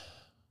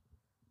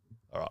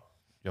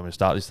You want me to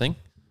start this thing?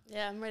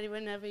 Yeah, I'm ready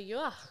whenever you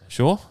are.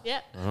 Sure? Yeah.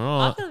 All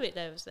right. I feel a bit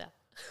nervous now.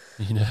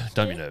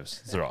 Don't be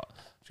nervous. It's all right. I'm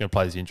just going to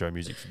play this intro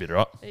music for a bit, all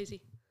right?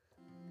 Easy.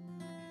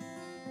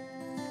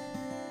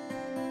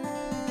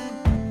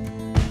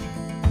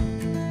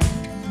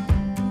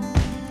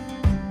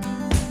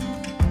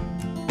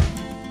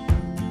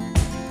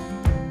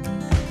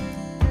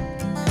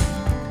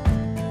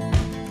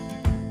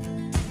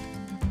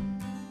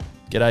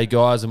 G'day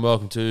guys and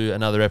welcome to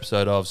another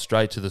episode of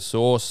Straight to the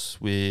Source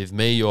with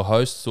me, your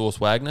host, Source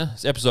Wagner.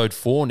 It's episode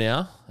 4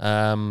 now.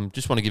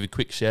 Just want to give a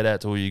quick shout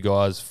out to all you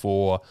guys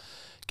for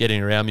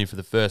getting around me for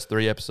the first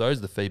 3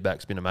 episodes. The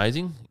feedback's been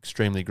amazing.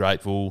 Extremely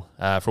grateful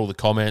for all the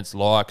comments,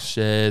 likes,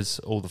 shares,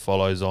 all the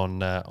follows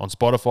on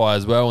Spotify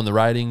as well and the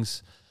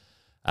ratings.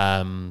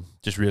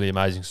 Just really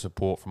amazing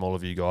support from all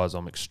of you guys.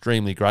 I'm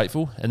extremely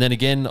grateful. And then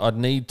again, I'd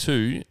need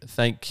to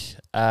thank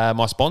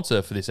my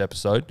sponsor for this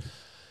episode,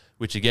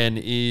 which again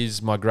is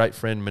my great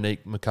friend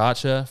Monique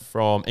McArcher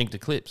from Inked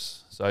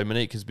Eclipse. So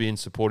Monique has been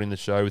supporting the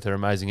show with her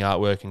amazing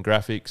artwork and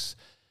graphics,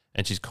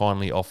 and she's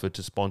kindly offered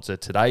to sponsor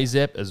today's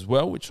ep as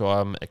well, which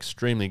I'm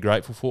extremely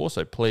grateful for.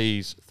 So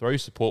please throw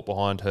support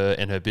behind her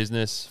and her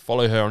business.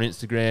 Follow her on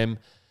Instagram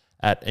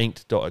at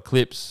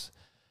inked.eclipse.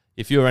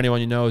 If you or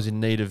anyone you know is in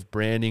need of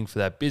branding for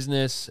that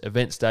business,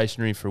 event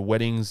stationery for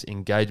weddings,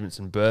 engagements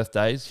and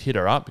birthdays, hit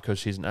her up because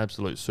she's an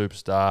absolute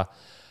superstar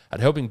at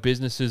helping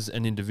businesses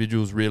and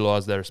individuals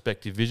realise their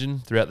respective vision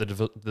throughout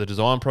the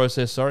design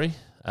process,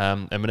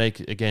 And Monique,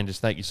 again, just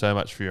thank you so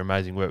much for your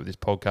amazing work with this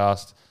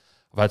podcast.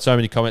 I've had so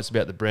many comments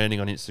about the branding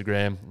on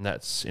Instagram, and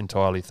that's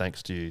entirely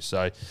thanks to you.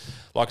 So,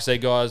 like I said,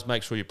 guys,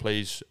 make sure you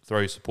please throw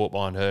your support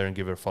behind her and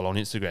give her a follow on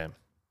Instagram.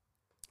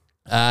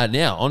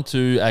 Now, on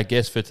to our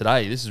guest for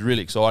today. This is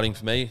really exciting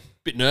for me.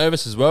 Bit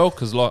nervous as well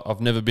because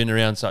I've never been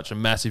around such a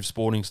massive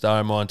sporting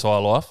star in my entire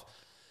life.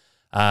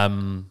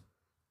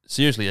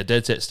 Seriously, a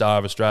dead set star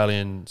of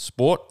Australian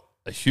sport,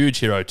 a huge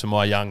hero to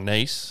my young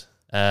niece,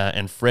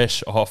 and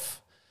fresh off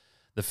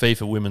the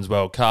FIFA Women's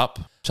World Cup,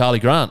 Charlie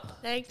Grant.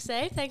 Thanks,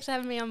 Dave. Thanks for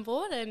having me on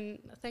board and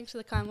thanks for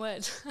the kind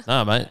words.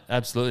 No, mate,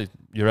 absolutely.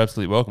 You're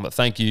absolutely welcome. But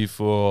thank you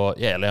for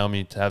allowing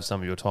me to have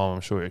some of your time.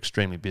 I'm sure you're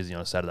extremely busy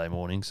on a Saturday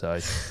morning. So,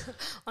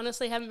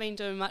 honestly, haven't been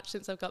doing much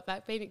since I've got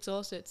back. Been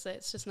exhausted, so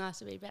it's just nice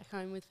to be back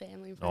home with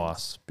family and friends.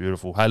 Nice,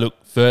 beautiful. Hey,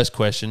 look, first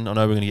question. I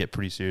know we're going to get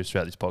pretty serious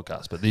throughout this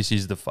podcast, but this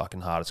is the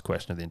fucking hardest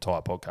question of the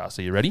entire podcast.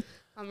 Are you ready?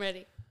 I'm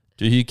ready.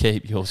 Do you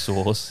keep your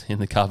sauce in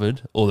the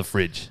cupboard or the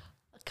fridge?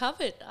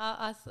 Cupboard.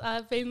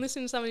 I've been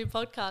listening to so many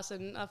podcasts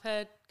and I've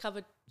heard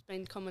cupboard's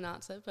been a common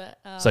answer, but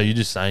so you're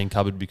just saying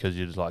cupboard because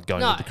you're just like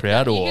going with the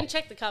crowd, you or can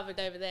check the cupboard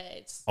over there.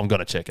 I'm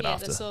gonna check it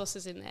after. The sauce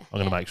is in there. I'm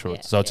gonna make sure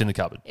it's in the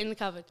cupboard. In the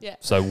cupboard, yeah.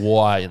 So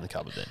why in the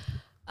cupboard then?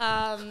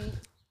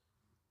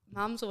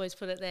 Mum's always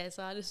put it there,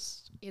 so I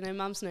just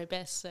Mum's know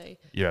best. So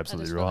you're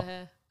absolutely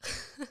right.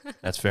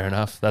 That's fair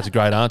enough. That's a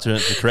great answer. And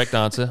it's the correct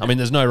answer. I mean,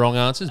 there's no wrong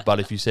answers, but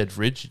if you said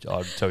fridge,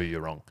 I'd tell you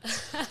you're wrong.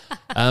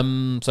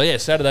 So yeah,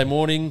 Saturday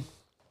morning.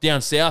 Down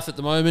south at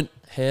the moment,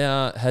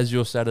 how has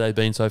your Saturday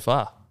been so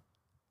far?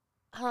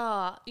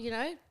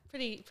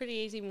 Pretty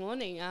easy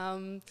morning.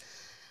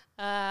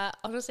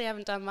 Honestly, I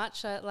haven't done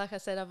much. Like I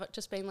said, I've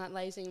just been like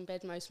lazing in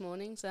bed most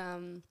mornings.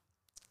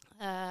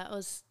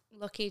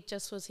 Lockie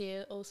just was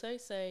here also,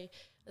 so it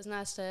was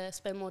nice to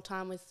spend more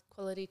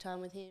quality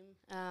time with him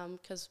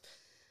because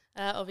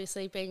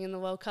obviously being in the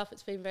World Cup,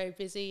 it's been very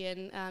busy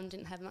and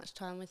didn't have much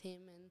time with him.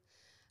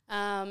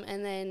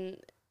 And then...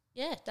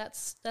 yeah,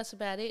 that's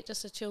about it.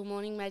 Just a chill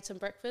morning. Made some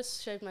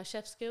breakfast. Showed my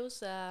chef skills.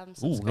 Some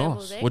scrambled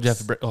nice. eggs. What did you have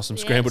for breakfast? Some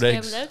scrambled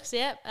eggs. Scrambled eggs.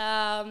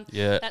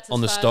 Yeah. That's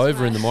on the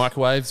stove or in the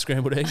microwave.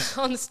 Scrambled eggs.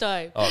 On the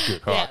stove. Oh,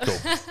 good. All right, cool.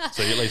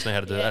 So you at least know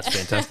how to do that. That's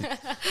fantastic.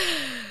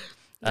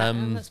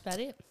 That's about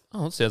it.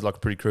 Oh, it sounds like a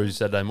pretty cruisy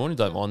Saturday morning.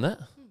 Don't mind that.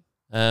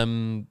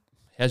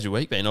 How's your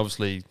week been?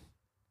 Obviously,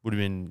 would have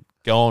been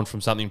going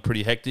from something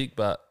pretty hectic,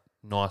 but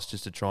nice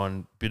just to try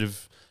and bit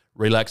of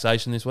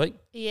relaxation this week?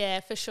 Yeah,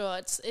 for sure.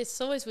 It's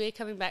always weird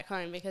coming back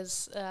home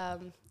because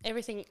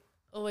everything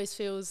always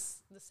feels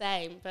the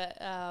same,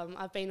 but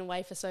I've been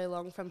away for so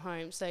long from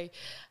home, so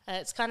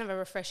it's kind of a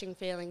refreshing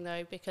feeling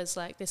though, because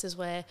like this is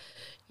where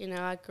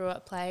I grew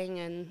up playing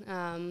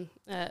and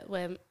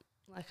where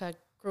like I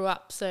grew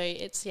up, so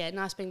it's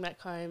nice being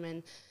back home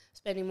and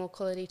spending more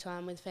quality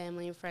time with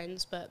family and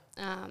friends, but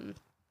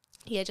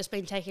just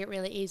been taking it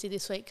really easy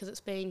this week because it's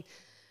been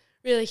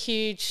really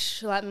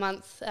huge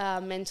month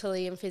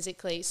mentally and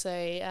physically. So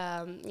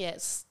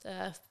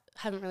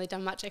haven't really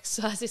done much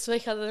exercise this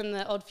week other than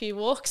the odd few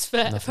walks,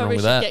 but Nothing probably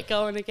should get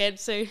going again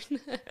soon.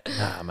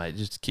 Nah, mate,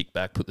 just kick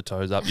back, put the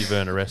toes up. You've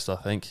earned a rest, I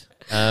think.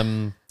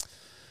 So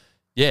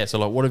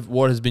like,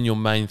 what has been your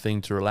main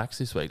thing to relax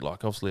this week?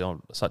 Like, obviously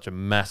on such a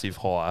massive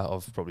high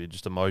of probably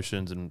just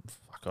emotions and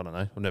I don't know.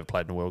 I've never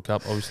played in a World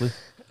Cup, obviously.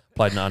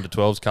 Played in an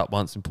under-12s cup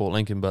once in Port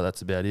Lincoln, but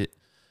that's about it.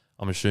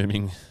 I'm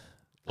assuming.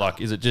 Like,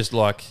 is it just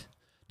like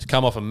to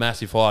come off a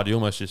massive high, do you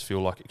almost just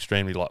feel like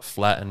extremely like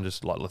flat and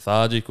just like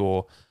lethargic,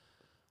 or?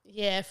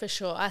 Yeah, for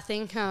sure. I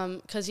think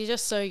because you're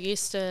just so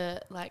used to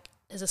like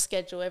there's a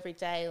schedule every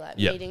day, like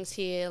Yep. meetings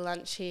here,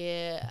 lunch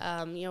here.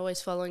 You're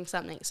always following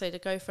something. So to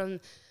go from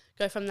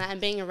that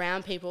and being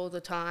around people all the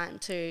time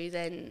too,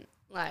 then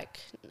like,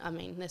 I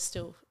mean, there's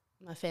still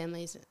my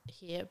family's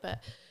here,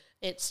 but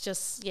it's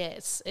just, yeah,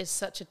 it's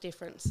such a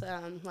difference.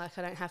 Like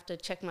I don't have to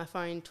check my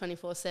phone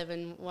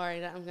 24/7,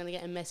 worried that I'm going to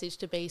get a message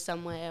to be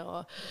somewhere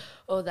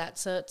or that.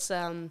 So it's,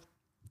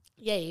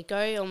 yeah, you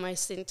go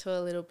almost into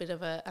a little bit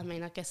of a, I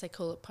mean, I guess they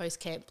call it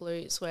post-camp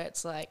blues, where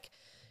it's like,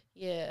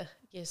 yeah,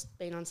 you've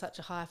been on such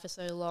a high for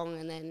so long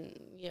and then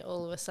you're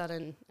all of a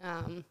sudden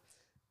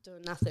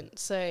doing nothing.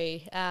 So,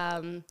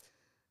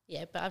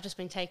 yeah, but I've just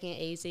been taking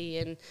it easy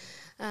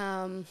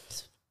and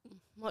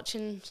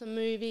watching some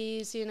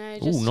movies, you know,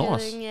 just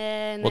nice. chilling.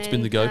 Yeah. And What's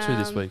been the go-to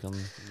this um, week on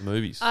the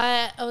movies?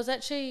 I was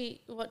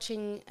actually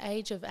watching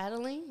Age of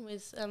Adeline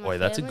with my Boy,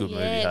 that's a family. good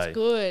movie, Yeah, hey? it's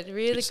good,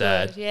 really Bit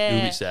sad. good. Yeah,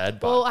 You'll be sad,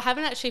 but well, I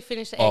haven't actually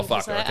finished the Oh, end.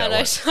 fuck, 'cause okay, I know,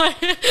 wait. sorry.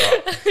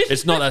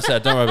 it's not that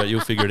sad. Don't worry about it.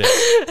 You'll figure it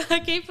out. I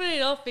keep putting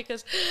it off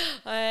because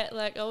I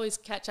always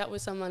catch up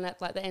with someone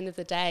at like the end of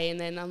the day, and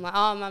then I'm like,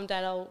 oh, Mum,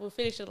 Dad, we'll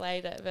finish it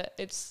later. But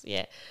it's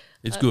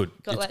It's good.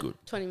 Got It's like good.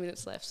 20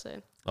 minutes left,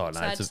 so Oh, no,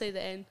 excited it's to a, see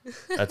the end.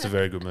 that's a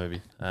very good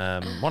movie.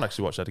 Might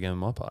actually watch that again with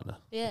my partner.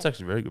 Yeah. It's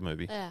actually a very good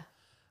movie. Yeah.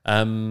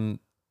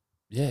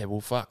 Yeah,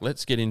 well, fuck.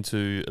 Let's get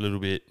into a little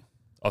bit.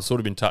 I've sort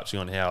of been touching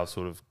on how I've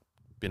sort of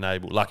been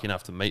lucky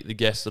enough to meet the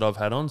guests that I've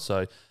had on.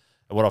 So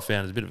what I've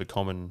found is a bit of a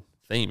common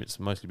theme. It's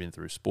mostly been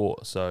through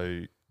sport.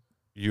 So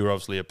you're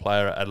obviously a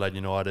player at Adelaide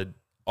United.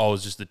 I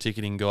was just the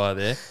ticketing guy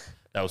there.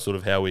 That was sort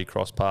of how we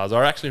crossed paths.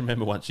 I actually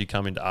remember once you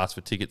come in to ask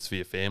for tickets for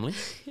your family,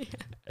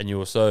 and you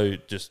were so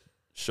just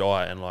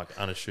shy and like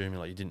unassuming,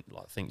 like you didn't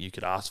like think you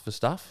could ask for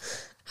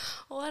stuff.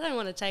 Well, I don't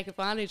want to take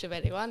advantage of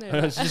anyone.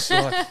 And it's just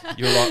like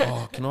you're like,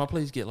 oh, can I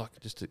please get like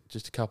just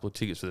a couple of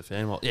tickets for the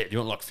family? Like, yeah, do you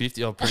want like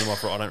 50? I'll print them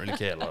off. I don't really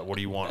care. Like, what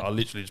do you want? I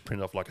literally just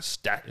printed off like a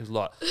stack. It was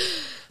like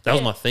that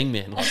was my thing,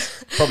 man. Like,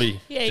 probably.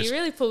 Yeah, just, you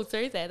really pulled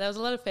through there. There was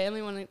a lot of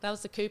family wanting. That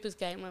was the Coopers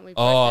game when we. Oh,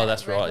 broke that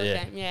that's right, record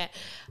yeah.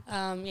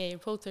 Game. Yeah, you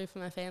pulled through for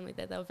my family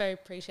there. They were very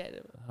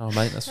appreciative. Oh,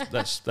 mate,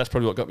 that's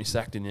probably what got me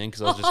sacked in the end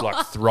because I was just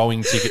like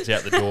throwing tickets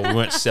out the door. We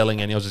weren't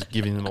selling any. I was just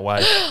giving them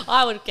away.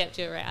 I would have kept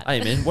you around.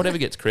 Hey, man, whatever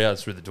gets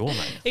crowds through the door,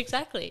 mate.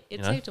 Exactly. It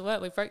You know? seemed to work.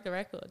 We broke the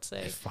record. So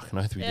Fucking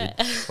oath we Yeah.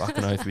 did.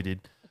 Fucking oath we did.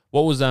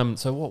 What was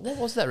so what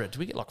was that? Did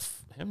we get like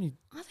how many?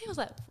 I think it was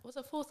like, was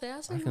it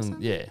 4,000 or Reckon,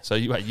 something? yeah. So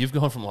you've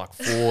gone from like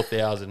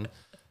 4,000,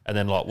 and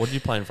then like what did you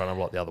play in front of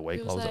like the other week?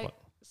 It What was was like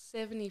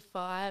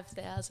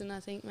 75,000, I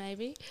think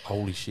maybe.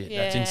 Holy shit,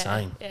 Yeah, that's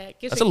insane. Yeah, it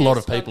gives That's me a lot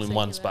of goosebumps people in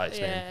one thinking about space,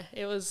 it. man.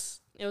 Yeah, it was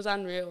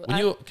unreal.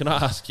 Can I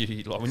ask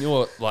you, like, when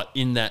you're like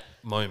in that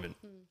moment,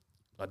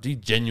 like, do you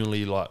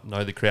genuinely like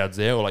know the crowd's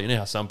there, or like you know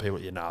how some people,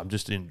 I'm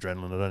just in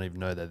adrenaline, I don't even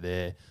know they're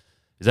there.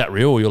 Is that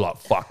real, or you're like,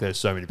 fuck, there's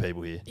so many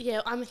people here?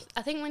 Yeah,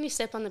 I think when you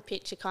step on the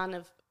pitch, you kind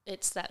of,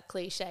 it's that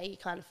cliche, you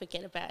kind of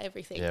forget about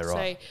everything. Yeah,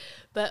 right. So,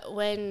 but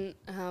when,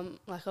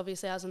 like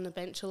obviously I was on the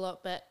bench a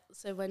lot, but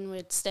so when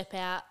we'd step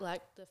out,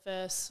 like the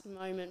first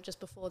moment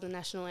just before the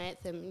national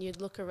anthem, you'd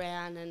look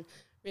around and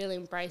really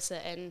embrace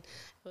it, and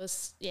it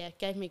was,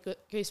 gave me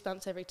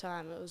goosebumps every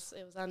time. It was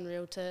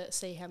unreal to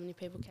see how many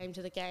people came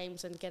to the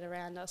games and get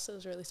around us. It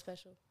was really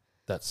special.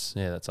 I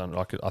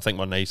think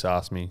my niece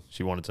asked me,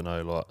 she wanted to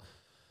know like,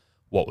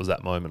 what was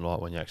that moment like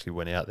when you actually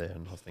went out there?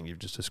 And I think you've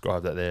just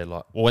described that there.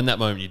 Like, well, in that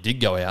moment you did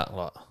go out,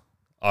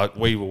 like,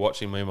 we were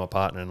watching, me and my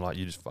partner, and like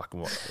you just fucking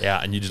walked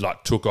out and you just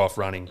like took off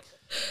running.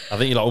 I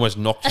think you like almost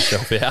knocked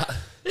yourself out.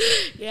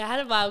 Yeah, I had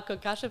a mild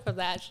concussion from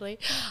that actually.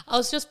 I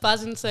was just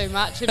buzzing so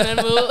much, and then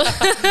we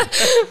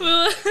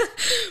were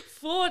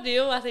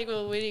 4-0, I think we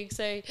were winning.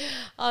 So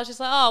I was just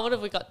like, oh, what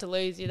have we got to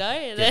lose, you know?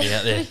 And Get me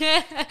out there.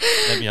 Yeah.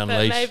 Let me But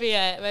unleash. maybe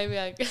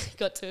I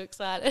got too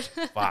excited.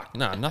 Fuck,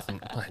 no,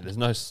 nothing. Mate, there's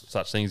no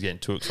such thing as getting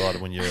too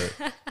excited when you're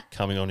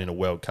coming on in a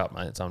World Cup,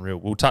 mate. It's unreal.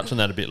 We'll touch on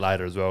that a bit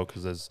later as well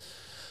because there's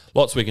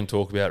lots we can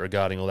talk about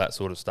regarding all that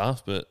sort of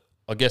stuff. But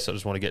I guess I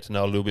just want to get to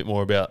know a little bit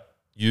more about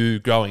you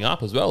growing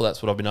up as well.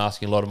 That's what I've been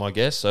asking a lot of my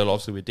guests. So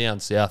obviously we're down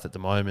south at the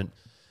moment.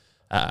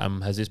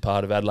 Has this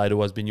part of Adelaide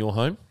always been your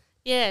home?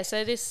 Yeah,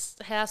 so this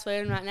house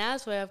we're in right now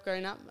is where I've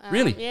grown up.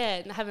 Really? Yeah,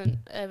 and I haven't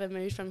ever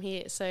moved from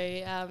here. So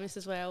this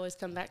is where I always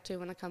come back to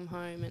when I come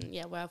home, and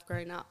where I've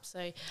grown up.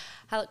 So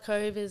Hallett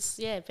Cove is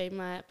been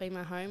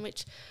my home,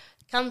 which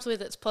comes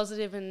with its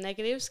positive and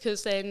negatives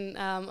because then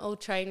all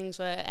trainings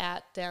were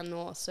out down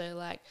north. So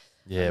like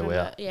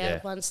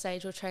one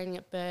stage we're training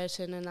at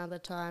Burton, another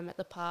time at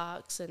the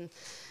parks, and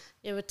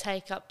it would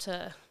take up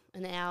to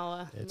an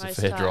hour It's most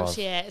a fair times. drive.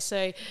 Yeah,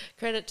 so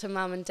credit to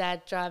Mum and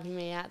Dad driving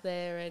me out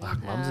there. And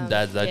Fuck, mums and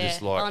dads, they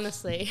just like...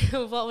 honestly,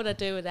 what would I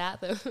do without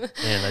them?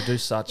 Man, they do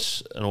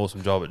such an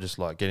awesome job at just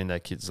like getting their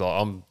kids.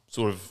 Like, I'm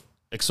sort of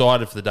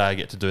excited for the day I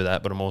get to do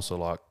that, but I'm also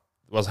like,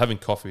 I was having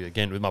coffee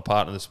again with my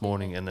partner this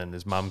morning, and then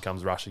his mum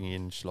comes rushing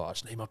in. She's like, I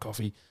just need my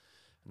coffee.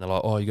 And they're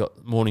like, oh, you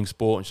got morning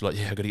sport? And she's like,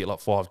 yeah, I've got to get like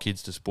 5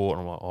 kids to sport.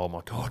 And I'm like, oh my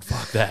God,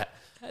 fuck that.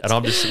 And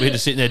we're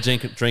just sitting there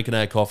drinking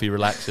our coffee,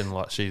 relaxing.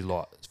 Like, she's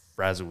like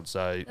frazzled.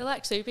 So, They're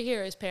like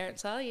superheroes,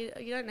 parents are. You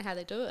don't know how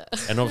they do it.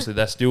 and obviously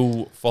they're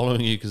still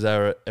following you because they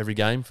were at every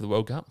game for the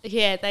World Cup.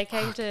 Yeah, they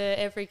came to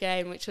every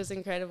game, which was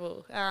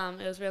incredible.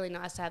 It was really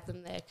nice to have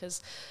them there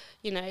because,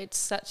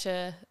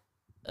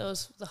 it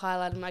was the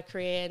highlight of my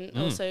career, and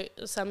also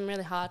some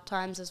really hard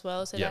times as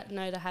well. So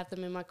to have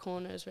them in my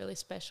corner is really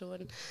special,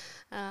 and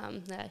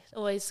I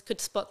always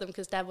could spot them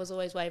because Dad was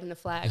always waving the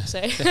flag.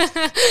 So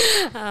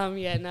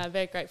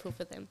very grateful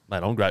for them.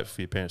 Mate, I'm grateful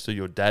for your parents too.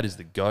 Your dad is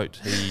the GOAT.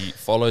 He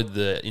followed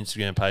the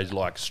Instagram page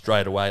like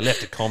straight away,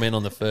 left a comment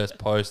on the first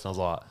post, and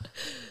I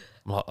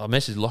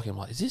messaged Lockie. I'm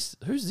like,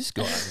 who's this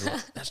guy? He's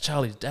like, that's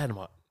Charlie's dad. I'm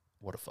like,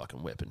 what a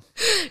fucking weapon.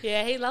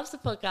 Yeah, he loves the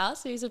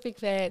podcast. He's a big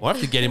fan. We'll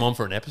have to get him on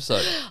for an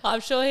episode. I'm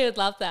sure he would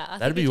love that.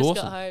 That'd be awesome.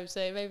 Just got home,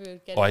 so maybe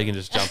we'll get him. You can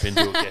just jump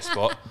into a guest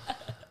spot.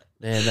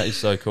 Man, that is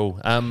so cool.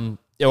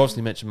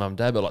 Obviously mentioned mum and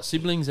dad, but like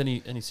siblings,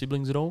 any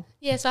siblings at all?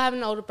 Yes, I have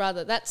an older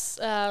brother. That's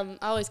I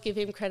always give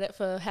him credit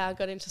for how I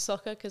got into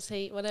soccer because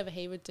whatever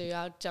he would do,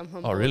 I'd jump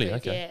on board. Oh, really?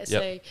 With. Okay. Yeah. Yep.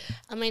 So,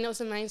 I mean, it was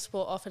the main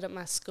sport offered at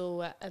my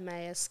school at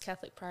Emmaus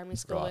Catholic Primary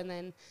School, Right. and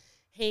then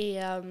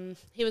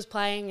he was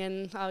playing,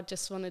 and I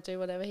just want to do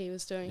whatever he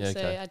was doing. Yeah, so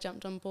okay. I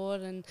jumped on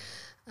board and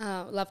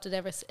loved it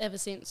ever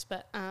since.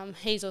 But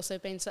he's also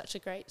been such a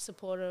great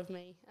supporter of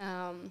me.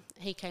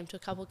 He came to a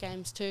couple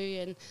games too,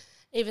 and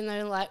even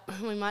though like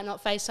we might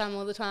not FaceTime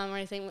all the time or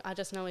anything, I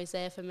just know he's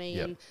there for me.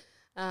 Yep.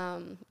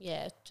 And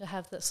to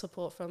have that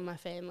support from my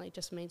family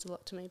just means a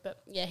lot to me.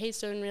 But yeah, he's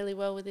doing really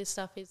well with his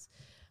stuff. He's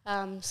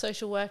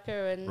social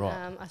worker, and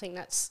Right. I think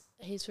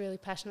he's really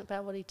passionate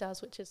about what he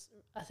does, which is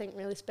I think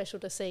really special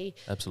to see.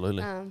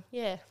 Absolutely.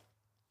 Yeah.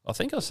 I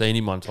think I've seen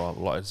him one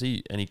time. Like, is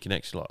he any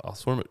connection? Like, I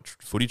saw him at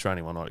footy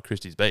training one night at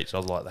Christie's Beach. I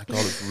was like, that guy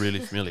looks really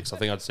familiar because I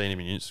think I'd seen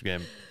him in your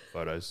Instagram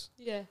photos.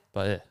 Yeah.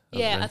 But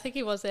Yeah, I think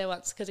he was there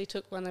once because he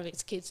took one of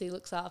his kids he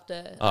looks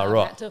after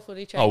right. out to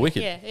footy training. Oh,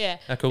 wicked. Yeah.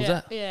 How cool's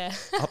that? Yeah.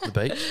 Up the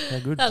beach. How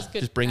good. That was good.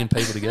 Just bringing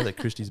people together,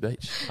 Christie's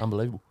Beach.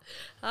 Unbelievable.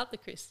 Up the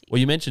Christie. Well,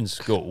 you mentioned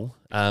school.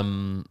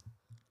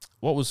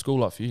 What was school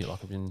like for you?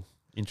 Like, I've been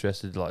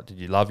interested. Like, did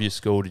you love your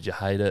school? Did you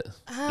hate it?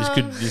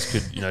 This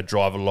could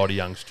drive a lot of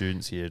young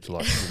students here to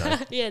like,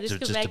 this could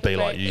just make to be it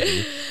like great.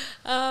 you. Here.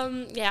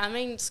 I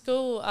mean,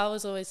 school, I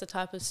was always the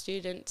type of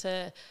student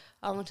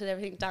I wanted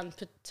everything done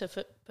to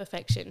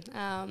perfection.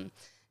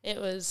 It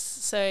was,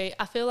 so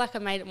I feel like I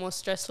made it more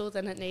stressful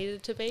than it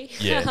needed to be.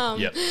 Yeah,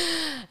 yep.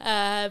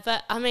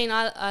 But I mean,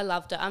 I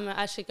loved it. I'm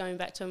actually going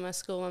back to my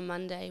school on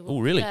Monday.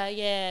 Oh, really?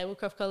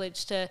 Woolcroft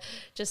College to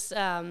just do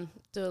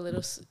a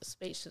little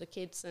speech to the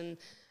kids and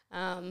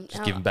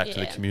just giving back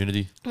to the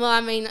community. Well, I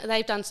mean,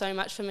 they've done so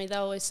much for me. They're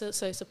always so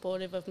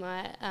supportive of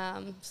my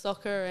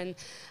soccer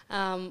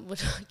and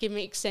would give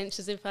me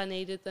extensions if I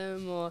needed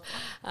them, or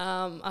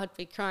I'd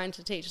be crying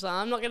to teachers, like,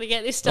 I'm not going to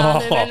get this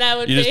done. And then they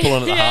would you're just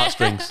pulling at the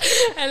heartstrings.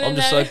 I'm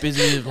just so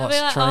busy with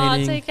like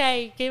training. Oh, it's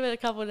okay. Give it a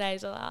couple of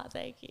days. I'm like,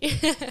 thank you.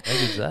 How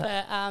good's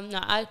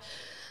that?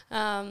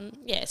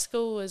 But,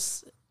 school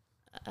was,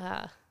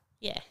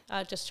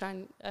 I just try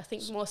and, I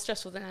think, more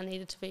stressful than I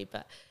needed to be.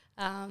 But,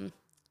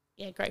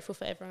 grateful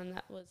for everyone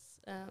that was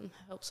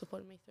helped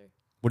supporting me through.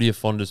 What are your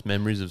fondest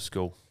memories of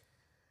school,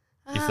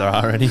 if there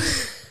are any?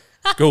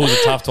 School was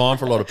a tough time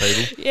for a lot of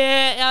people.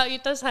 Yeah,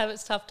 it does have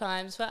its tough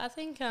times, but I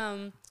think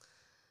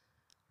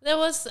there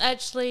was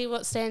actually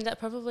what stands out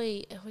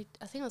probably,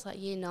 I think it was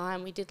like year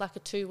 9, we did like a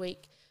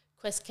 2-week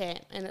quest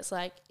camp, and it's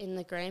like in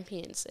the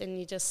Grampians, and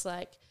you just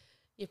like,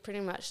 you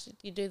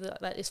do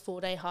this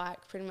 4-day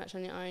hike pretty much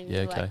on your own.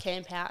 Yeah, like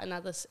camp out and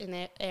others in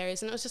their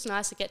areas, and it was just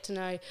nice to get to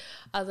know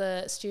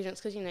other students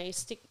because you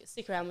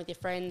stick around with your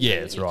friends. Yeah,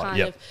 and that's you right.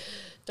 kind of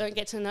don't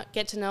get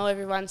to know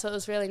everyone. So it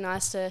was really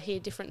nice to hear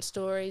different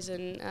stories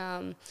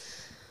and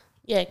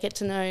get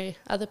to know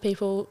other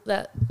people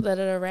that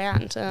are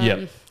around.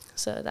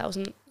 So that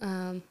wasn't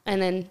and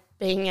then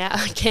being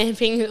out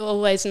camping,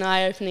 always an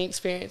eye-opening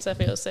experience, I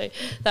feel. So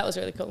that was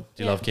really cool.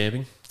 Do you love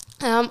camping?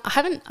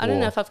 I don't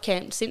know if I've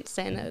camped since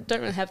then. I don't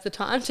really have the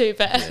time to,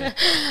 but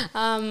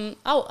I'm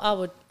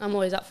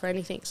always up for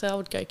anything, so I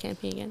would go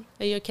camping again.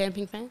 Are you a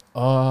camping fan?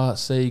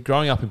 See,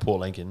 growing up in Port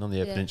Lincoln on the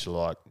Eyre Peninsula,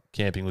 like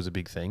camping was a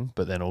big thing,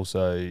 but then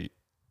also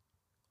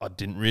I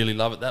didn't really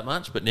love it that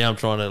much. But now I'm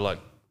trying to like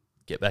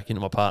get back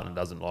into. My partner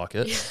doesn't like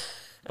it,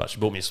 but she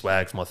bought me a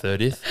swag for my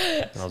 30th,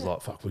 and I was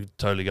like, "Fuck, we're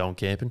totally going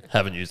camping."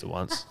 Haven't used it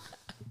once,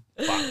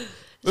 but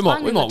we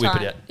might whip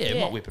it out. Yeah, we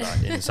might whip it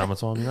out in the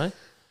summertime,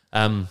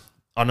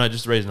 I know,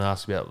 just the reason I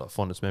asked about like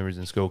fondest memories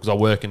in school because I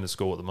work in the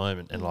school at the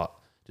moment and like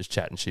just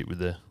chatting shit with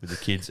the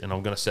kids, and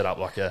I'm going to set up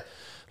do you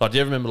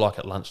ever remember like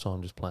at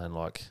lunchtime just playing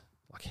like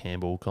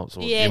handball comps?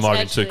 Or Yes, you might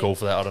have actually. been too cool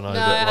for that, I don't know. No,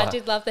 but, like, I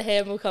did love the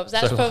handball comps.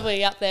 That's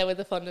probably up there with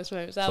the fondest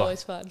moments. That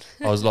was fun.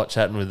 I was like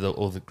chatting with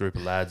all the group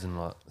of lads and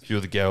like a few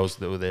of the girls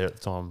that were there at the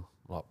time,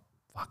 like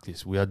fuck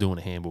this, we are doing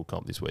a handball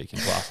comp this week in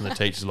class. And the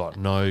teacher's like,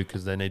 no,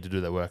 because they need to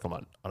do their work. I'm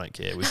like, I don't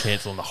care. We're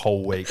cancelling the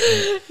whole week.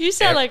 You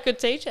sound like a good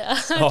teacher.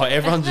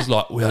 Everyone's just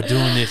like, we are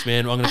doing this,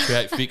 man. I'm going to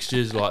create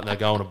fixtures. Like, and they're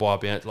going to buy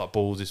like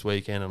balls this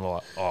weekend. And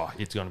like,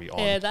 it's going to be on.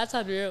 Yeah, that's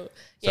unreal.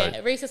 So,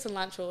 yeah, recess and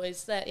lunch were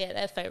always their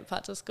favourite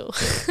parts of school.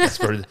 That's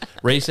probably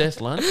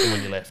recess, lunch, and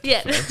when you left.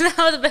 Yeah, that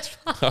were the best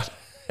part.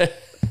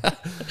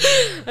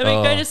 I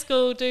mean, go to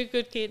school, do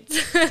good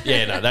kids.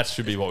 Yeah, no, that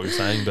should be what we were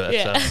saying. But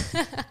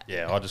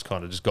I just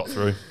kind of got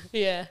through.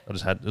 Yeah.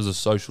 It was a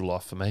social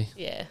life for me.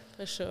 Yeah,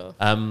 for sure.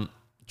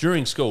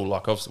 During school,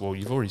 like, obviously, well,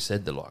 you've already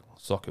said that, like,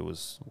 soccer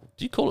was.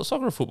 Do you call it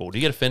soccer or football? Do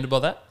you get offended by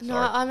that? No,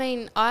 I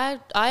mean,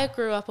 I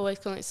grew up always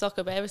calling it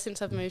soccer, but ever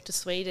since I've moved to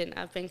Sweden,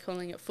 I've been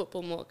calling it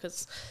football more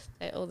because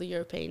all the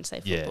Europeans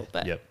say football,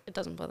 but it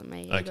doesn't bother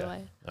me either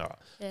way. All right.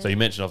 Yeah. So you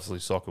mentioned obviously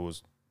soccer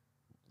was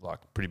like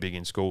pretty big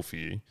in school for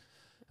you.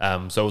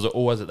 So was it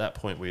always at that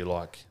point where you're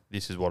like,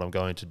 this is what I'm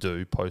going to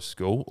do post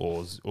school,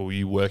 or were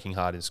you working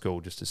hard in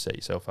school just to set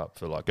yourself up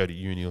for like go to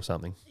uni or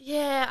something?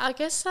 Yeah, I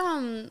guess.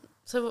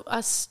 So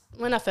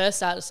when I first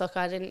started soccer,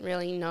 I didn't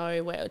really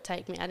know where it would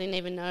take me. I didn't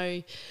even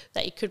know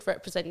that you could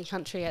represent your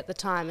country at the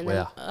time. And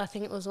then I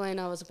think it was when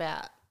I was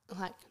about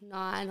like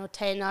 9 or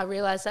 10, I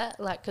realised that,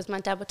 like, because my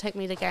dad would take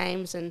me to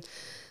games, and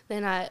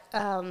then I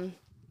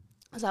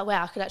was like,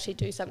 wow, I could actually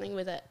do something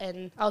with it.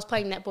 And I was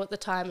playing netball at the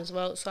time as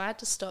well, so I had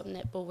to stop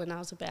netball when I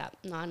was about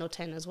 9 or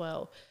 10 as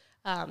well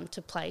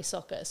to play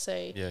soccer. So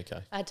I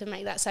had to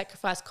make that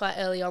sacrifice quite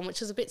early on,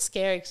 which was a bit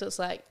scary because it's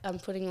like I'm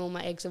putting all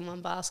my eggs in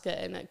one basket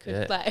and it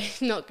could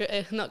like not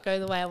go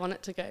the way I want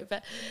it to go.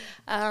 But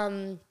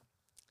and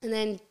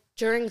then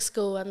during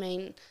school, I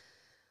mean,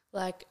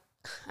 like,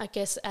 I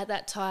guess at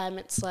that time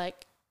it's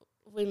like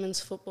women's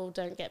football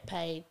don't get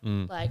paid.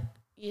 Like,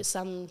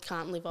 some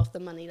can't live off the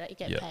money that you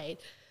get paid.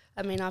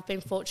 I mean, I've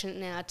been fortunate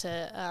now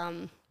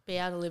to be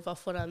able to live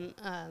off what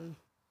I'm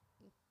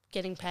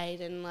getting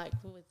paid, and like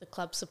with the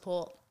club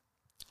support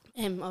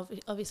and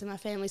obviously my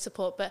family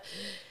support, but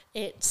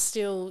it's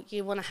still,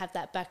 you want to have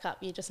that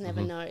backup. You just never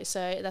know.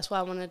 So that's why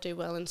I want to do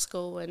well in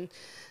school, and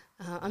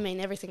I mean,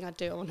 everything I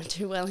do I want to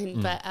do well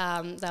in, but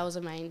that was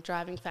a main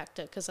driving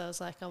factor because I was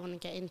like, I want to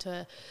get into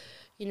a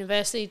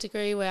university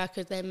degree where I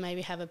could then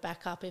maybe have a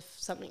backup if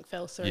something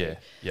fell through.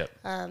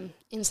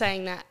 In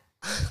saying that,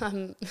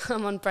 I'm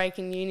on break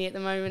in uni at the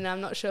moment, and I'm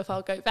not sure if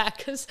I'll go back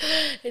because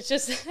it's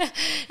just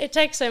it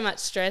takes so much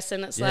stress,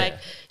 and it's like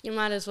you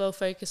might as well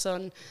focus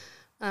on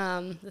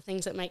the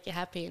things that make you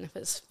happy, and if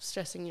it's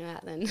stressing you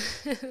out, then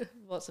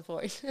what's the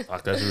point?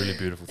 Like, that's a really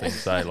beautiful thing to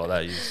say like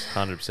that.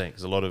 100%,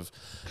 because a lot of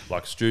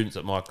like students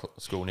at my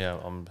school now,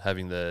 I'm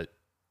having the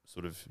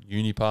sort of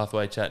uni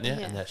pathway chat now,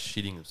 and they're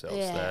shitting themselves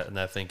and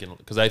they're thinking,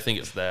 because they think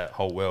it's their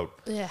whole world.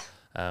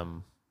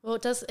 Well,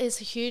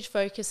 it's a huge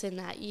focus in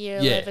that year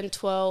 11,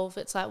 12.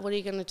 It's like, what are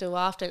you going to do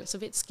after? And it's a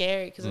bit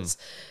scary because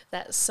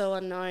that's so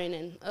unknown,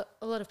 and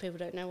a lot of people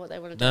don't know what they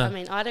want to do. I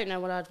mean, I don't know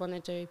what I'd want to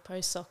do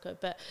post-soccer,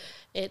 but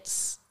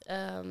it's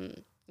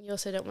you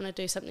also don't want to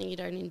do something you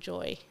don't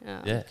enjoy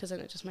because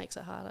then it just makes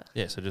it harder.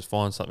 Yeah, so just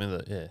find something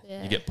that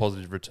you get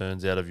positive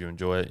returns out of, you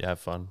enjoy it, you have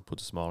fun,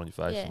 puts a smile on your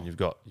face, and you've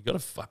got a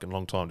fucking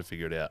long time to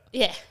figure it out.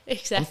 Yeah,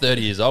 exactly. I'm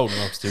 30 years old and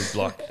I'm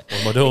still like, what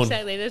am I doing?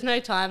 Exactly, there's no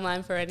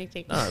timeline for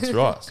anything. No, that's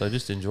right. So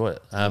just enjoy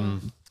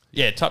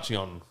it. Touching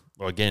on,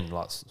 well, again,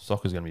 like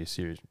soccer's going to be a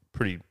series,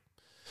 pretty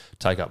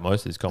take up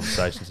most of this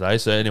conversation today.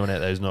 So anyone out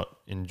there who's not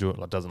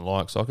doesn't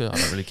like soccer, I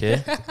don't really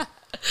care.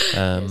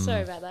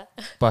 Sorry about that.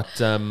 But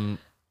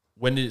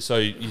when did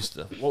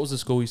what was the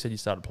school you said you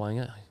started playing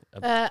at?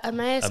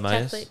 Emmaus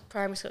Catholic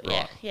Primary School.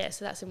 Right. Yeah.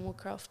 So that's in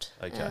Woolcroft.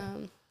 Okay.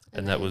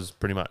 And that was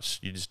pretty much,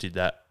 you just did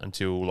that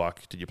until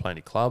did you play any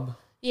club?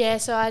 Yeah,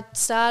 so I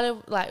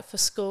started for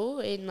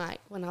school in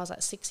when I was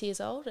 6 years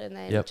old, and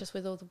then just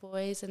with all the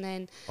boys, and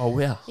then oh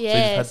wow,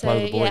 yeah, so you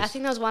had with the boys. Yeah, I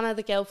think there was one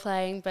other girl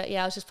playing, but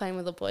I was just playing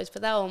with the boys.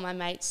 But they were all my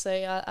mates, so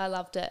I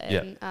loved it,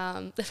 and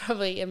they're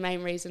probably a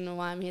main reason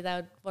why I'm here. They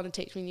would want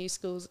to teach me new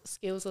skills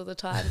all the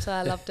time, so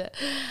I loved it.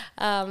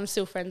 I'm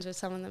still friends with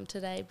some of them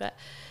today, but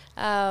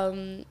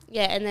and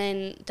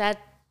then Dad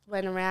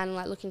went around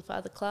looking for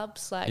other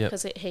clubs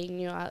because he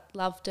knew I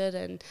loved it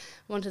and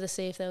wanted to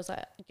see if there was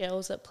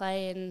girls that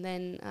play, and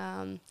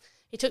then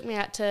he took me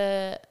out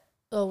to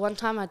one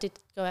time I did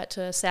go out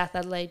to a South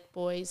Adelaide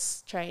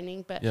boys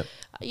training, but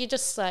you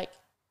just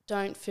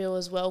don't feel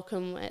as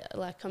welcome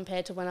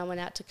compared to when I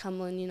went out to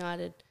Cumberland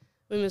United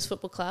Women's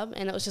Football Club,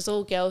 and it was just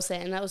all girls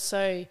there, and that was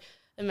so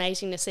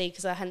amazing to see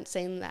because I hadn't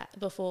seen that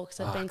before because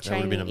I'd been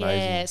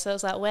training. So I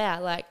was like,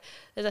 wow,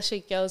 there's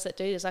actually girls that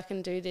do this. I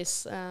can do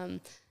this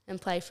and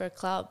play for a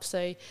club.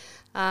 So,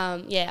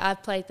 I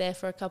played there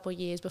for a couple of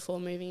years before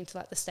moving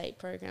into the state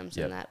programs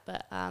and that.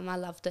 But I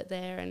loved it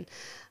there, and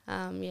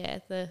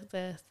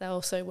they're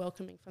also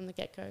welcoming from the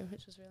get go,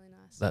 which was really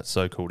nice. That's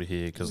so cool to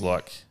hear because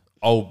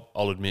I'll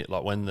admit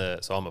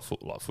so I'm a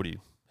footy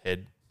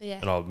head,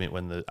 and I'll admit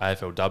when the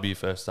AFLW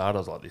first started,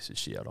 I was like, this is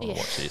shit. I don't want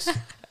to watch this.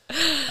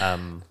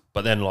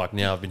 But then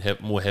now I've been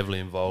more heavily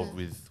involved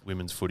with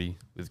women's footy,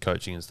 with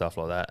coaching and stuff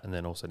like that, and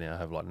then also now I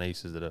have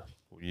nieces that are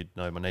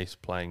my niece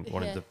wanted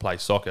Yeah. to play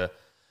soccer,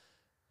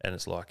 and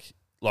it's like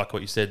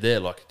what you said there,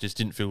 like it just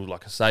didn't feel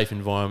like a safe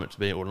environment to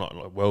be, or not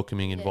like a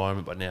welcoming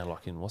environment. But now,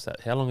 like what's that?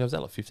 How long ago was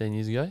that? Like 15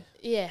 years ago.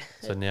 Yeah.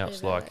 So now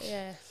it's like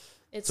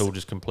it's all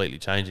just completely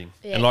changing.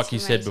 Yeah, and like it's you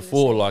said amazing to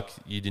before, see. like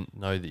you didn't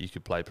know that you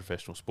could play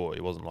professional sport.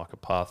 It wasn't like a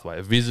pathway,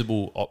 a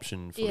visible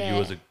option for you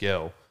as a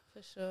girl.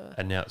 for sure.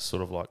 And now it's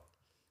sort of like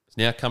it's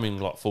now coming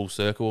like full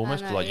circle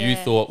almost. know, Like yeah. you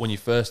thought when you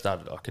first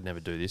started, I could never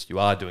do this. You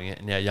are doing it,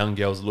 and now young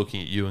girls are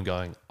looking at you and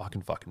going, "I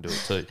can fucking do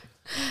it too."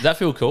 Does that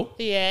feel cool?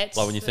 Yeah, it's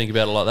Like when you think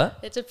about it like that.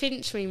 it's a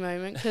pinch me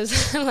moment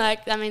because,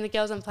 like, I mean, the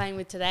girls I'm playing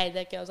with today,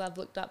 they're girls I've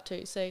looked up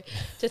to. So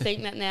to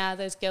think that now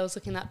those girls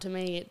looking up to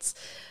me, it's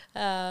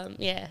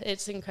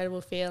it's an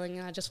incredible feeling,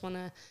 and I just want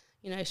to,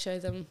 show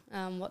them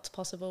what's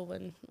possible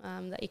and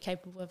that you're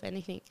capable of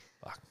anything.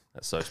 Fuck,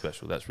 that's so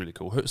special. That's really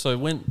cool. So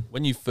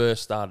when you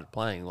first started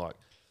playing, like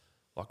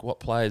what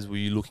players were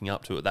you looking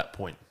up to at that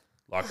point?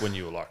 Like when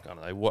you were like, I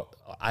don't know, what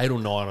 8 or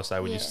 9 or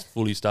so, when you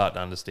fully start to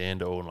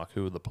understand it all, and like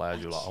who are the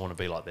players you're like, I want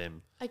to be like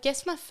them. I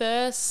guess my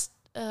first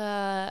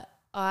idol,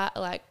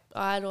 I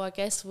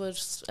guess,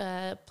 was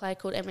a player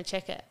called Emma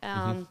Checker.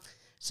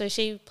 So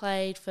she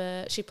played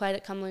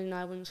at Cumberland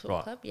United Women's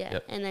Football Club,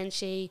 and then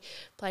she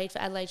played for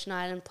Adelaide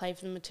United and played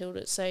for the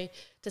Matildas. So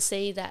to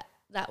see that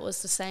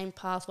was the same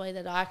pathway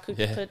that I could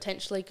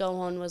potentially go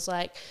on was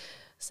like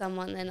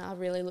someone then I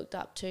really looked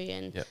up to,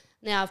 and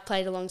now I've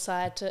played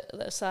alongside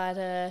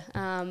her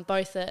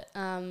both at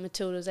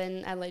Matildas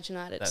and Adelaide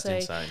United. That's so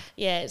insane.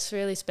 Yeah, it's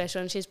really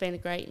special, and she's been a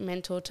great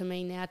mentor to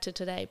me now to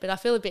today. But I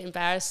feel a bit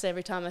embarrassed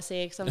every time I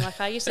see her because I'm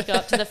like, I used to go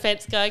up to the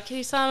fence, go, "Can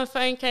you sign my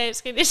phone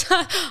case? Can you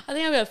sign?" I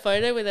think I've got a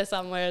photo with her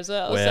somewhere as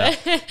well. Wow.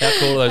 So. How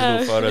cool are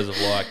those little photos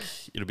of like,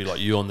 it'll be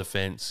like you on the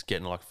fence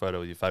getting like a photo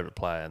with your favourite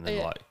player, and then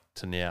like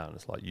to now, and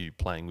it's like you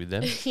playing with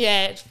them.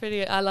 Yeah, it's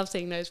pretty. I love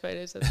seeing those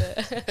photos of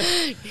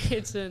the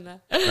kids doing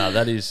that. No,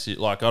 that is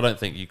like, I don't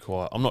think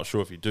I'm not sure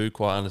if you do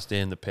quite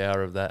understand the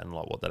power of that and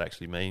like what that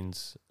actually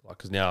means. Like,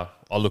 because now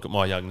I look at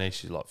my young niece,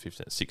 she's like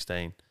 15,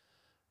 16,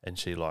 and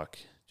she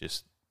like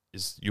just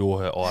you're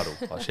her idol.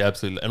 Like she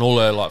absolutely, and all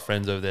her like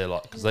friends over there,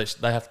 like, because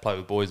they have to play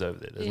with boys over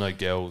there. There's no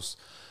girls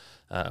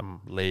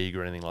league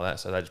or anything like that,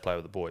 so they just play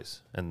with the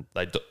boys, and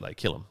they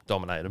kill them,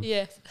 dominate them.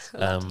 Yeah, I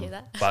love to hear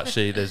that. But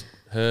there's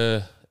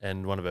her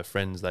and one of her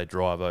friends, they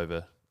drive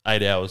over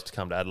 8 hours to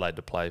come to Adelaide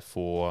to play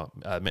for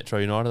Metro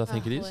United, I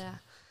think it is. Wow.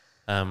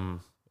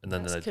 And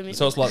then That's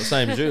so it's like the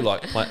same as you,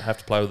 like have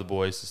to play with the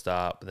boys to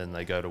start, but then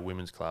they go to a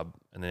women's club,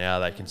 and then now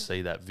they can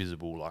see that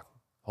visible, like,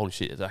 holy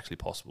shit, it's actually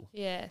possible.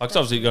 Yeah. Like, it's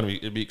obviously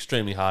it'd be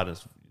extremely hard,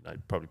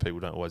 and probably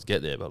people don't always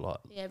get there, but like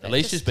at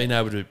least just being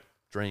able to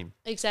dream.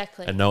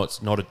 Exactly. And know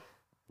it's not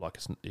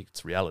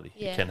it's reality.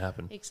 Yeah, it can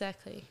happen.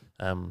 Exactly.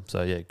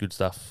 So yeah, good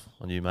stuff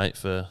on you, mate,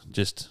 for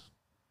just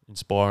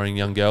inspiring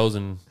young girls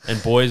and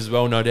boys as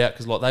well, no doubt,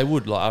 because like they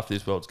would, like after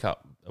this World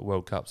Cup,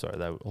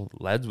 all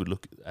lads would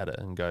look at it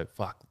and go,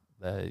 "Fuck,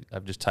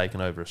 they've just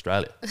taken over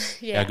Australia."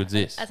 How good's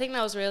this? I think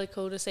that was really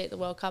cool to see at the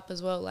World Cup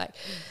as well. Like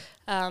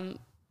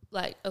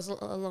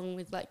along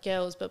with like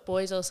girls, but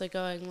boys also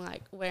going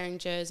like wearing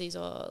jerseys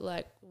or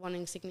like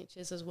wanting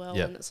signatures as well.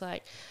 And it's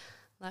like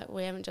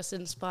we haven't just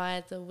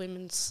inspired the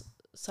women's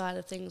side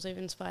of things, we've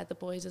inspired the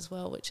boys as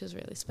well, which is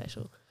really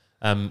special.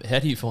 How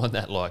do you find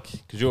that, like,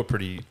 because you're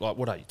pretty, like,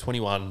 what are you,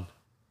 21,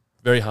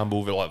 very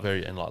humble,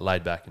 very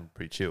laid back and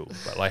pretty chill,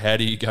 but like how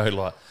do you go,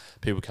 like,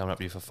 people coming up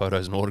to you for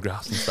photos and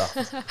autographs and stuff?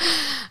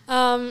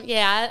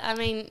 I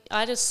mean,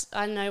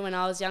 I know when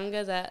I was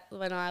younger that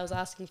when I was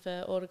asking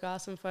for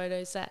autographs and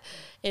photos that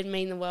it'd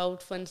mean the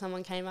world when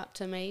someone came up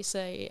to me.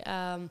 So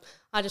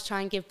I just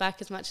try and give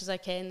back as much as I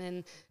can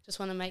and just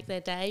want to make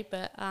their day.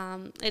 But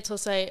it's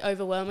also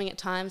overwhelming at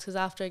times because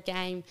after a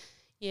game,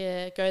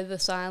 you go to the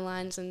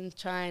sidelines and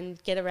try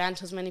and get around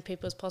to as many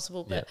people as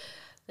possible. But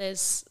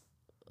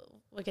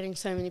we're getting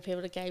so many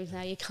people to games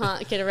now, you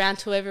can't get around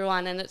to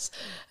everyone, and it's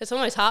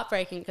almost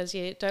heartbreaking because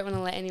you don't want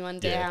to let anyone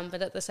down,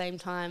 but at the same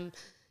time,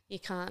 you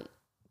can't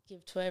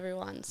give to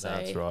everyone. So,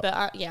 that's right. But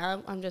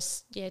I'm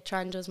just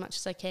trying to do as much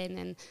as I can,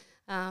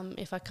 and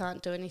if I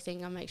can't do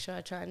anything, I make sure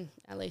I try and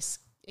at least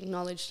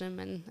acknowledge them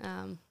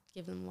and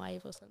give them a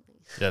wave or something.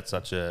 That's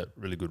such a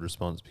really good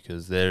response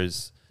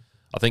because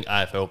I think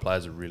AFL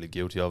players are really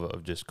guilty of it,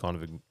 of just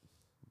kind of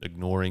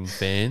ignoring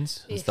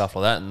fans and stuff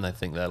like that, and they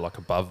think they're like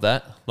above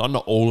that. Like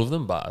not all of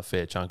them, but a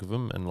fair chunk of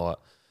them. And like,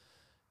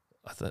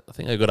 I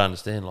think they've got to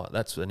understand, like,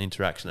 that's an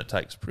interaction that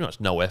takes pretty much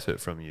no effort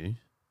from you,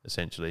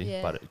 essentially,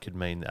 but it could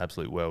mean the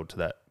absolute world to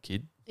that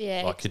kid.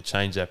 Yeah, like could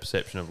change their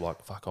perception of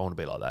like, fuck, I want to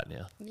be like that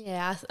now.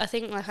 Yeah, I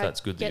think like so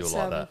that's good that you're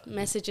like that.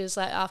 Messages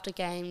like after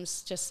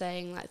games, just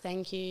saying like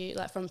thank you,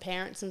 like from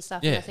parents and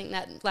stuff. Yeah. And I think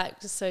that like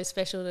just so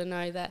special to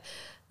know that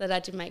I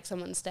did make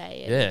someone's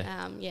day.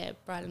 And,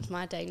 brightens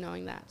my day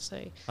knowing that.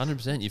 So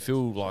 100%, you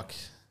feel like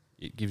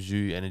it gives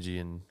you energy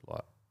and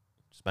like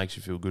just makes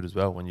you feel good as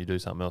well when you do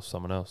something else for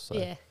someone else. So.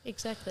 Yeah,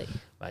 exactly.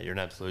 Mate, you're an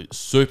absolute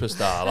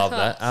superstar. I love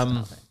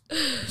that.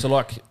 So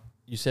like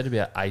you said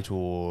about 8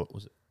 or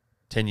was it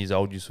 10 years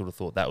old, you sort of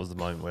thought that was the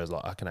moment where I was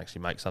like, I can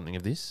actually make something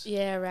of this?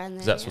 Yeah, around there.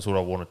 'Cause that's what sort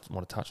of I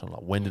want to touch on.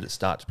 Like, when did it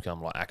start to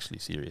become like actually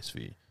serious for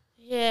you?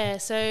 Yeah,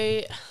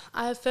 so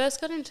I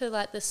first got into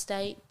like the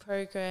state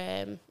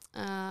program.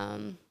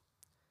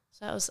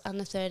 So I was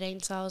under 13,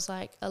 so I was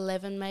like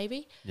 11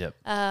 maybe. Yep.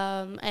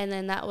 And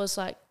then that was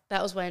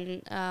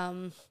when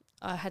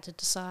I had to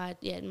decide,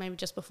 maybe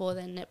just before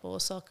then, netball or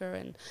soccer.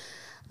 And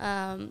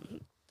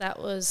that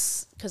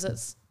was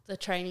because the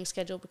training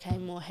schedule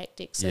became more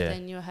hectic. So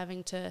then you were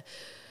having to,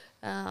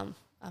 I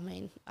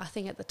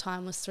think at the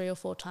time was 3 or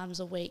 4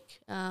 times a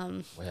week.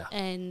 Wow.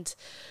 And so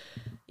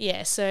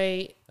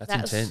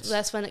That's intense.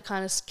 that's when it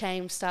kind of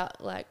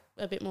start like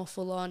a bit more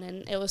full on,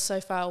 and it was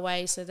so far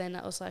away. So then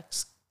it was like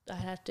I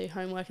had to do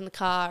homework in the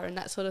car and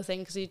that sort of thing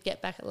because you'd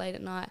get back at late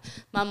at night.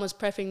 Mum was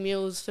prepping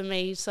meals for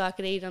me so I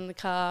could eat on the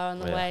car on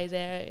the way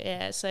there.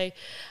 Yeah, so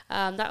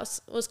that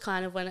was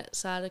kind of when it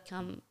started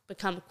to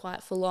become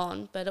quite full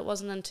on. But it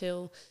wasn't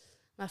until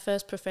my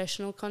first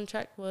professional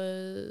contract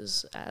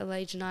was at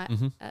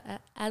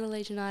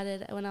Adelaide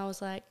United when I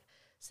was like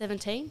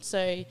 17.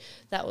 So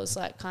that was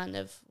like kind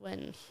of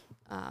when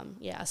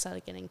I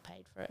started getting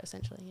paid for it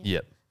essentially. Yeah.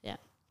 Yep. Yeah.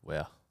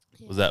 Wow.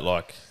 Yeah. Was that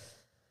like,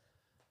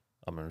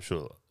 I'm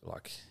sure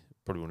like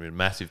probably wouldn't be a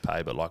massive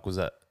pay, but like was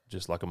that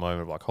just like a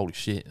moment of like, holy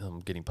shit, I'm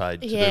getting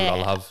paid to do what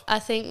I love? I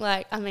think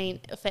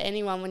for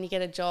anyone when you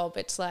get a job,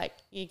 it's like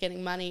you're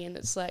getting money and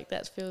it's like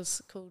that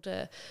feels cool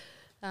to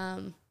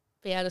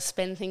be able to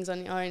spend things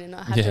on your own and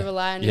not have to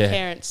rely on your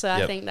parents. So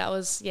I think that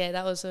was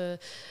a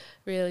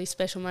really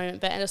special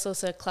moment. But and it's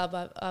also a club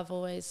I've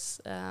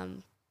always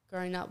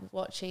grown up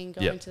watching,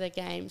 going to their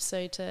games.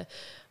 So to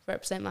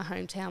represent my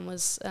hometown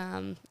was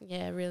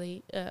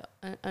really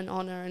an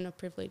honour and a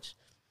privilege.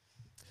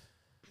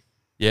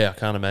 Yeah, I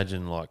can't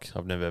imagine, like,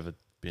 I've never ever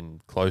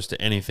been close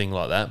to anything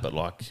like that, but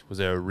like, was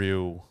there a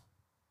real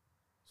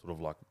sort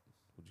of like,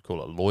 would you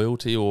call it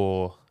loyalty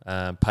or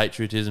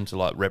patriotism to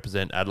like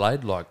represent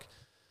Adelaide, like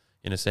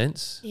in a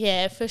sense?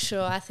 Yeah, for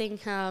sure. I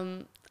think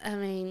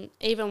even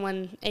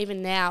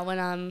now when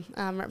I'm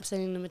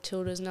representing the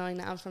Matildas, knowing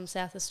that I'm from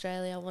South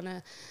Australia, I want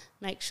to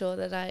make sure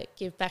that I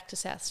give back to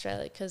South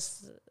Australia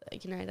because,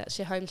 that's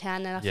your hometown,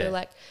 and I feel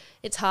like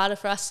it's harder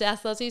for us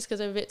South Aussies because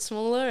we're a bit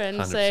smaller, and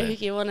 100%. So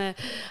you want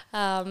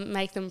to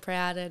make them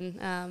proud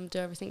and do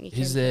everything you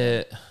can. Is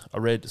there, I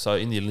read, so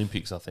in the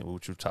Olympics, I think,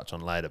 which we'll touch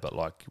on later, but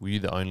like, were you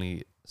the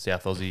only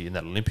South Aussie in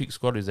that Olympic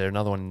squad? Is there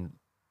another one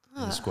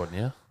in the squad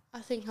now?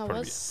 I think I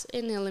was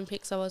in the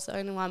Olympics. I was the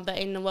only one, but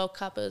in the World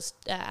Cup it was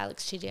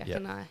Alex Chidiac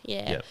and I.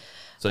 Yeah. Yep.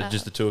 So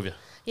just the two of you.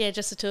 Yeah,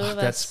 just the two of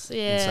us. That's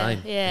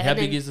insane. Yeah. And how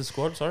big is the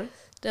squad? Sorry.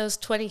 There was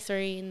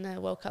 23 in the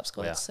World Cup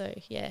squad. Wow. So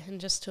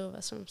and just 2 of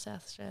us from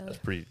South Australia. That's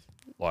pretty.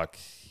 Like,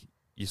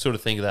 you sort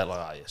of think of that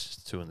like, it's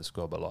just 2 in the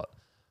squad, but like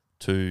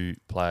 2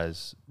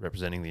 players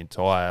representing the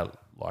entire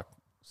like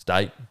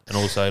state, and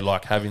also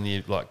like having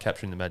the like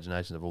capturing the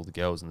imagination of all the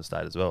girls in the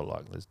state as well.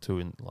 Like there's 2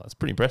 in, like it's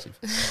pretty impressive.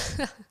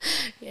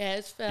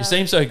 It's you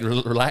seem so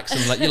relaxed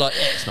and like you're like,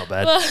 it's not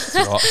bad, it's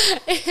all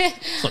right,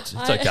 it's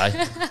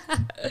okay.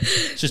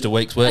 It's just a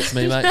week's work for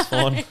me, mate. It's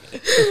fine.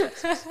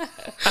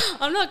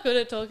 I'm not good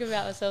at talking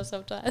about myself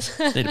sometimes.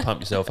 Need to pump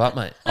yourself up,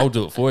 mate. I'll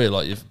do it for you.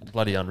 Like you're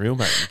bloody unreal,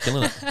 mate. You're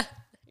killing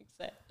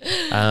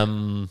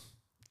it.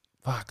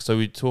 Fuck. So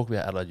we talk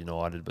about Adelaide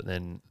United, but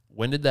then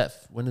when did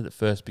it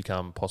first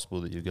become possible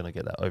that you're going to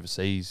get that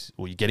overseas,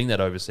 or you're getting that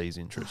overseas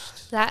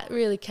interest? That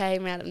really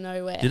came out of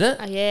nowhere. Did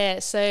it? Yeah.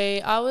 So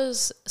in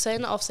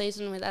the off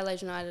season with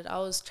Adelaide United, I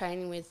was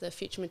training with the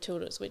Future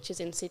Matildas, which is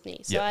in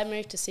Sydney. So I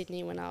moved to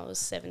Sydney when I was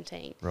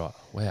 17. Right.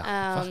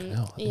 Wow. Fucking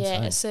hell.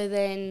 Insane. So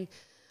then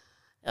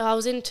I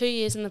was in 2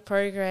 years in the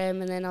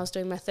program, and then I was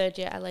doing my 3rd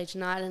year at Adelaide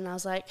United, and I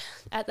was like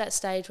at that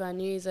stage where I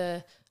knew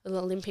the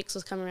Olympics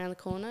was coming around the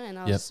corner, and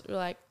I was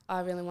like, I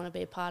really want to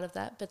be a part of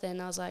that. But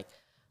then I was like,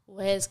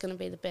 where's going to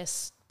be the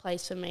best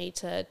place for me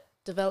to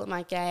develop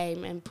my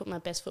game and put my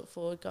best foot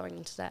forward going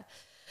into that?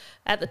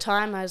 At the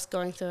time, I was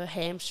going through a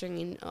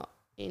hamstring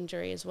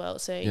injury as well.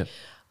 So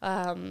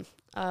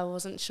I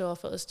wasn't sure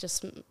if it was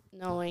just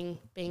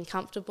being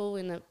comfortable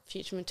in the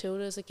Future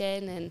Matildas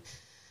again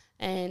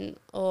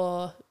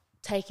or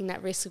taking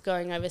that risk of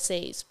going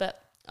overseas.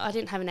 But I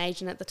didn't have an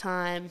agent at the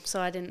time, so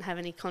I didn't have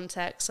any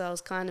contacts. So I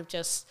was kind of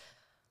just,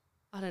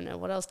 I don't know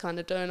what I was kind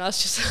of doing. I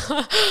was just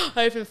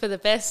hoping for the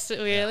best,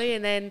 really.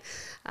 And then it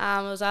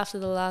was after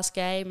the last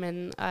game,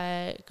 and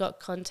I got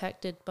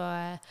contacted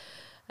by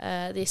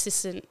the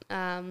assistant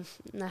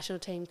national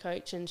team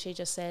coach, and she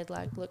just said,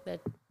 like, look,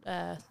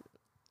 they're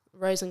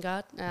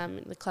Rosengard,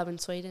 the club in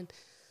Sweden,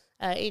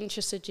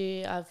 interested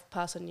you. I've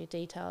passed on your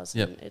details,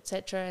 and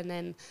etc. And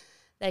then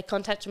they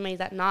contacted me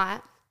that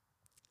night.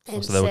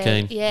 And so they were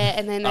keen. Yeah,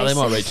 and then they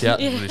might reach out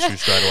and issue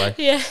straight away.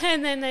 Yeah,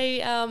 and then they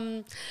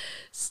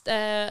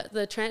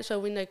the transfer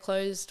window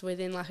closed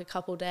within like a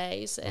couple of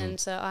days, and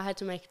so I had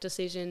to make a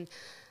decision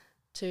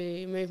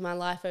to move my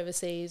life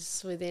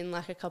overseas within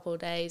like a couple of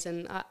days.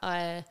 And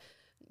I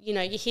you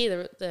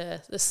hear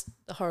the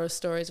horror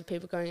stories of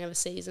people going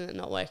overseas and it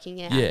not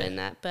working out and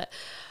that, but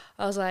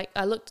I was like,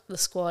 I looked at the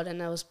squad and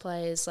there was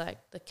players like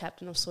the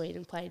captain of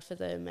Sweden played for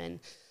them, and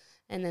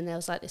then there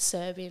was like this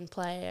Serbian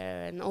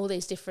player and all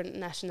these different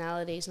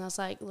nationalities. And I was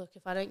like, look,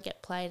 if I don't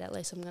get played, at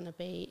least I'm going to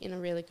be in a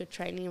really good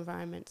training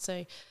environment.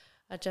 So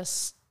I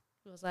just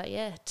was like,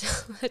 yeah,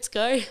 let's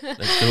go.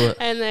 Let's do it.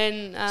 And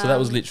then... so that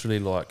was literally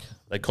like,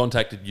 they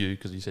contacted you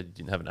because you said you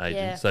didn't have an agent.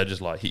 Yeah. So they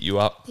just like hit you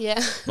up. Yeah.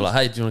 They're like,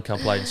 hey, do you want to come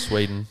play in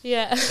Sweden?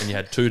 Yeah. And you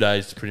had 2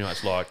 days to pretty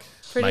much like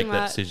make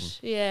that decision.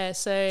 Yeah,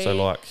 so... So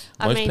like,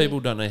 I most mean- people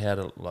don't know how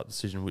to like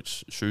decision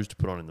which shoes to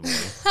put on in the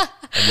morning.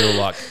 And you're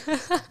like,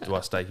 do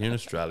I stay here in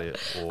Australia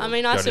or I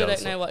mean, go I to the still other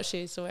don't know side? what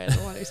shoes to wear in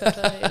the morning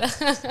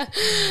sometimes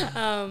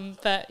either.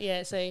 But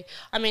yeah, so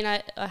I mean,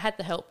 I had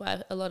the help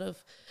by a lot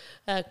of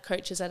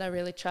coaches that I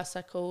really trust.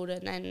 I called,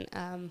 and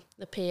then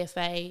the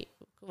PFA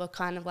were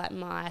kind of like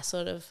my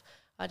sort of,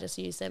 I just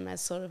used them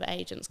as sort of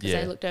agents because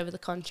Yeah. they looked over the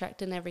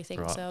contract and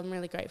everything. Right. So I'm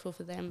really grateful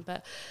for them.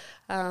 But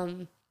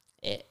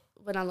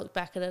when I look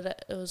back at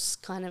it, it was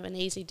kind of an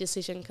easy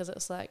decision because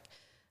it's like,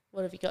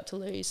 what have you got to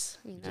lose?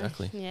 You know?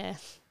 Exactly. Yeah.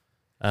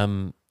 I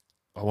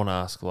want to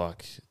ask,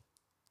 like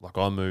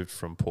I moved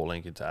from Port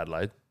Lincoln to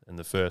Adelaide, and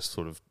the first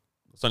sort of,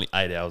 it's only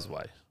 8 hours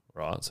away,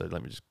 right? So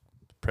let me just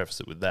preface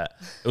it with that.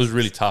 It was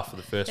really tough for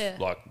the first Yeah.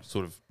 like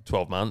sort of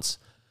 12 months.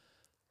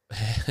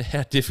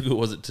 How difficult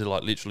was it to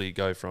like literally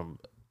go from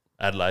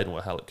Adelaide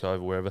or Hallett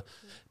Cove or wherever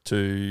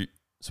to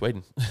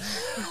Sweden?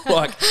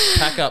 Like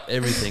pack up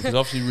everything because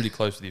obviously you're really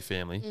close with your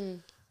family.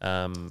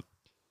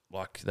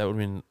 Like that would have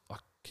been.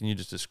 Like, can you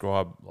just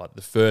describe like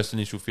the first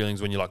initial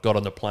feelings when you like got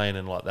on the plane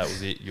and like that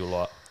was it? You're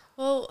like,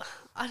 Well,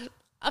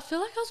 I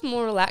feel like I was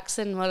more relaxed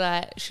than what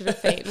I should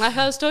have been. Like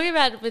I was talking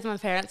about it with my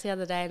parents the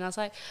other day, and I was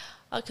like,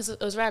 because it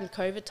was around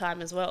COVID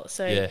time as well,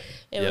 so Yeah, it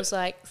yep. was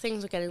like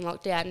things were getting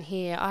locked down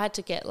here. I had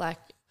to get like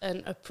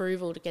an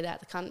approval to get out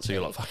the country. so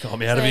you're like, fuck,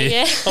 I'm out of So, here.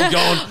 yeah. I'm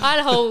gone. I had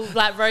a whole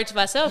like road to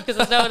myself because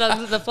there's no one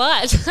on the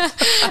flight.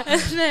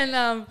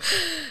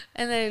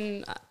 and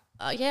then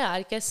yeah,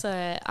 I guess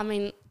I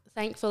mean,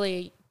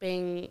 thankfully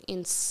being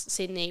in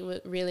Sydney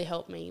really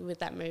helped me with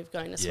that move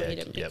going to Yeah,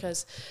 Sweden yep.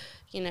 because,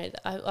 you know,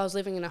 I was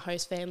living in a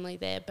host family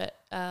there, but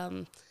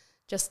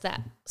just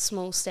that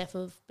small step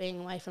of being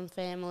away from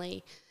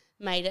family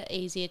made it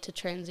easier to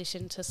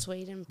transition to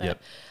Sweden. But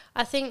Yep.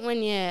 I think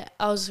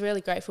I was really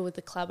grateful with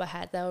the club I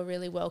had. They were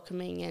really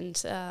welcoming,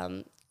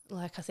 and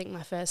like I think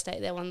my first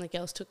date there, one of the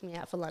girls took me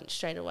out for lunch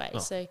straight away. Oh.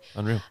 So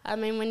Unreal. I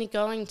mean, when you're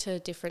going to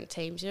different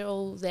teams, you're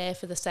all there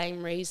for the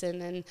same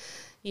reason, and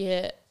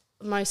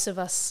most of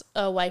us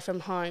are away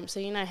from home, so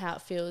you know how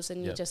it feels,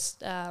 and you Yep.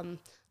 just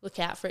look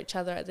out for each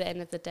other at the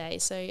end of the day.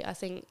 So I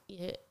think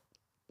you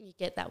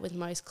get that with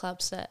most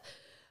clubs, that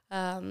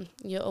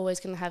you're always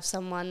going to have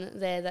someone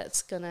there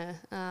that's going to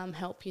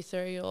help you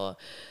through, or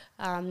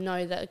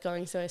know that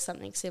going through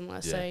something similar. Yeah.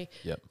 So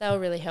Yep. they were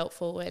really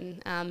helpful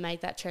and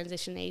made that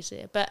transition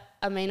easier. But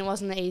I mean, it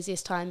wasn't the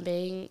easiest time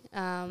being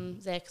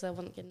there because I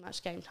wasn't getting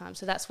much game time.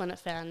 So that's when I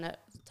found it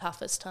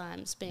toughest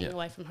times being Yep.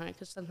 away from home,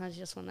 because sometimes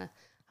you just want to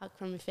hug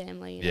from your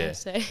family, you Yeah. know.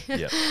 So,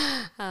 Yep.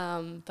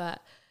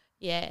 but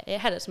yeah, it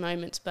had its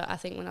moments. But I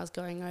think when I was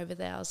going over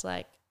there, I was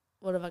like,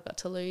 what have I got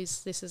to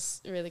lose? This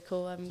is really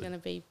cool. I'm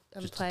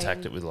Just playing.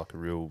 attacked it with like a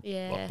real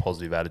Yeah. like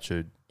positive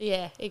attitude.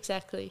 Yeah,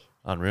 exactly.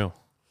 Unreal.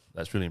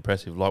 That's really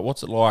impressive. Like,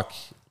 what's it like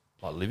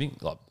living?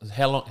 Like,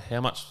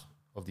 how much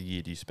of the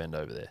year do you spend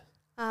over there?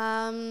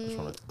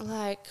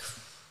 Like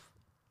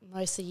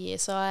most of the year.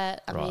 So I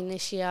Right. mean,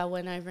 this year I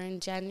went over in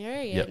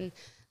January, Yep. and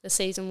the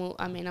season will.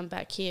 I mean, I'm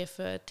back here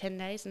for 10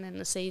 days, and then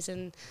the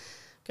season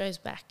goes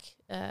back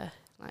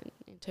like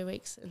in 2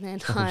 weeks, and then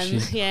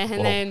shit. and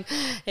Wow. then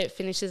it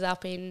finishes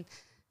up in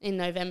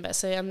November.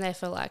 So I'm there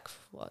for like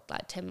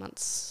 10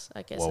 months,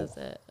 I guess, Whoa.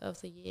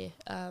 of the year.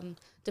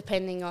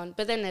 Depending on,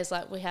 but then there's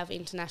like, we have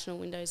international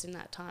windows in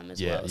that time as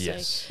Yeah. well.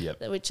 Yes. So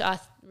Yep. which I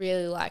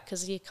really like,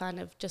 because you kind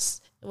of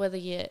just, whether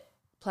you're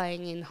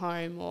playing in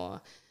home or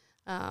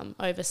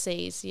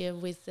overseas, you're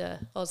with the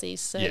Aussies,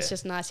 so Yeah. it's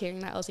just nice hearing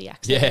that Aussie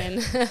accent Yeah.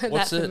 and that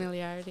What's it-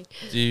 familiarity.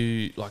 Do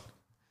you like?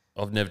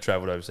 I've never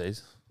travelled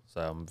overseas,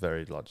 so I'm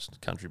very like just a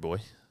country boy.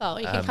 Oh,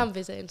 you can come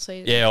visit in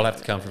Sweden. Yeah, I'll have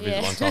to come for a visit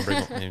Yeah. one time.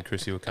 Bring me and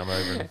Chrissy will come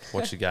over and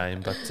watch the game.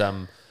 But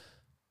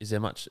is there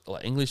much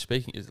like English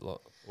speaking? Is it like,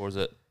 or is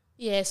it?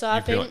 Yeah, so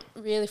I've feel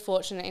been really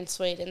fortunate in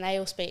Sweden. They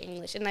all speak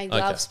English, and they Okay.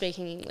 love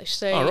speaking English.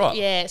 So Oh, right.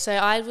 yeah, so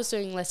I was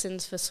doing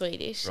lessons for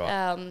Swedish.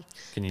 Right.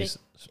 Can you Be-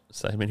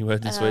 say many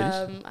words in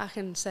Swedish? I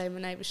can say my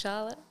name is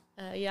Charlotte.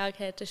 Jag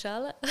heter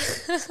Charlotte.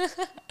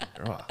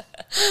 Right.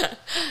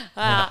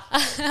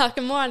 I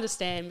can more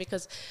understand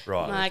because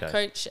Right. my okay.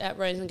 coach at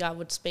Rosengard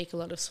would speak a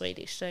lot of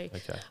Swedish, so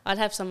Okay. I'd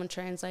have someone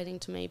translating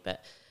to me,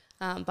 but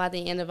by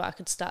the end of it I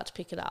could start to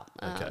pick it up.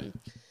 Okay.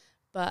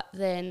 But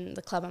then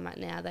the club I'm at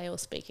now, they all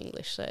speak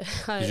English. So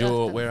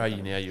Where are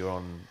you now? You're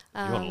on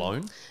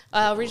loan?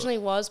 I originally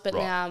was, but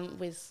Right. now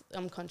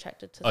I'm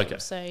contracted to Okay. them.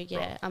 So yeah,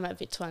 Right. I'm at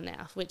Vittua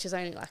now, which is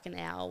only like an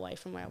hour away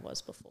from where I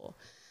was before.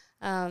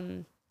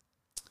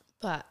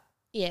 But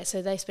yeah,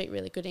 so they speak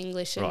really good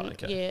English, and Right,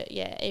 okay.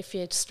 yeah, if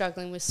you're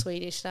struggling with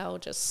Swedish, they'll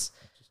just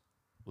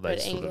Well,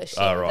 But English,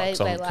 oh, right. they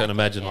So I like can it,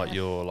 imagine yeah. like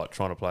you're like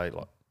trying to play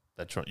like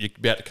you're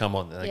about to come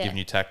on and they're Yeah. giving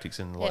you tactics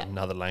in like Yeah.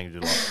 another language.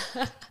 You're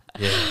like,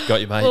 yeah, got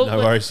you, mate. Well, no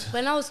worries.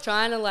 When I was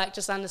trying to like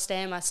just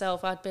understand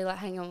myself, I'd be like,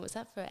 "Hang on, was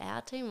that for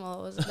our team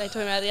or was they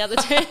talking about the other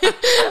team?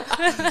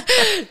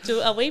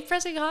 Are we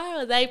pressing high or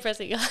are they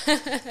pressing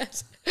high?"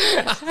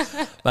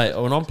 Mate,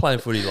 when I'm playing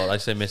footy, like they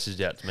send messages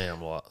out to me,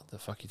 I'm like, the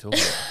fuck you talking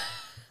about?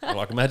 I'm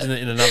like, imagine it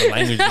in another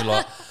language. You're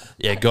like,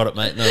 yeah, got it,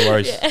 mate. No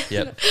worries. Yeah.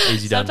 Yep,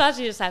 easy done. Sometimes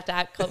you just have to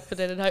act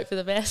confident and hope for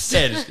the best.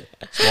 Yeah,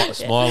 just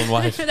smile and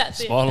wave.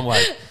 That's it. Smile and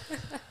wave.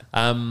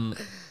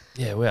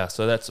 Yeah, wow.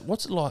 So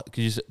what's it like?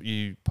 Because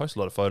you post a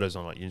lot of photos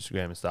on like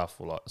Instagram and stuff,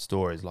 or like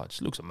stories. Like, it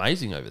just looks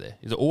amazing over there.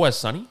 Is it always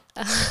sunny,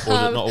 or is it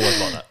not always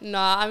like that? No,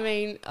 I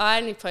mean, I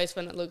only post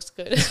when it looks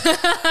good.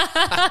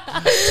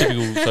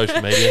 Typical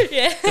social media.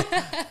 Yeah.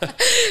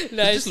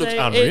 No, It just looks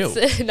unreal.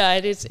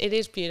 It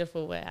is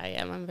beautiful where I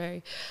am. I'm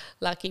very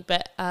lucky.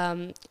 But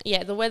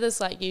yeah, the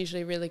weather's like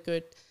usually really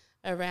good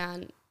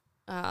around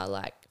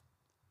like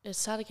it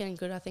started getting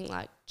good I think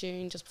like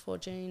June, just before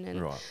June,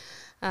 and Right.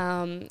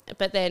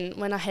 but then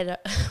when I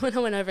went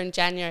over in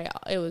January,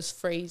 it was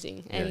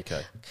freezing, and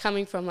okay.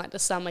 coming from like the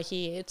summer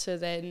here to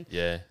then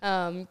Yeah.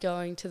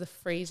 going to the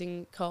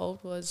freezing cold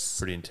was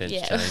Pretty intense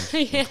yeah.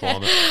 change in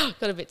climate.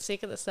 Got a bit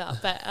sick of the stuff,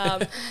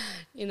 but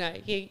you know,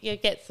 you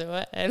get through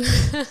it. And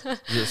Does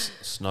it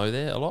snow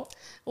there a lot?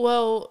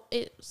 well,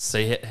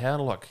 See how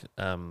like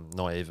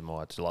naive am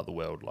I to like the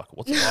world? Like,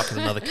 what's it like in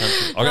another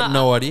country? I got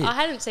no idea. I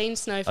hadn't seen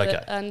snow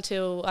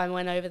until I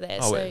went over there.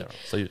 Oh, so, wait, no.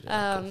 So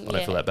I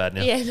don't feel that bad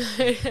now. Yeah,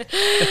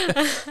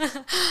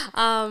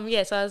 no.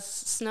 Yeah, so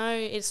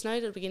it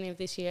snowed at the beginning of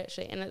this year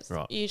actually, and it's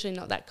Right. usually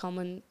not that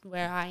common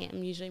where I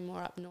am, usually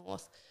more up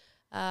north.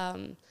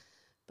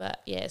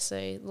 But yeah,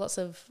 so lots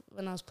of,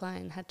 when I was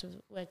playing, had to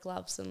wear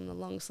gloves and the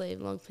long sleeve,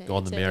 long pants. Go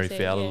on the Mary everything,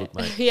 Fowler yeah. look,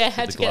 mate. Yeah,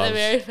 had With to the get the gloves.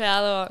 Mary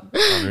Fowler on.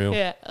 Unreal.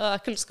 Yeah, I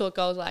couldn't score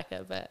goals like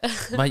her, but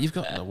Mate, you've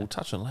got, we'll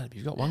touch on it later, but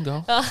you've got one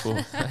goal. Cool.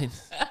 Mate,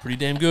 pretty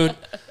damn good.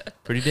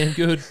 Pretty damn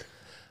good.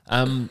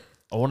 I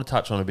want to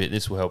touch on a bit,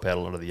 this will help out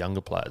a lot of the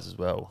younger players as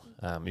well,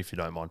 if you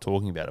don't mind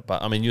talking about it.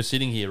 But, I mean, you're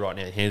sitting here right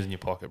now, hands in your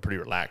pocket, pretty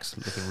relaxed,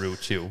 looking real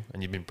chill,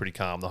 and you've been pretty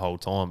calm the whole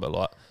time. But,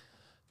 like,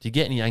 do you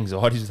get any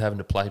anxieties with having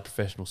to play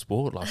professional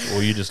sport? Like, or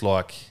are you just,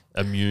 like,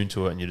 immune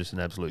to it and you're just an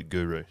absolute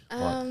guru?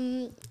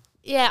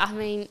 yeah, I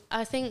mean,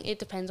 I think it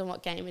depends on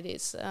what game it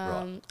is.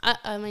 Right.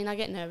 I mean, I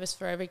get nervous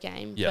for every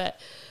game, Yep.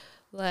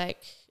 but,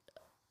 like,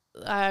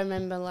 I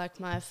remember, like,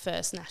 my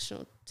first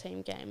national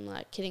team game,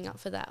 like, kitting up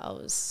for that, I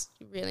was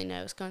really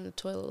nervous, going to the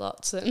toilet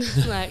lots and,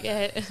 like,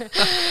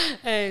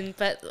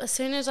 but as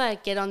soon as I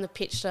get on the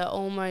pitch, that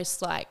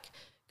almost, like,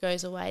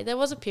 goes away. There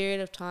was a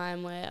period of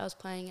time where I was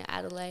playing at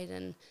Adelaide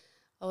and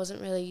I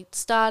wasn't really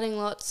starting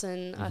lots,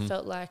 and I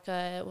felt like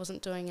I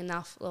wasn't doing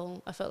enough.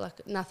 Well, I felt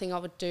like nothing I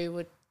would do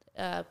would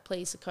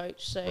please the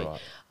coach. So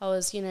Right. I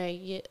was,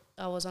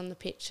 I was on the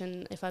pitch,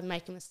 and if I'd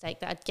make a mistake,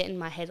 that I'd get in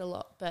my head a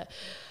lot. But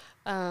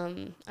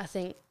I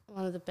think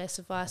one of the best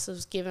advice I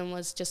was given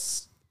was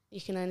just, you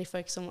can only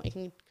focus on what you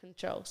can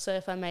control. So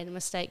if I made a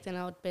mistake, then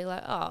I would be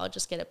like, I'll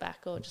just get it back,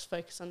 or just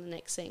focus on the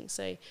next thing.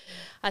 So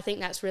I think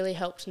that's really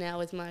helped now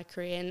with my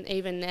career. And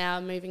even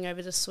now, moving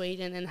over to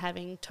Sweden and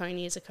having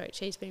Tony as a coach,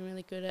 he's been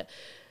really good at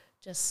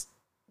just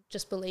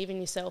believe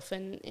in yourself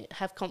and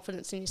have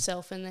confidence in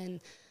yourself. And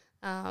then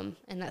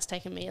and that's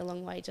taken me a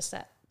long way, just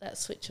that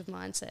switch of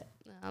mindset.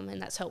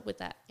 And that's helped with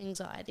that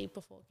anxiety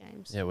before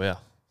games. Yeah, wow.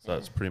 So Yeah.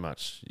 it's pretty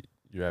much,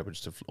 you're able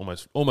just to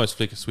almost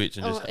flick a switch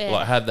and just yeah.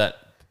 like have that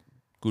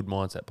good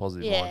mindset,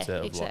 positive Yeah, mindset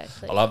of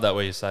exactly. like, I love that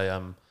where you say,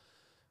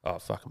 oh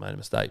fuck, I made a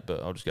mistake,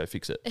 but I'll just go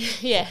fix it.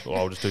 Yeah. Or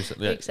I'll just do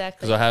something. Yeah. Exactly.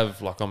 Because I have,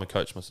 like, I'm a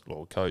coach,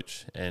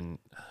 and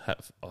I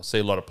see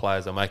a lot of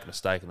players, they'll make a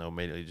mistake and they'll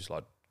immediately just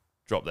like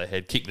drop their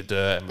head, kick the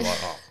dirt, and be like,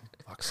 oh,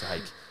 fuck's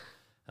sake.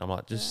 And I'm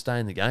like, just stay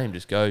in the game,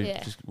 just go,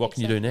 Yeah, what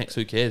can you do exactly. next?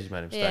 Who cares? You made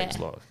a mistake. It's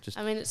Yeah. like, just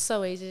I mean, it's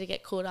so easy to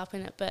get caught up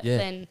in it, but Yeah.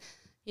 then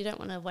you don't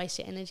want to waste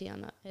your energy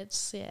on it.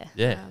 It's,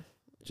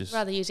 just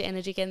rather use your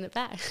energy getting it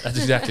back. that's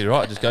exactly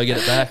right. Just go get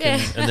it back, Yeah.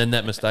 and then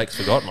that mistake's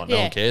forgotten. Like, no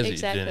Yeah, one cares that you've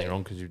exactly. done anything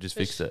wrong because you've just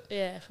fixed it.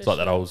 Yeah, It's like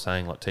that old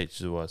saying, like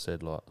teachers always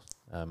said, like,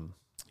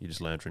 you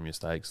just learn from your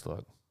mistakes.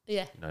 Like,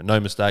 Yeah.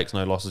 no mistakes,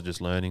 no losses, just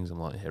learnings. I'm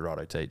like, yeah,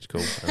 righto, teach,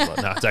 cool. And I was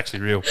like, no, it's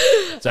actually real.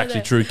 It's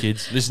actually true,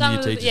 kids. Listen to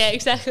your teachers. Yeah,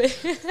 exactly.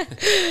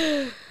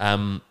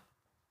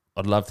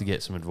 I'd love to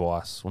get some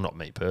advice. Well, not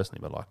me personally,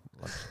 but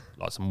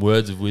like some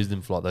words of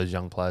wisdom for like those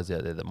young players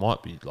out there that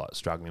might be like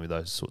struggling with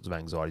those sorts of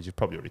anxieties. You've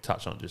probably already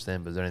touched on it just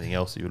then, but is there anything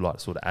else that you would like to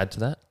sort of add to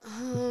that?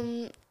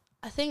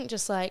 I think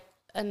just like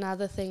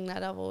another thing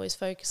that I've always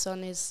focused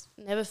on is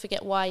never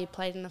forget why you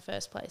played in the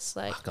first place.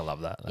 Like, Fuck, I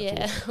love that. That's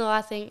yeah, awesome. well,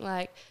 I think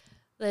like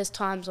there's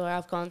times where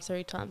I've gone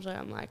through times where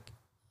I'm like,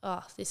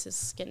 oh, this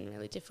is getting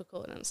really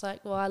difficult, and it's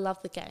like, well, I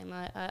love the game.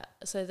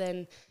 So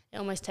then it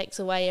almost takes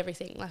away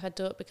everything. Like, I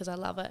do it because I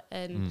love it,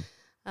 and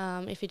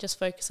if you just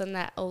focus on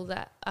that, all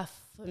that,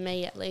 for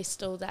me at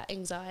least, all that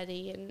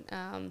anxiety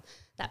and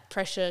that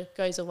pressure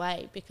goes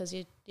away because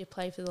you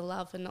play for the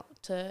love and not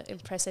to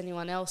impress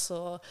anyone else,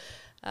 or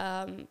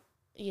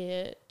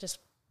you just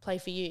play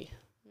for you.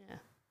 Yeah.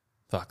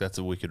 Fuck, that's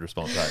a wicked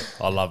response, eh?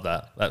 I love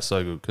that. That's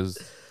so good because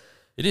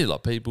it is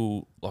like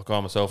people, like I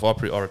myself, I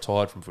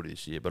retired from footy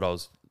this year, but I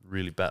was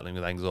really battling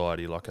with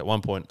anxiety. Like at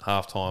one point,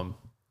 half time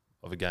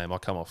of a game, I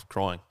come off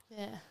crying.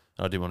 Yeah. And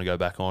I didn't want to go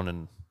back on,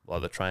 and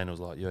like the trainer was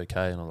like, "You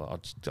okay?" And I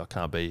was like, I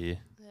can't be here.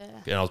 Yeah.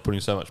 And I was putting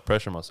so much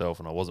pressure on myself,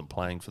 and I wasn't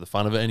playing for the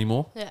fun of it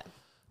anymore. Yeah.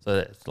 So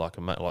it's like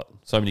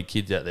so many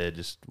kids out there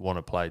just want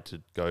to play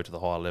to go to the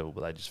higher level,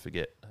 but they just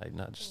forget. Hey,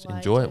 no, just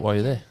enjoy it while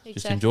you're there. Exactly.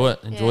 Just enjoy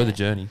it. Enjoy the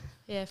journey.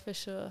 Yeah, for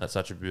sure. That's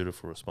such a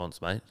beautiful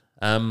response, mate.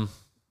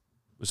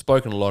 We've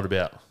spoken a lot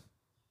about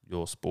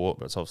your sport,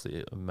 but it's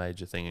obviously a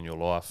major thing in your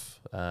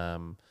life.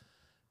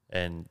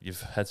 And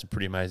you've had some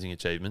pretty amazing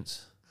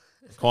achievements.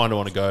 I kind of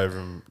want to go over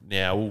them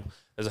now. Well,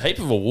 there's a heap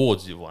of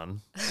awards you've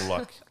won,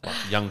 like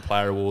young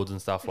player awards and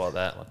stuff like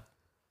that.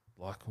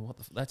 Like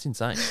that's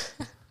insane.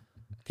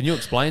 Can you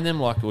explain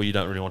them? Like, well, you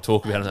don't really want to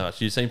talk about them that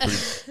much. You seem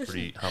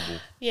pretty humble.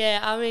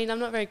 Yeah, I mean, I'm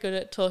not very good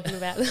at talking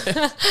about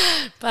them,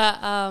 but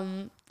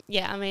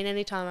yeah, I mean,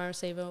 anytime I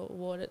receive an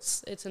award,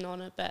 it's an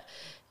honour, but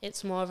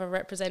it's more of a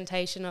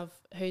representation of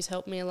who's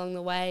helped me along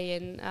the way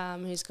and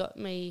who's got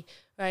me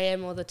where I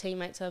am, or the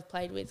teammates I've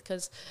played with,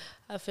 because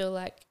I feel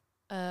like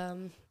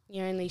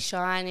you only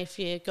shine if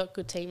you've got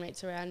good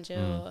teammates around you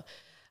or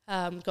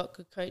got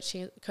good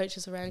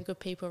coaches around, good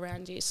people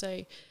around you.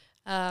 So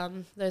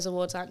those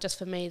awards aren't just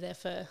for me, they're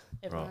for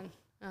everyone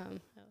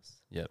else.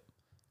 Yep.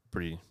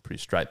 Pretty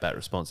straight back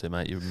response there,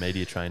 mate. You're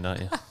media trained,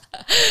 aren't you?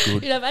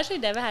 Good. You know, I've actually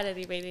never had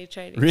any media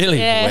training. Really?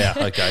 Yeah.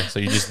 Wow. Okay. So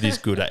you're just this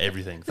good at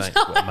everything. Thanks.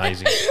 No,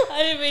 amazing.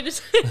 I didn't mean to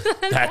say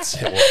that. That's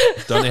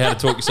it. Don't know how to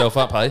talk yourself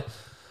up, hey?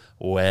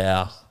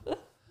 Wow.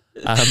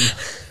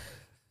 That's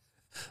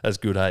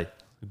good, hey?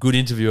 Good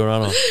interviewer,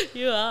 aren't I?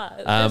 You are.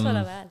 That's what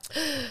I've had.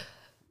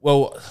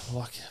 Well,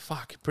 like,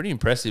 fuck, pretty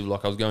impressive.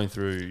 Like, I was going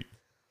through,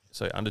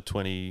 so under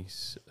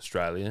 20s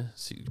Australia,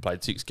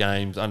 played 6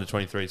 games, under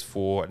 23s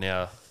 4,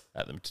 now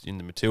in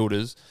the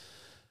Matildas.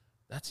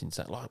 That's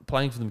insane. Like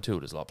playing for the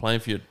Matildas, like playing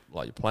for you're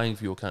playing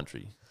for your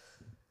country.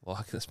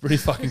 Like that's pretty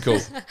fucking cool.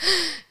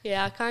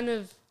 Yeah, I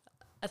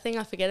think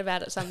I forget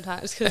about it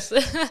sometimes because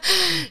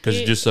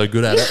you're just so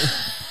good at it.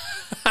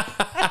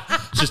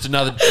 It's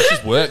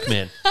just work,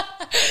 man.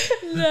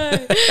 No,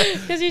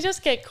 because you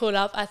just get caught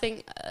up. I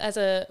think as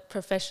a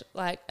profession,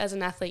 like as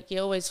an athlete, you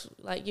always,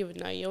 like you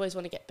would know, you always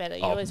want to get better.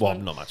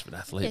 I'm not much of an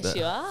athlete. Yes, but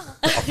you are.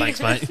 Oh, thanks,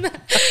 mate.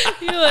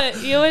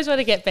 You always want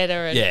to get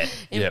better and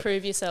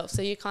improve yep. yourself.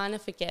 So you kind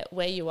of forget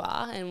where you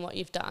are and what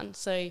you've done.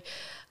 So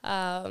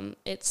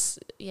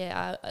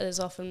there's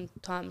often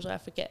times where I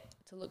forget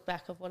to look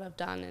back of what I've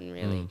done and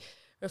really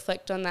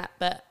reflect on that.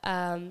 But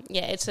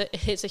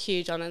it's a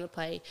huge honour to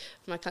play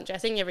for my country. I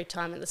think every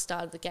time at the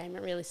start of the game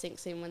it really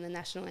sinks in when the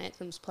national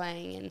anthem's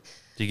playing. And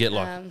do you get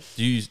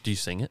do you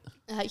sing it?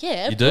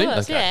 Yeah, you of do?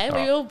 course. Okay.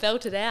 Yeah, we all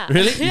belt it out.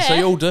 Really? Yeah. So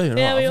you all do?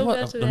 Yeah, we all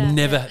belt it out. I've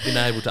never been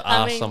able to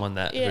ask someone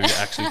that who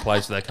actually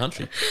plays for their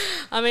country.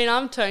 I mean,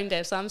 I'm tone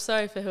deaf, so I'm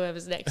sorry for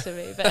whoever's next to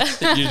me.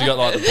 But you usually got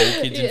like the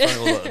ball kids in front,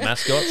 or like the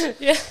mascots.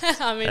 Yeah,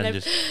 I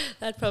mean,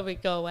 that'd probably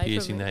go away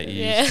piercing from their it.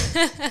 ears.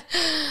 Yeah.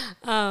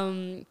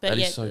 But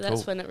yeah, so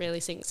that's cool. when it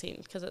really sinks in,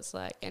 because it's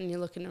like, and you're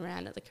looking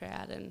around at the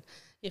crowd and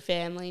your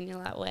family, and you're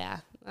like,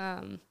 wow,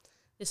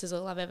 this is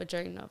all I've ever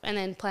dreamed of. And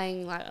then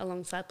playing like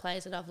alongside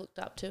players that I've looked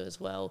up to as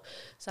well.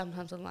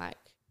 Sometimes I'm like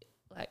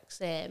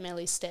Sam,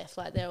 Ellie, Steph,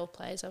 like they're all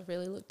players I've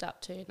really looked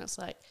up to, and it's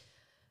like,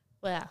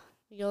 wow,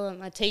 you're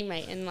my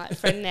teammate and like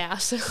friend now.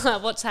 So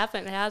like, what's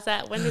happened? How's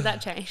that? When did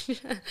that change?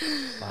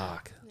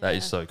 Fuck, that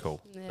is so cool.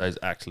 Yeah. That is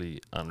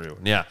actually unreal.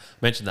 Now,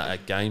 mentioned that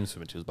at games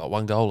for Matildas, but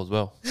 1 goal as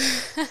well.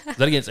 Is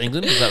that against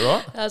England? Is that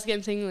right? That was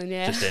against England,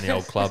 yeah. Just any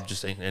old club,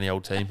 just any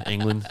old team.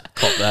 England,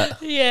 cop that.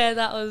 Yeah,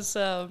 that was...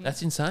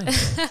 That's insane.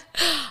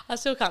 I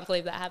still can't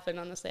believe that happened,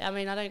 honestly. I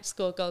mean, I don't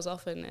score goals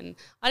often, and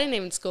I didn't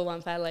even score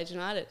one for Adelaide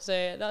United,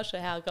 so not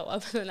sure how I got one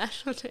for the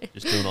national team.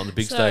 Just doing it on the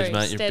big stage,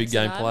 mate. You're a big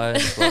game player.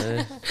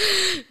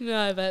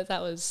 No, but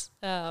that was...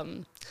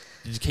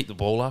 Did you keep the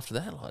ball after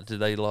that? Like, did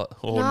they like?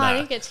 No, I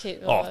didn't get to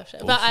keep the ball after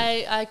that. But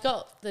I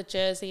got the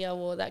jersey I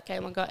wore that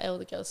game. I got all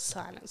the girls to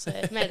sign it, so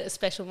it made it a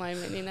special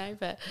moment, you know.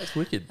 But that's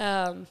wicked.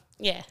 That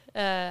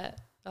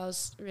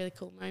was a really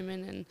cool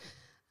moment,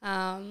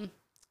 and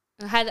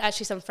I had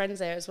actually some friends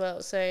there as well.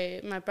 So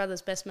my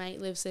brother's best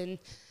mate lives in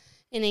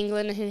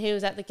England, and he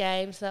was at the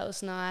game, so that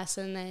was nice.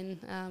 And then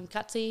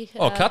Cutsy.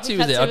 Cutsy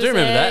was there. I do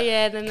remember that.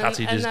 Yeah, then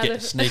Cutsy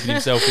just sneaking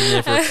himself in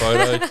there for a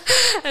photo.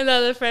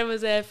 Another friend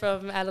was there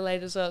from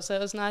Adelaide as well, so it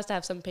was nice to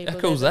have some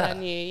people that I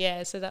knew.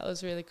 Yeah, so that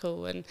was really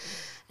cool. And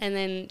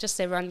then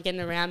just everyone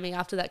getting around me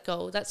after that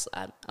goal.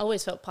 I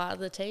always felt part of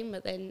the team,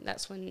 but then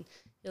that's when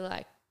you're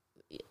like,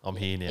 I'm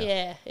here now.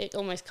 Yeah, it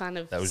almost kind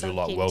of that was your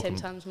like welcome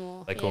 10 times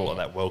more. They call it like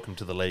that welcome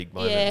to the league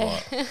moment. Yeah.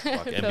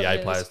 Like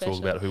NBA players talk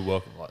about who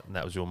welcome, like, and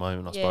that was your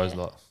moment, I suppose.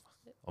 Like,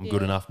 I'm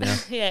good enough now.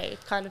 Yeah, it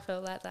kind of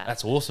felt like that.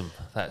 That's awesome.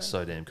 That's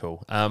so damn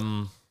cool.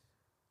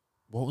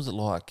 What was it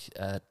like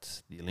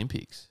at the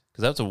Olympics?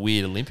 Because that was a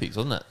weird Olympics,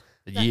 wasn't it?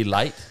 a year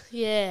late.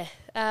 Yeah.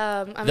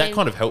 I That mean,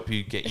 kind of helped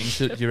you get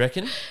into it, do you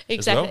reckon?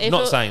 Exactly. As well? If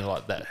Not it- saying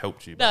like that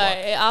helped you, but No,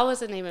 like, I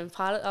wasn't even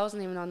I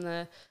wasn't even on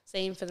the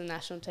scene for the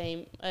national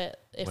team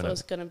if When it it-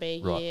 was going to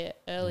be a right, year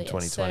in earlier.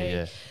 2020,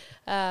 so,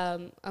 yeah.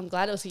 I'm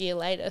glad it was a year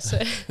later. So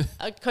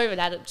COVID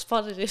had its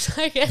positives,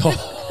 I guess.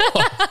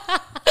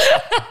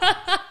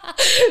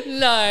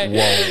 No,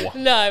 Whoa.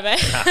 no,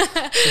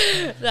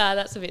 mate. No,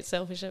 that's a bit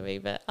selfish of me.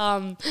 But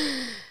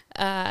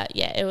yeah,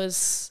 it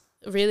was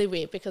really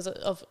weird because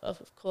of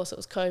course it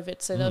was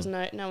COVID, so there was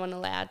no one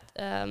allowed.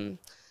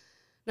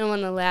 No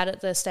one allowed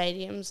at the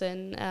stadiums,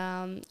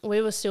 and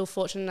we were still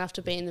fortunate enough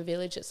to be in the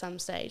village at some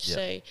stage. Yep.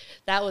 So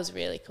that was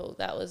really cool.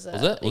 That was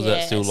Was it? Was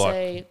that still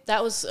like- So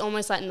that was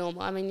almost like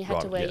normal. I mean, you had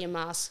Right, to wear yeah. your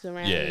masks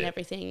around Yeah, and yeah.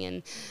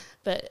 everything,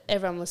 but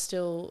everyone was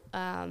still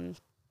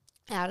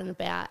out and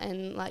about,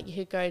 and like you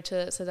could go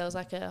to. So there was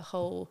like a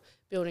whole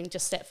building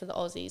just set for the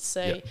Aussies.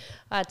 So Yep.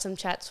 I had some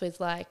chats with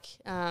like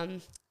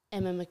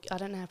Emma. I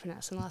don't know how to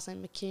pronounce her last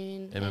name.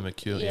 McCune. Emma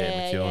McCune.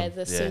 Yeah, McCune.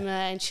 the swimmer,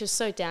 and she was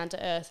so down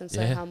to earth and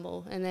so Yeah.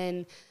 humble. And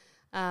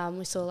then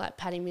we saw like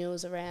Patty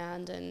Mills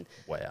around, and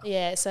Wow.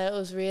 yeah, so it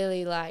was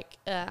really like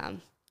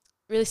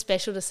really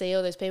special to see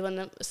all those people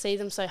and see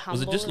them so humble.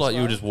 Was it just as like you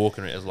were well. just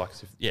walking around as like,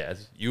 as if,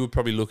 as you were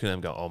probably looking at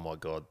them going, oh my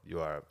God, you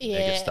are a Yeah,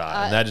 mega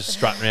star. And they're just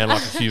strutting around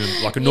like a human,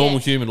 like a Yeah, normal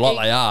human, like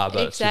they are.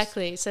 But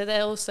exactly. So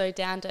they're all so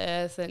down to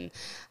earth and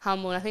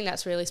humble. And I think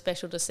that's really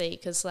special to see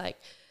because like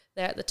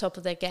they're at the top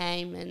of their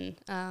game,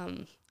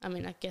 and I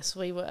mean, I guess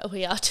we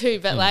are too.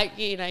 But like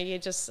you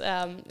just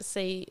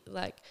see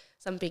like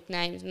some big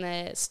names, and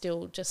they're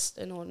still just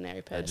an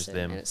ordinary They're just person,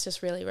 them. and it's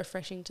just really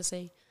refreshing to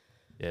see.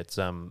 yeah, it's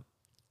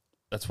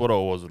that's what I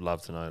always would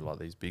love to know. Like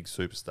these big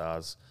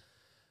superstars,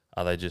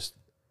 are they just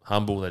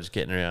humble? They're just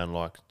getting around,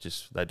 like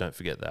just they don't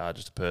forget they are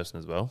just a person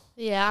as well.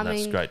 Yeah, And I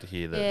that's mean, great to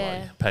hear that.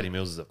 yeah. Like Patty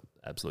Mills is an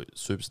absolute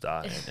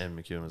superstar, and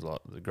McEwen was like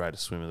the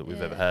greatest swimmer that we've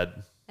Yeah. ever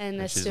had. and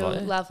they're she's still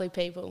like- lovely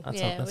people. That's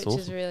Yeah, that's which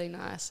is awesome. really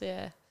nice.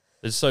 Yeah.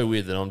 It's so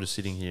weird that I'm just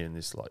sitting here in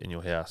this like in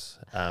your house,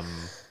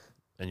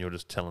 and you're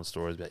just telling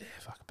stories about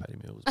fucking Patty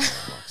Mills, man,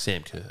 like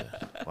Sam Kerr,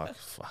 like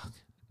fuck.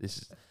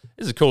 This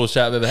is the coolest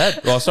chat I've ever had.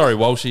 Oh, sorry,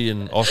 Walshy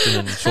and Austin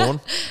and Sean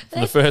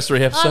from the first 3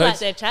 I like episodes.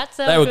 their chats.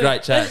 They were good.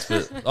 great chats,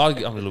 but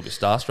I'm a little bit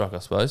starstruck, I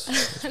suppose.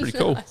 It's pretty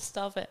cool.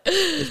 Stop it.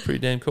 It's pretty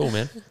damn cool,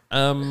 man.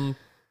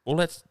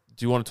 Well,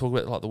 do you want to talk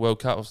about like the World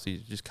Cup? Obviously, you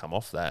just come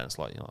off that, and it's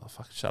like,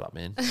 fucking shut up,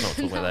 man. I'm not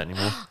talking about that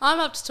anymore. I'm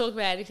up to talk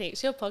about anything.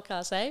 It's your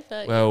podcast, eh?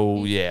 But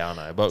Well, yeah, I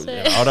know, but So-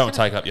 I don't want to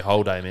take up your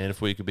whole day, man.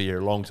 If we could be here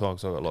a long time,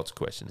 because I've got lots of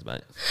questions,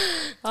 mate.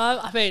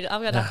 I mean,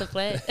 I'm gonna have to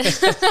play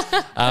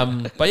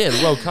it. But yeah,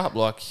 the World Cup,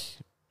 like,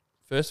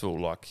 first of all,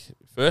 like,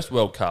 first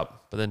World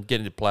Cup, but then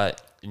getting to play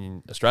it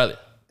in Australia.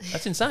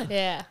 That's insane.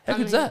 Yeah. How I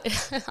good's mean,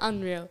 that?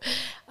 Unreal.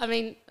 I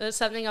mean, it's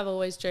something I've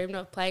always dreamed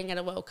of, playing at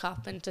a World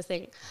Cup, and to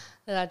think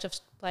that I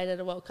just played at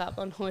a World Cup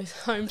on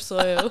home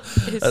soil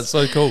That's is,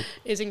 so cool.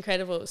 is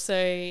incredible. So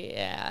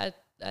yeah,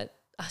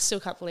 I still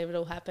can't believe it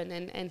all happened,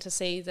 and to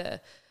see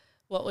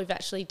what we've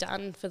actually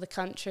done for the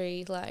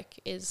country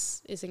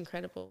is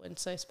incredible and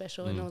so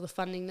special, and all the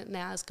funding that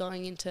now is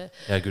going into.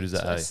 How good is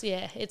that, So eh?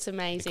 yeah, it's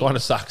amazing. It kind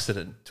of sucks that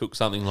it took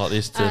something like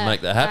this to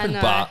make that happen,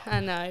 but I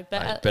know,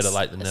 but mate, better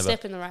late than a never.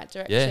 step in the right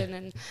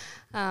direction,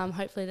 and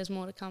hopefully there's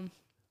more to come.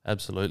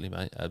 absolutely,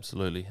 mate,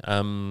 absolutely.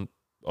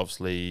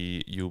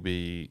 Obviously, you'll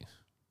be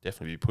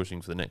definitely be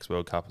pushing for the next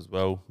World Cup as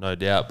well, no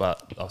doubt.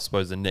 But I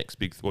suppose the next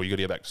big, you got to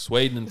go back to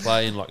Sweden and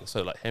play in like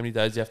how many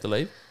days do you have to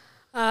leave?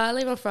 I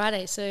leave on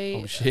Friday, so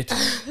Oh shit!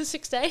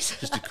 6 days.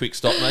 Just a quick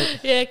stop, mate.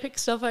 Yeah, quick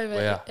stopover.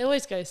 Wow. It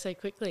always goes so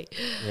quickly.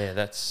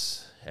 Yeah,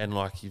 and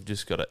like you've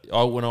just got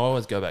to. When I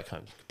always go back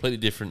home, completely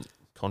different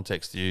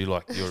context to you.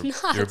 Like you're a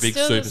It's big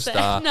still the same.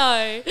 superstar,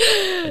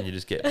 No. and you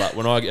just get. But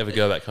when I ever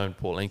go back home to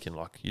Port Lincoln,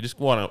 like you just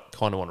want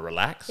to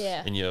relax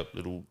Yeah. in your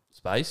little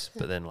space,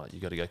 but then like you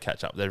got to go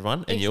catch up with everyone,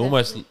 and you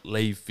Exactly. almost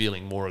leave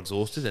feeling more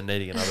exhausted and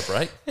needing another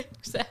break.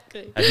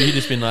 Exactly. Have you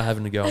just been like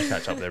having to go and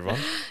catch up with everyone?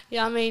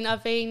 Yeah, I mean,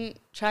 I've been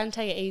trying to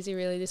take it easy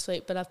really this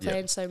week, but I've Yep.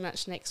 planned so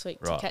much next week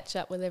Right. to catch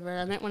up with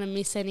everyone. I don't want to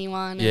miss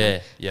anyone. and Yeah,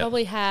 I yeah.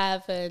 probably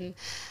have, and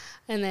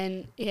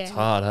then yeah, It's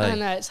hard, hey? I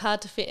know it's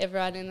hard to fit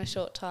everyone in a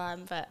short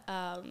time, but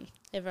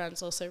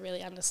everyone's also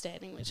really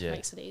understanding, which Yeah.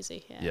 makes it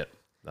easy. Yeah. Yep,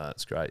 no,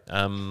 that's great.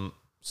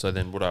 So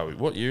then, what are we?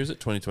 What year is it?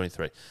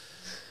 2023.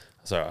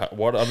 Sorry, I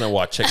don't know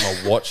why I checked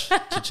my watch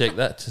to check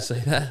that to see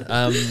that.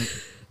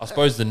 I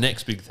suppose the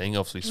next big thing,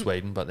 obviously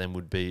Sweden, but then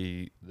would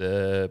be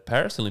the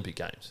Paris Olympic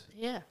Games.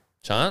 Yeah.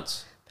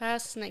 Chance?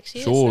 Paris next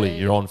year. Surely so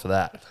you're on for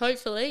that.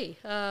 Hopefully.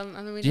 I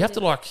mean, we Do you have to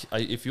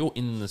didn't- if you're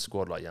in the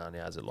squad like you are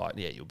now, is it like,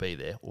 yeah, you'll be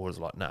there, or is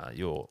it like, nah,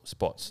 your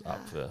spot's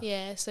up for?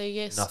 Yeah, so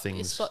yes,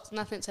 Nothing's-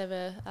 nothing's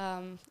ever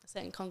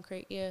set in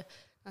concrete. You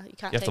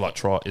can't. You have to like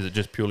try. Is it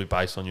just purely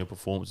based on your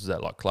performances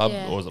at like club,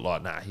 Yeah. or is it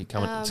like, nah, you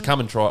come and come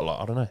and try it? Like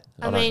I don't know.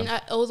 I don't mean, know.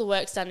 all the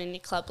work's done in your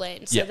club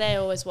land, so Yeah. they're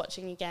always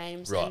watching your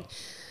games. Right.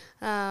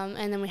 And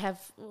then we'll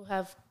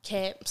have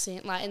camps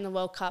in the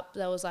World Cup.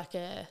 There was like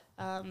a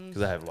Because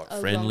they have like a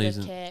friendlies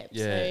longer and camp,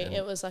 yeah. so and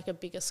it was like a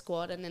bigger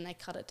squad, and then they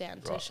cut it down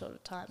to a Right. shorter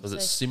time. was so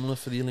it similar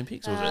for the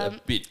Olympics, or was it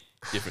a bit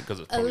different because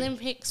it's probably...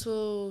 Olympics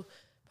will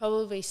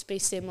probably be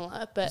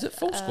similar, but Is it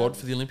full squad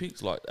for the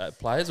Olympics, like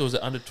players, or is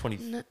it under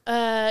 20?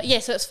 Yeah,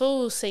 so it's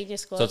full senior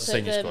squad. So it's a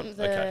senior squad.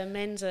 The Okay.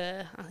 men's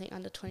are, I think,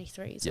 under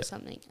 23s or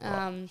something.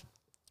 Right.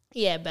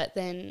 Yeah, but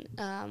then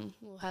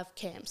we'll have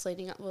camps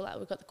leading up.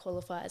 We've got the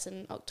qualifiers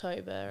in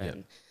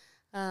October,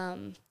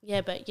 and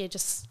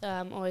just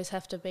always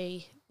have to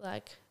be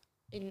like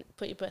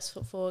put your best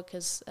foot forward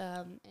because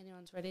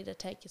anyone's ready to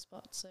take your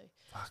spot. So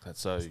Fuck,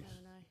 that's so... just never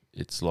know.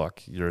 It's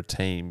like you're a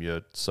team,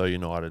 you're so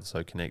united,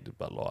 so connected,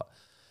 but like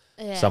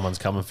Yeah. someone's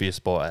coming for your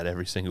spot at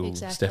every single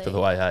step of the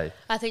way, hey?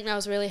 I think that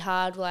was really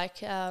hard.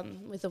 Like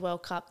with the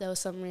World Cup, there were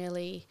some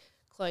really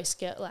close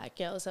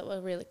girls that were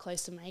really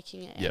close to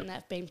making it, and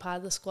they've been part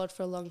of the squad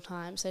for a long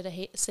time. So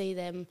to see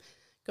them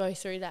go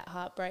through that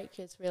heartbreak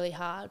is really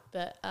hard,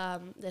 but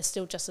they're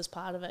still just as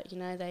part of it. You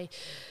know,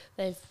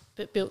 they've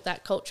built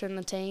that culture in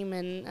the team,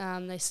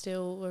 and they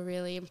still were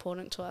really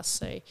important to us.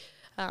 So,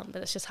 but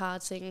it's just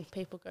hard seeing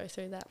people go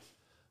through that.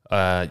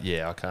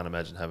 I can't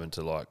imagine having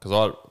to like, because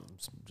I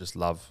just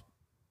love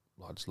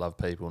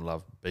people and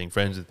love being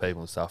friends with people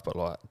and stuff, but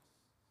like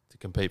to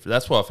compete for,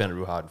 that's why I found it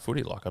real hard in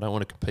footy. Like I don't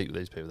want to compete with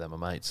these people, they're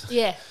my mates.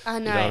 Yeah, I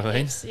know. You know what I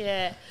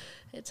mean?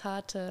 It's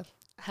hard to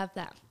have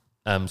that.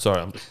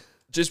 Sorry, I'm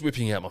just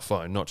whipping out my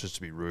phone, not just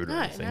to be rude or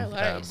No, anything, no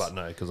worries. but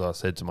no, because I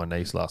said to my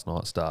niece last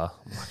night, Star,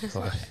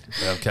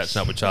 I'm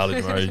catching up with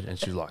Charlie tomorrow, and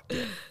she was like,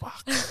 yeah,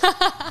 fuck.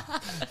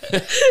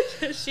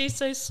 She's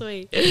so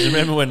sweet. Do you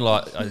remember when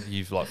like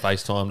you've like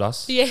FaceTimed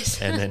us?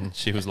 Yes. And then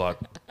she was like,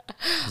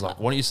 why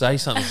don't you say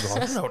something? She's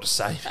like, I don't know what to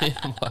say, man.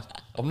 I'm like,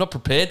 I'm not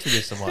prepared for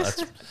this. I'm like,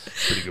 that's a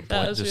pretty good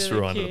point. Just really threw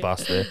her under the cute.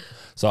 bus there.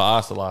 So I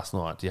asked her last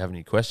night, do you have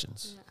any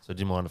questions? Yeah. So do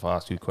you mind if I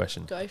ask you a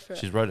question? Go for it.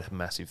 She's wrote a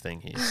massive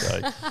thing here.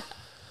 So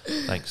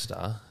thanks,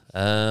 Star.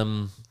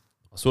 I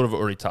sort of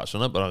already touched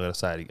on it, but I'm going to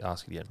say it,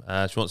 ask it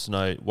again. She wants to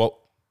know what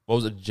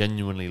was it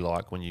genuinely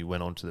like when you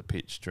went onto the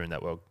pitch during the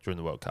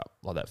World Cup,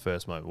 like that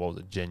first moment? What was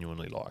it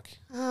genuinely like?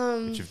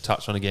 Which you've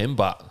touched on again,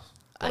 but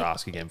I'd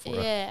ask again for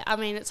it. Yeah, I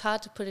mean, it's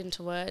hard to put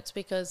into words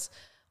because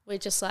we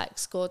just like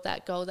scored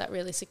that goal that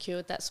really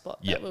secured that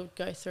spot that we would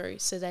go through.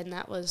 So then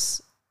that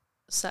was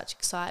such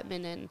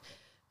excitement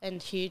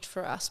and huge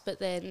for us. But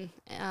then,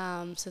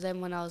 so then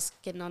when I was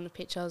getting on the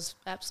pitch, I was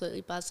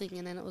absolutely buzzing,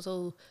 and then it was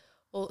all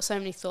so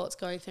many thoughts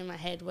going through my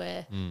head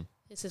where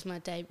this is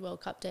my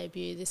World Cup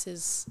debut. This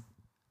is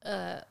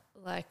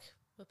like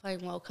we're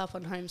playing World Cup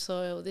on home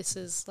soil. This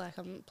is like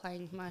I'm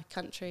playing my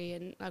country,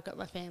 and I've got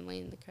my family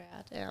in the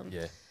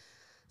crowd.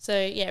 So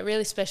yeah,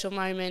 really special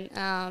moment.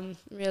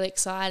 Really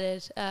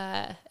excited,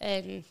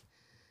 and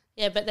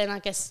yeah. But then I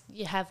guess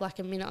you have like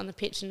a minute on the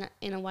pitch, and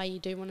in a way you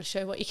do want to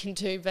show what you can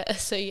do. But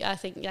I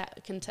think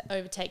that can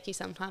overtake you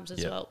sometimes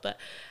as well. But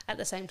at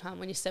the same time,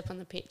 when you step on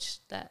the pitch,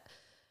 that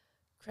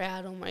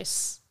crowd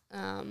almost,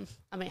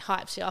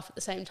 hypes you off at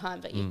the same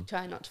time. But you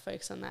try not to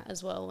focus on that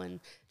as well, and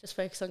just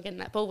focus on getting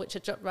that ball, which I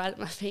dropped right at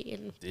my feet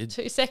in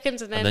 2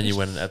 seconds, and then you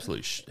went and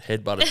absolutely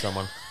headbutted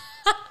someone.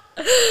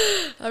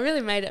 I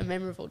really made it a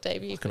memorable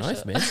debut. Fucking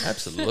oath, man.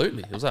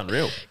 Absolutely. It was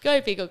unreal. Go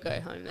big or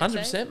go home.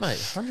 100%, mate.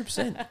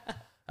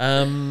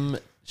 100%.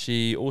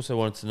 She also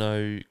wanted to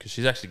know, because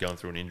she's actually going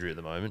through an injury at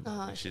the moment.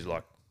 She's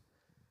like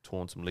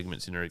torn some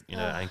ligaments in her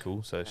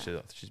ankle, so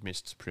she's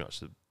missed pretty much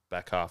the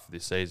back half of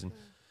this season.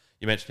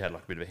 You mentioned you had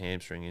like a bit of a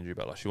hamstring injury,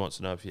 but like she wants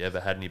to know if you ever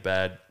had any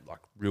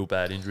real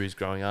bad injuries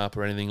growing up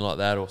or anything like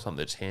that, or something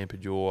that's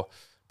hampered your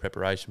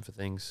preparation for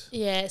things.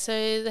 Yeah,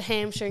 so the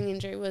hamstring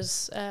injury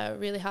was a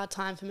really hard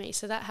time for me.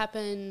 So that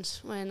happened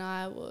when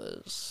I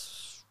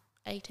was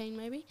 18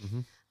 maybe.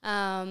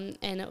 And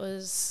it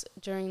was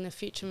during the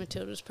Future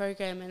Matildas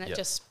program, and it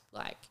just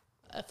like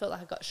I felt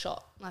like I got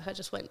shot, like I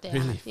just went down.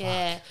 Really?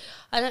 Yeah.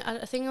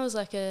 I think I was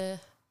I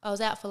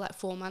was out for like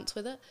 4 months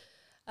with it.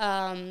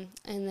 And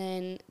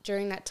then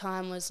during that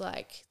time was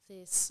like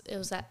it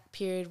was that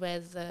period where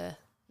the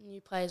new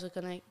players were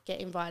going to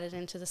get invited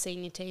into the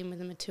senior team with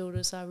the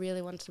Matildas, so I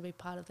really wanted to be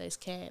part of those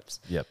camps.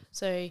 Yep.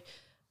 So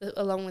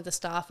along with the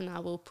staff and I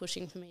were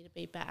pushing for me to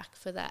be back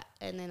for that,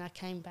 and then I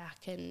came back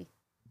and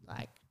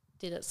like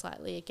did it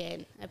slightly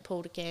again and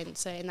pulled again.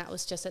 So and that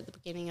was just at the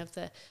beginning of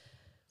the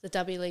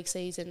W League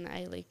season,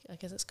 A League I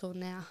guess it's called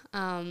now.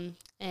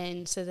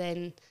 And so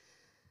then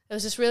it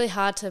was just really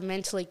hard to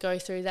mentally go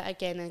through that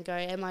again and go,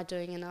 am I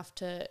doing enough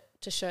to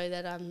show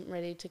that I'm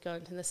ready to go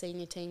into the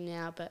senior team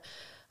now? But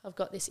I've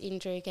got this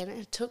injury again.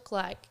 And it took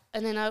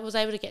and then I was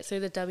able to get through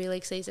the W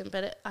League season,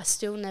 but I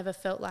still never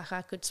felt like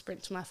I could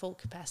sprint to my full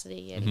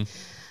capacity. And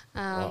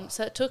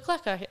so it took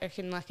I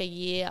reckon a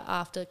year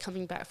after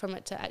coming back from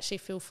it to actually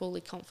feel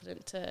fully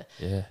confident to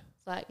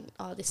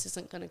this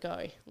isn't going to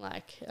go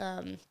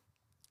and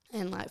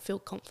feel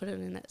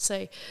confident in it.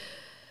 So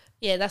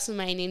yeah, that's the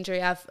main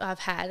injury I've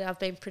had. I've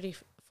been pretty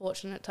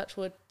fortunate, touch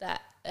wood,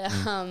 that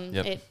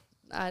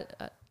I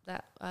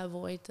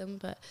avoid them.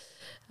 But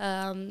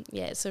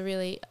it's a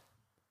really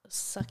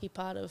sucky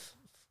part of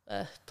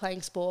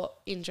playing sport,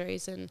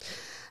 injuries, and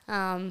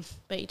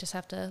but you just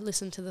have to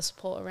listen to the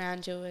support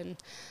around you, and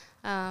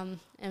and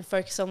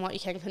focus on what you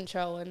can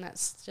control, and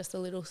that's just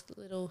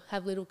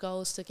have little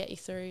goals to get you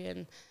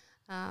through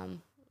and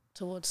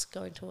towards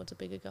a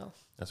bigger goal.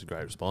 That's a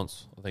great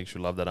response. I think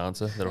she'll love that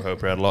answer. That'll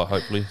help her out a lot,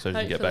 hopefully, so she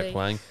can get back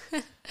playing.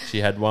 She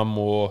had one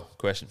more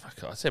question.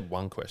 Fuck, I said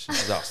one question.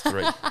 She's asked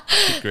 3. Bit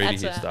greedy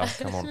here, stuff.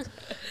 Come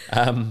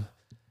on.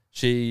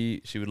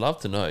 She would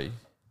love to know,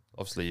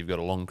 obviously you've got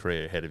a long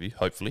career ahead of you,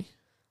 hopefully.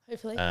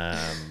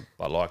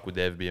 But like, would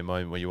there ever be a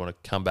moment where you want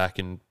to come back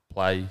and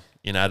play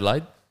in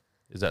Adelaide?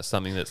 Is that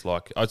something that's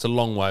like, it's a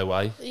long way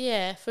away?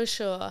 Yeah, for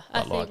sure.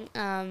 I think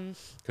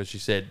because she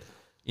said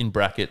in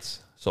brackets,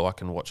 so I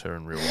can watch her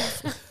in real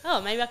life. Oh,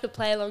 maybe I could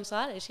play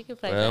alongside her. She could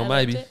play. Well,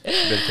 maybe. You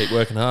better keep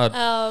working hard.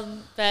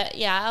 But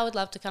yeah, I would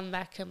love to come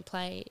back and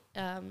play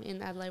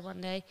in Adelaide one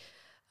day.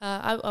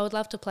 I would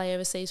love to play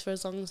overseas for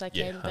as long as I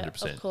can. Yeah,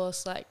 100%. But of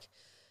course, like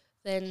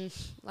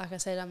I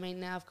said, I mean,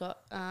 now I've got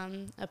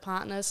a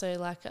partner,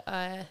 so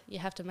you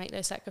have to make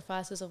those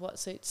sacrifices of what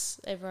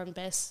suits everyone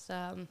best.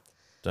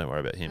 Don't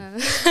worry about him.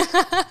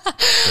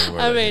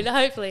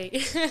 Hopefully.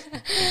 He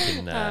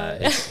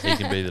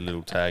can be the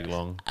little tag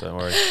along. Don't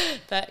worry.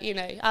 But,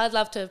 I'd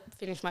love to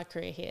finish my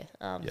career here,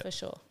 for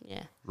sure.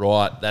 Yeah.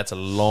 Right. That's a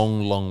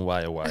long, long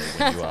way away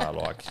when you are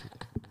like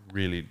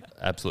really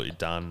absolutely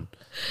done,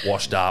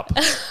 washed up.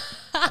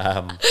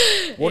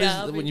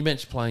 When you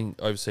mentioned playing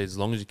overseas as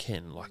long as you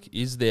can, like,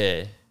 is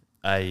there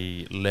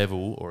a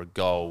level or a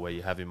goal where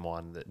you have in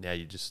mind that now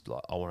you just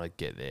like, I want to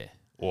get there?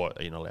 Or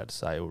are you not allowed to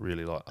say, or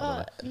really like,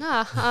 I don't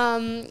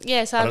know.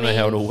 Yes, I don't know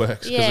how it all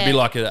works. Because it'd be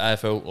like an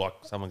AFL, like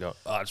someone go,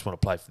 I just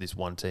want to play for this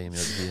one team.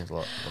 It's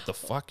like, what the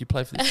fuck, you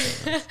play for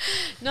this team?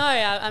 No,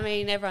 I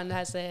mean, everyone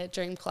has their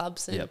dream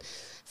clubs. And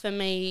for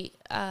me,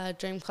 a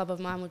dream club of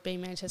mine would be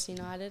Manchester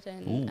United.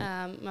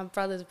 And my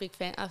brother's a big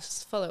fan. I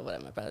follow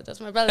what my brother does.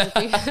 My brother's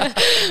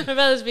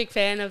a big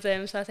fan of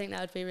them, so I think that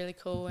would be really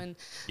cool. And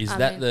is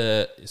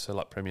so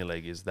like Premier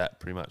League, is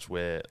that pretty much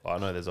where, I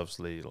know there's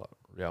obviously like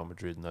Real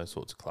Madrid and those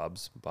sorts of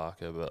clubs,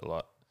 Barca, but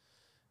like,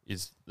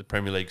 is the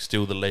Premier League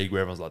still the league where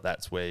everyone's like,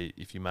 that's where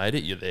if you made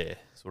it, you're there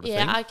sort of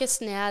thing? Yeah, I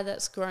guess now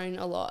that's grown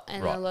a lot,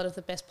 and a lot of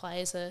the best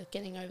players are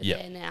getting over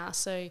there now.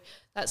 So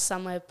that's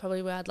somewhere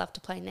probably where I'd love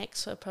to play next.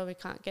 So I probably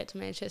can't get to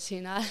Manchester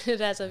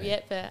United as of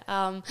yet, but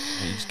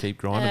you just keep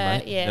grinding,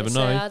 mate. Yeah, never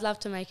so know. I'd love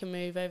to make a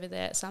move over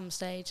there at some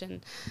stage,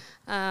 and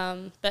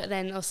but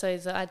then also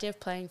the idea of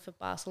playing for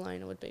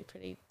Barcelona would be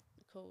pretty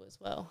cool as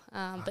well,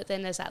 but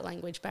then there's that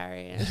language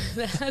barrier,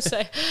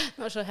 so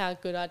not sure how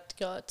good I'd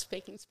go at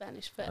speaking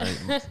Spanish. But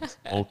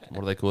what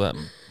do they call that?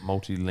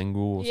 Multilingual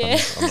or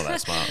something? I'm not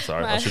that smart.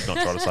 Sorry, I should not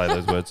try to say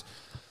those words.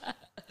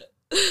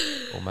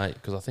 Well, mate,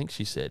 because I think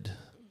she said,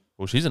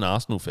 well, she's an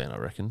Arsenal fan, I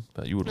reckon,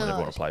 but you wouldn't ever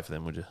want to play for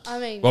them, would you? I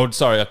mean, well,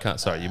 sorry, I can't.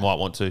 Sorry, you might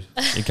want to,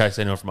 in case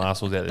anyone from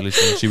Arsenal's out there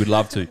listening. She would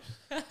love to.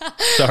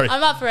 Sorry,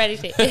 I'm up for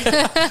anything.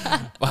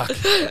 Fuck,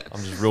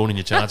 I'm just ruining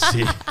your chances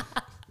here.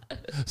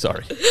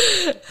 Sorry.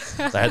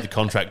 They had the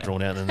contract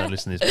drawn out and they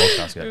listen to this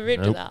podcast. Go,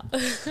 ripped it up.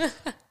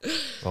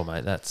 Well,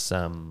 mate,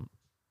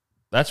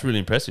 that's really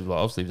impressive. Like,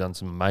 obviously, you've done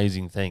some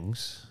amazing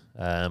things.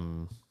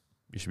 You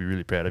should be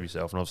really proud of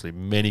yourself, and obviously,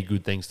 many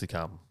good things to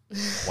come.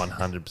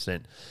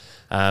 100%.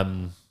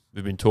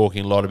 We've been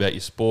talking a lot about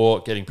your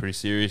sport, getting pretty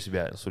serious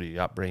about sort of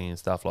your upbringing and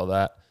stuff like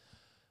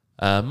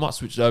that. Might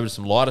switch it over to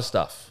some lighter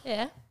stuff.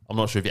 Yeah. I'm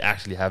not sure if you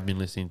actually have been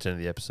listening to any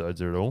of the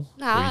episodes at all.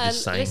 No, I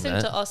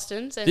listened to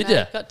Austin's and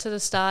got to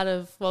the start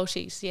of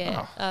Walshies.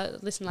 Yeah,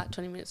 listened like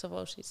 20 minutes of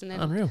Walshies, and then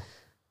unreal.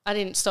 I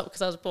didn't stop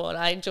because I was bored.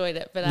 I enjoyed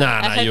it, but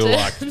you were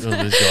like, oh,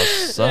 these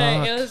guys suck.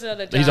 No, it was not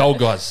a these old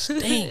guys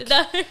stink.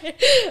 No,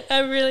 I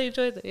really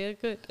enjoyed it. Yeah,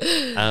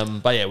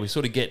 good. But yeah, we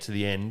sort of get to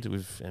the end,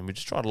 and we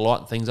just try to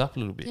lighten things up a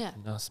little bit. Yeah.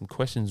 And ask some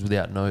questions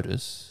without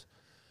notice.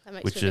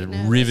 Which are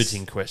nervous.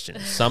 riveting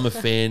questions. Some are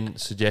fan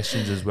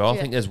suggestions as well. I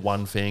think there's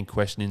one fan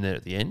question in there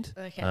at the end.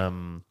 Okay. I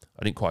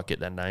didn't quite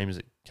get that name as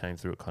it came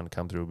through. It kind of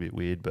come through a bit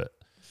weird, but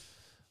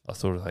I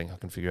think I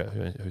can figure out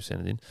who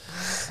sent it in.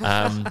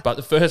 But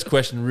the first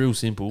question, real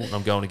simple, and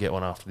I'm going to get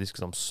one after this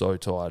because I'm so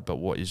tired. But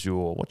what's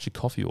your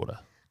coffee order?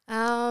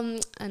 An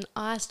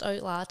iced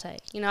oat latte.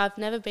 I've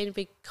never been a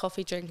big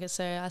coffee drinker,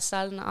 so I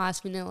started an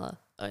iced vanilla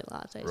oat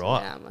latte.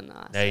 Right. So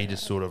now you're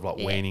just sort of like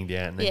weaning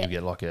down, and then you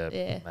get like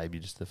maybe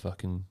just a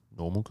fucking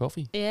normal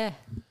coffee. Yeah.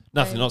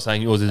 Nothing. Not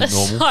saying yours isn't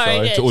normal.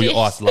 Sorry, to all your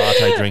iced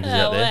latte drinkers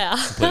out there, wow.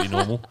 completely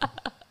normal.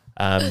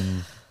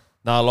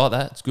 No, I like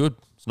that. It's good.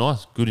 It's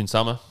nice. Good in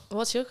summer.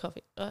 What's your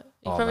coffee? You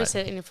probably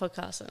said it in your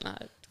podcast.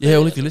 Yeah,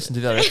 well, if you listen to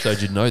the other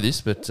episode, you'd know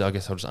this, but I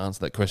guess I'll just answer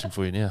that question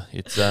for you now.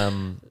 It's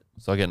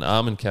so I get an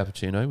almond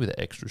cappuccino with an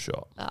extra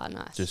shot. Oh,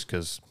 nice. Just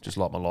because, just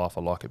like my life,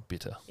 I like it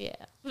bitter. Yeah,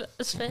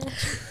 that's fair.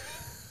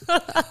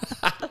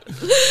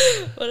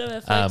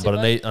 But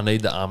I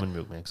need the almond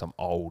milk, man, because I'm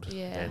old.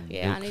 Yeah,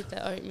 I need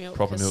the oat milk.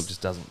 Proper milk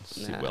just doesn't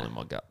sit well in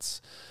my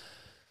guts.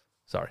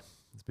 Sorry,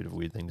 it's a bit of a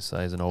weird thing to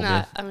say as an old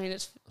man. I mean,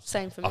 it's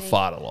same for me. I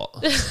fart a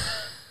lot.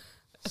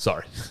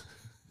 Sorry.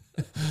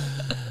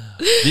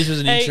 This was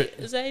an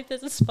intro. Zay,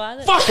 there's a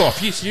spider. Fuck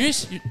off! You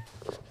serious?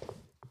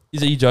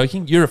 Is he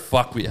joking? You're a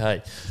fuckwit,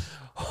 hey.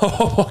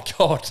 Oh my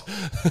god.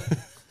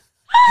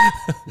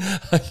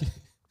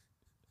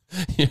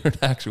 You're an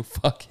actual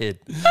fuckhead.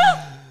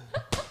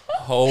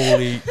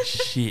 Holy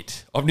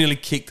shit. I've nearly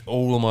kicked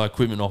all of my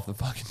equipment off the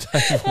fucking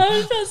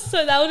table.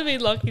 So that would have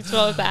been Lockie's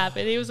fault if that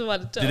happened. He was the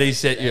one to tell Did he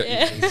set you?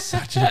 Yeah. He's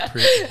such a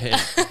prick. Man.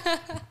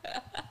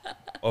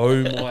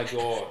 Oh my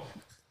God.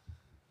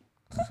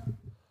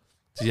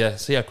 Yeah,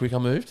 see how quick I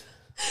moved?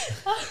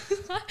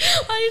 I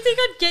didn't think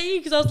I'd get you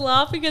because I was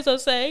laughing as I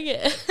was saying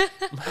it.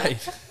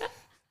 Mate.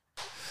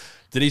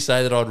 Did he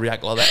say that I'd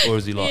react like that, or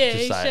is he like, Yeah,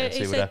 just say it and he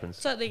see what said happens?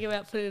 something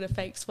about putting a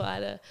fake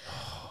spider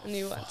on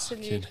you once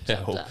and you Fucking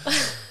jumped hell. up.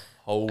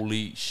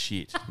 Holy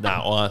shit. No,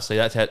 honestly,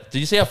 that's how... Did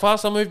you see how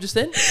fast I moved just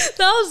then?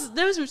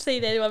 Never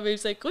seen anyone move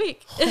so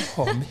quick.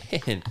 Oh,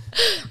 man.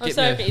 I'm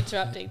sorry for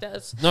interrupting. That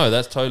was No,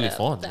 that's totally Yeah,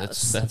 fine. that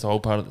That's was- that's a whole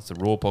part of it. It's a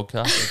raw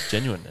podcast. It's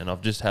genuine. And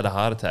I've just had a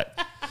heart attack.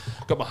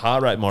 Got my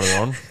heart rate monitor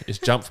on. It's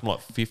jumped from like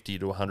 50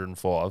 to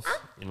 105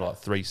 in like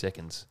 3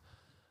 seconds.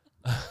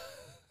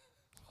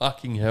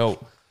 Fucking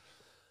hell.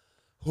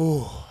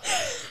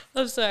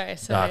 I'm sorry.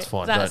 it's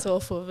fine. That's Don't-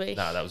 awful of me.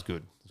 No, that was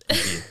good. It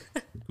was good,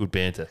 yeah. Good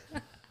banter.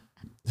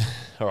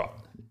 All right.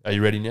 Are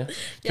you ready now?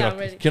 Yeah, I'm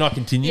ready. Can I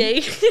continue? Yeah.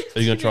 Are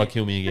you going to try and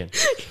kill me again?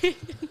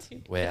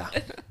 Wow.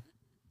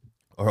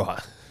 All right.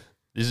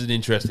 This is an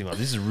interesting one.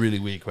 This is a really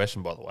weird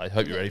question, by the way.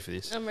 Hope you're ready for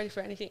this. I'm ready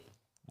for anything.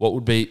 What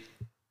would be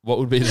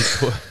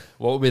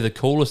the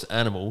coolest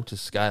animal to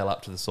scale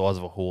up to the size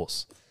of a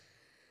horse?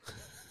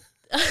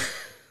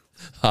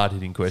 Hard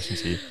hitting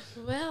questions here,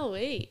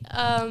 Wowee.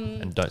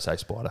 and don't say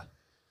spider.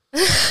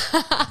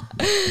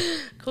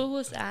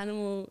 Coolest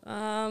animal.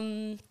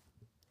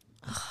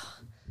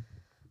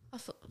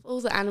 All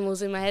the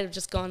animals in my head have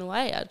just gone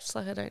away. I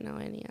don't know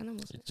any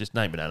animals. Just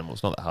name an animal.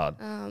 It's not that hard.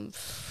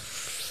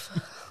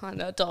 I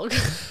know a dog.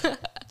 It's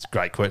a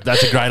great question.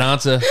 That's a great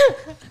answer.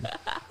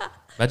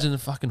 Imagine a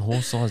fucking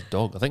horse-sized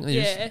dog. I think they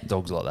Yeah. use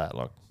dogs like that,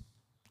 like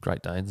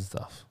Great Danes and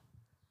stuff.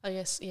 I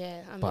guess,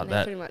 yeah. I mean, But they're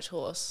that- pretty much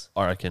horse.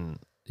 I reckon.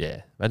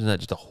 Yeah. Imagine that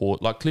just a horse,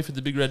 like Clifford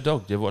the Big Red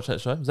Dog. Do you ever watch that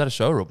show? Was that a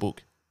show or a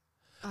book?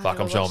 Fuck,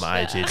 I'm showing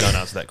my age here. Don't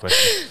answer that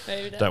question.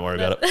 Maybe Don't worry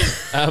about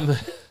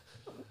it.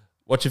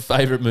 What's your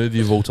favourite movie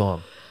of all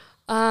time?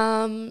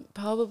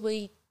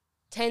 Probably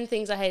 10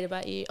 Things I Hate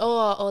About You.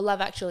 Or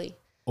Love Actually.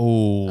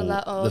 Oh, Or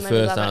the maybe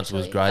first Love answer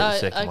was Actually. great. The Oh,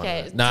 second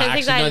okay. one. No, 10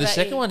 Things I actually, Hate no. The About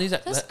second You. one is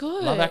That's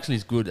good. Love Actually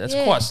is good. That's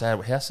Yeah. quite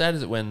sad. How sad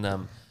is it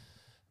when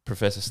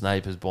Professor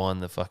Snape is buying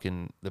the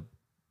fucking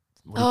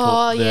what do you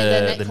call it?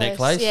 the the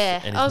necklace.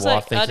 Yeah, and I his was wife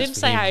like, thinks I it's didn't for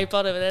say him. Harry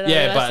Potter, but then I Yeah,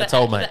 realised but it's the-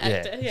 old the mate.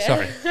 actor, Yeah,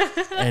 sorry.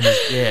 And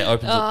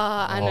opens it.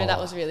 I know that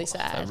was really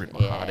sad. That ripped my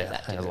Yeah, heart out.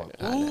 that I was did like,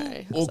 rip- I know.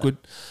 I was all like, good.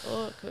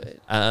 Oh, good.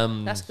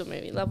 That's That's a good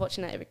movie. Love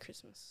watching that every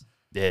Christmas.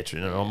 Yeah,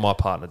 true. No, my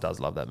partner does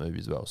love that movie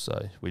as well,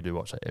 so we do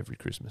watch that every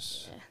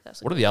Christmas. Yeah,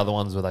 that's. What are the other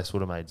ones where they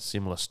sort of made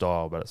similar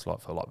style, but it's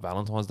like for like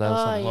Valentine's Day or Oh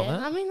something yeah, like that?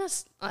 I mean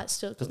that's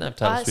still. Doesn't it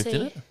good. have Taylor Swift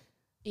in it?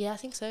 Yeah, I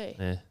think so.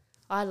 Yeah,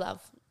 I love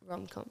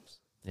rom-coms.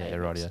 yeah,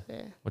 Favourites, right.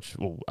 Yeah.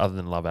 Well, other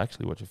than Love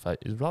Actually, what's your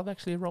favourite? Is Love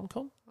Actually a rom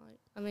com?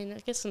 I mean, I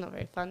guess they're not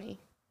very funny.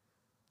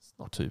 It's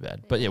not too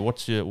bad, but yeah,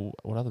 what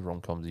other rom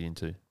coms are you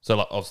into? So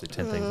like obviously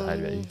 10 Things I Hate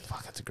About You.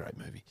 Fuck, that's a great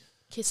movie.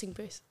 Kissing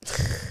Booth.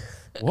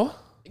 What?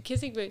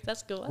 Kissing Booth.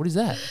 That's a good one. What is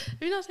that? Have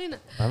you not seen it?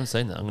 I haven't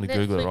seen that. I'm going to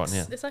Google it right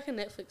now. Netflix. It's like a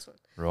Netflix one.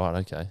 Right,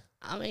 okay.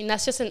 I mean,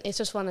 that's just it's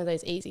just one of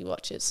those easy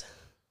watches.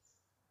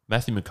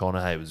 Matthew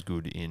McConaughey was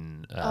good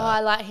in I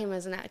like him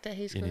as an actor.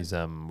 He's in good. his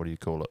what do you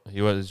call it? He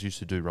always used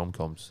to do rom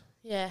coms.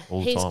 Yeah, all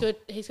the he's time. good.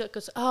 He's got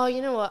good. Oh,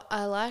 you know what?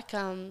 I like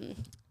now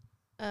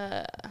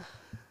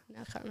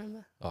I can't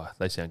remember. Oh,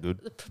 they sound good.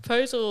 The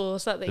Proposal or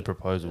something. The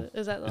Proposal.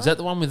 Is that the Is one? that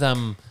the one with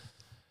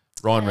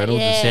Ryan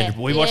Reynolds and yeah,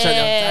 Sandra? We watched that the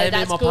other day, me and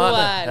that's my good partner.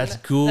 one. That's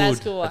good. That's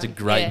a good one. That's a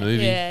great Yeah,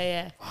 movie.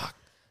 Yeah,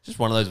 Just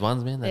one of those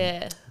ones, man.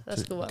 yeah.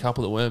 That's a good one.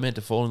 couple that weren't meant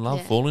to fall in love,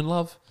 Yeah. fall in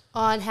love.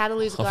 Oh, and How to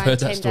Lose a I've Guy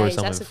heard in that 10 story Days.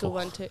 somewhere That's a before. good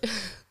one too.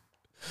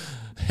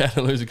 How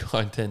to Lose a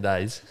Guy in 10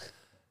 Days.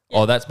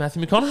 Oh, that's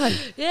Matthew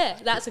McConaughey. Yeah,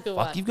 that's a good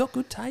Fuck, one. you've got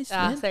good taste,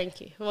 Ah, man.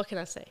 thank you. What can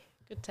I say?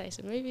 Good taste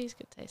in movies,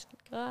 good taste in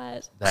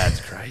guys.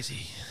 That's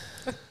crazy.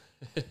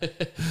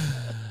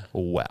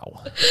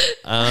 Wow.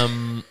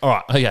 All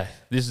right. Okay.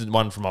 This is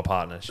one from my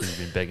partner. She's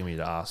been begging me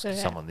to ask Okay.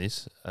 someone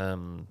this.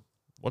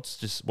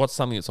 What's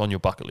something that's on your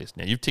bucket list?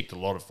 Now you've ticked a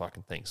lot of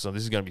fucking things, so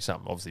this is going to be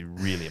something obviously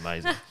really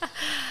amazing.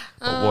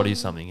 But what is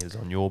something that is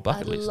on your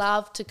bucket I'd list?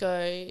 love to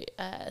go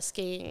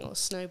skiing or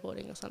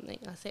snowboarding or something.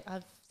 I think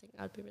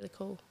that'd be really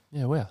cool.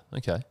 Yeah. Wow.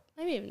 Okay.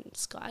 Maybe even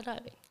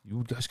skydiving. You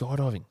would go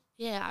skydiving.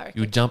 Yeah, I reckon.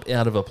 You would jump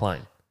out of a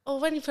plane. Or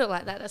when you put it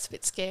like that, that's a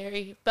bit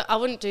scary. But I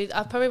wouldn't do.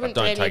 I probably wouldn't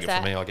do Don't any take of it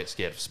from that. me. I get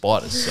scared of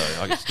spiders,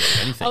 so I get scared of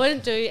I anything.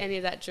 wouldn't do any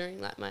of that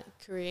during like my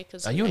career.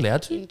 Cause Are you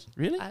allowed to?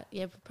 Really?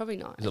 Yeah, but probably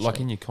not. Is it like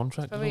actually. in your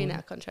contract? Probably or in something?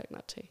 our contract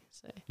not to.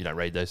 So You don't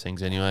read those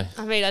things anyway.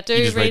 I mean, I do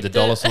You just read the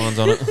dollar signs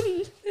on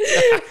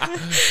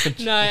it.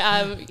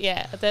 No,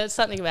 yeah, there's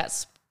something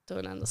about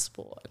doing under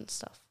sport and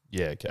stuff.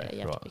 Yeah. Okay. Yeah, you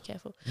have Right. to be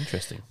careful.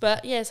 Interesting.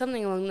 But yeah,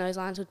 something along those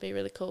lines would be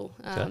really cool.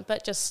 Okay.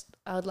 But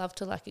I would love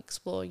to like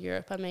explore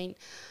Europe. I mean,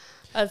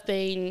 I've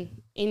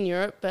been in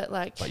Europe, but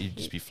like But you'd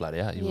just be flat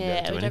out. You wouldn't be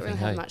able to we do don't anything. really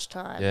have Hey? much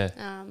time.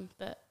 Yeah.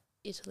 But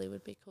Italy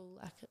would be cool,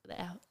 like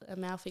the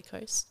Amalfi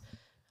Coast.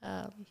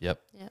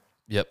 Yep. Yep.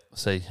 Yep.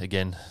 See,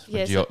 again,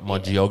 my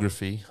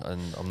geography,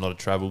 and I'm not a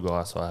travel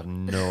guy, so I have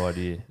no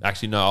idea.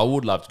 Actually, no, I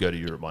would love to go to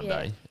Europe one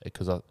day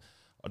because I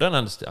don't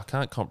understand. I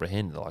can't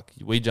comprehend. Like,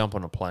 we jump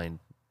on a plane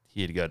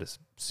here to go to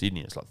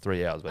Sydney. It's like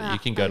 3 hours, but you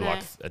can go to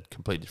like a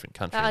completely different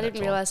country. I didn't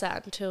realise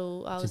that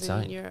until I was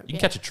in Europe. You can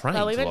catch a train.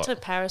 Well, we went to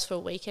Paris for a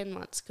weekend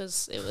once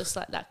because it was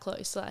like that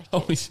close. Like,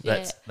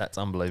 that's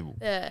unbelievable.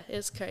 Yeah,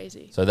 it's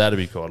crazy. So that'd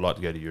be cool. I'd like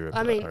to go to Europe.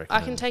 I mean,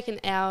 I can take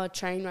an hour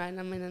train ride and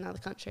I'm in another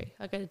country.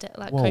 I go to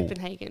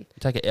Copenhagen. You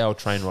take an hour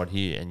train ride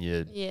here and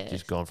you're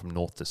just going from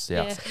north to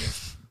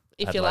south.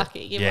 Yeah. If you're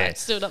lucky, you might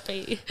still not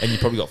be. And you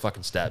probably got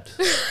fucking stabbed.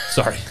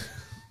 Sorry,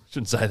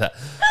 shouldn't say that.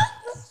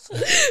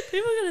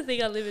 People are going to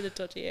think I live in a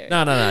dodgy area.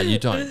 No, you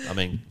don't. I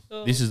mean,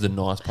 this is the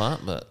nice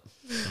part, but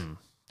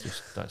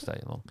just don't stay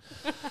long.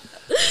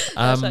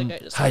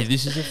 Hey,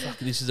 this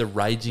is a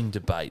raging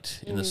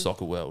debate in the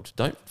soccer world.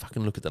 Don't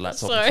fucking look at the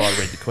laptop and try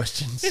to read the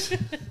questions.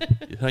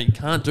 You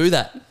can't do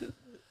that.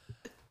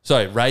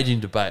 So, raging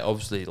debate.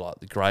 Obviously,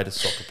 like, the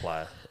greatest soccer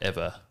player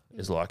ever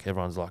is like,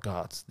 everyone's like,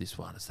 oh, it's this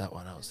one, it's that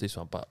one, oh, it's this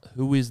one. But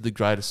who is the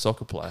greatest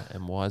soccer player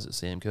and why is it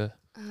Sam Kerr?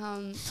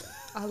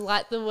 I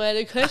like the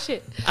worded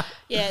question.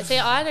 Yeah, see,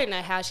 I don't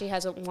know how she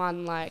hasn't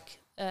won what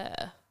do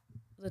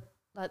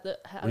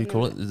you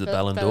call it? Is it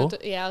Ballon d'Or?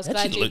 Yeah, I was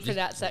glad you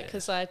pronounced that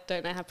because I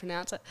don't know how to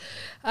pronounce it.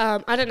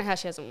 I don't know how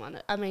she hasn't won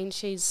it. I mean,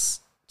 she's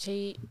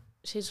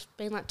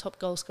been like top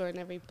goal scorer in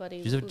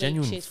everybody. She's a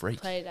genuine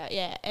freak. Played at,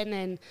 yeah, and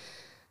then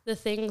the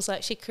things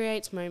like she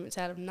creates moments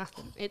out of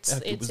nothing.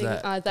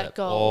 That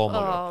goal.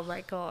 Oh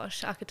my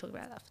gosh, I could talk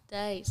about that for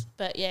days.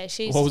 But yeah,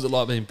 What was it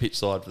like being pitch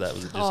side for that?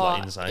 Was it just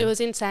like insane? It was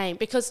insane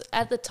because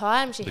at the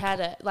time she had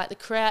it like the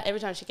crowd.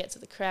 Every time she gets it,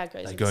 the crowd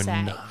goes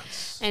insane. Go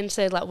nuts. And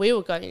so like we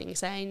were going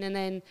insane, and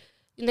then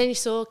you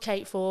saw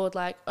Kate Ford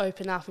like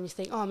open up, and you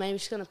think, oh, maybe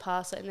she's gonna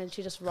pass it, and then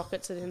she just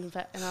rockets it in,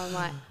 and I'm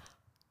like.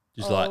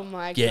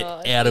 Get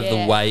out of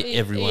the way,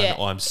 everyone.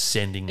 I'm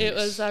sending this. It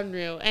was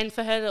unreal. And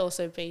for her to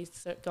also be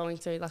going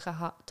through like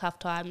a tough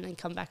time and then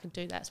come back and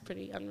do that's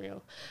pretty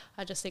unreal.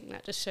 I just think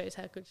that just shows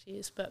how good she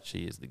is. But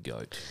she is the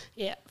GOAT.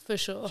 Yeah, for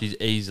sure. She's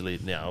easily,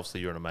 now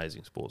obviously you're an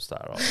amazing sports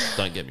star, right?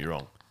 Don't get me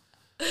wrong.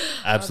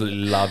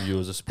 Absolutely love you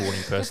as a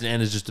sporting person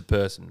and as just a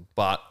person.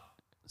 But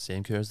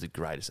Sam Kerr is the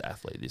greatest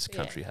athlete this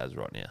country has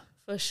right now.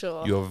 For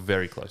sure. You're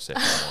very close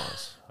second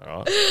wise. All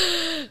right.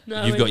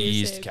 No, you've got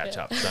years to catch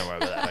up. Don't worry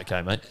about that.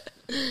 Okay, mate.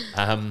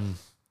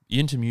 You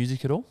into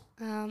music at all?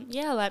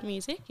 Yeah, I like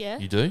music. Yeah.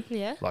 You do?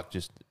 Yeah. Like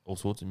just all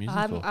sorts of music?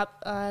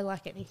 I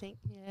like anything.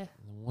 Yeah.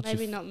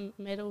 Maybe not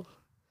metal.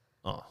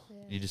 Oh,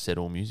 you just said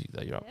all music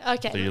though. You're up.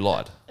 Okay. So you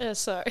lied.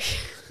 Sorry.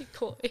 You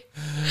caught me.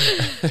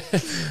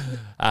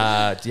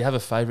 Do you have a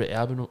favourite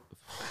album?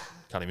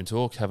 Can't even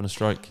talk. Having a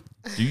stroke.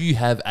 Do you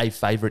have a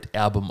favourite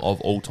album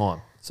of all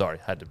time? Sorry,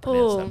 had to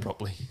pronounce that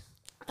properly.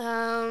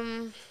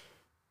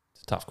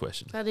 It's a tough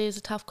question. That is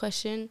a tough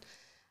question.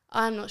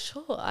 I'm not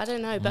sure. I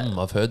don't know, but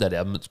I've heard that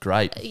album. It's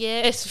great.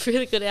 Yeah, it's a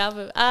really good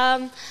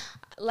album.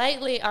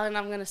 Lately, I'm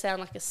going to sound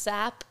like a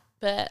sap,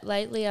 but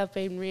lately I've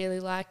been really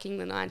liking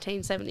the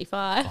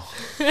 1975.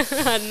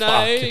 I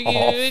know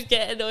you would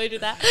get annoyed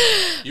with that.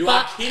 You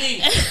are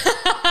kidding.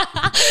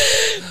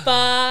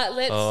 But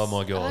let's. Oh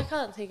my god! I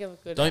can't think of a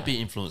good. Don't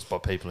be influenced by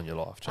people in your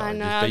life, Charlie. I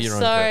know. Just be your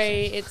own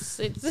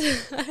person.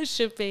 It's. I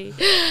should be.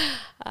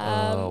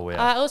 Wow.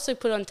 I also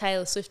put on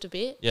Taylor Swift a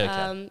bit.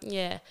 Yeah.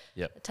 Okay.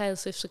 Yep. Taylor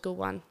Swift's a good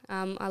one.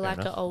 I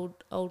like her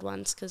old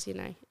ones because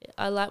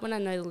I like when I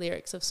know the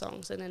lyrics of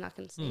songs and then I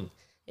can sing,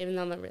 even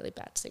though I'm a really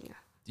bad singer.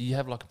 Do you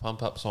have like a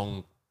pump up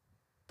song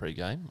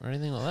pre-game or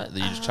anything like that? That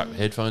you just chuck the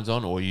headphones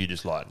on, or are you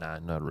just like, nah,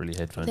 not really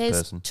headphones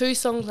person? There's 2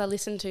 songs I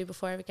listen to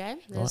before every game.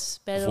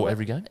 Before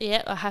every game?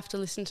 Yeah, I have to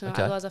listen to them,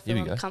 otherwise I feel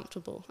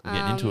uncomfortable. We're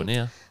getting into it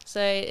now.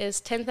 So it's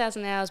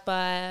 10,000 Hours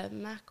by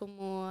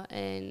Macklemore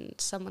and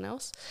someone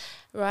else,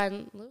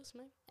 Ryan Lewis,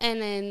 maybe.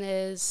 And then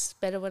there's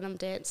Better When I'm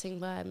Dancing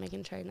by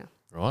Meghan Trainor.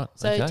 Right.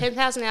 So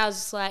 10,000 Hours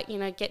is like,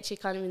 gets you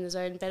kind of in the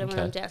zone. Better When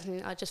I'm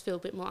Dancing, I just feel a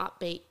bit more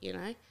upbeat,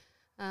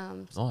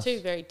 Nice. 2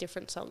 very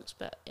different songs,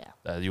 but yeah.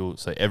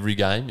 So every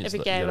game is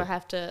I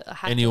have to.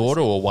 Any order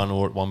or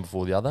one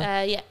before the other?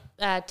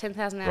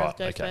 10,000 Hours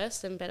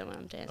first, and Better When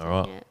I'm Dancing. All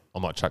right. Yeah. I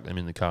might chuck them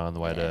in the car on the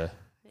way to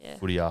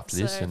footy after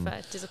this, and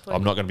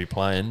I'm not going to be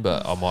playing,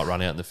 but I might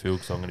run out in the field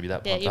because I'm going to be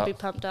that pumped up. Yeah, you'll be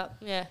pumped up.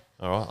 Yeah.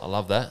 All right, I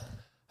love that.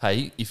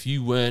 Hey, if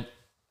you weren't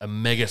a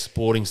mega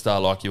sporting star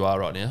like you are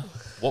right now,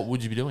 what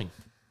would you be doing?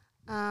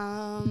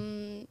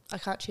 I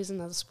can't choose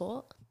another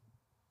sport.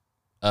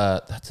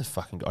 That's a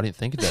fucking. I didn't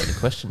think of that in the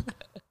question.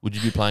 Would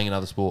you be playing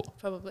another sport?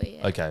 Probably.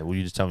 Yeah. Okay. Will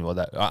you just tell me what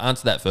that?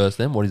 Answer that first.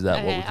 Then what is that?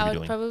 Okay, what would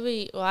you be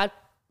doing? I'd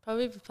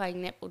probably be playing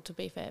netball. To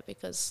be fair,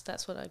 because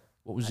that's what I.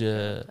 What was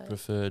your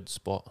preferred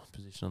spot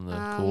position on the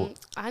court?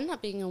 I ended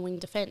up being a wing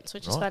defence,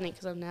 which is funny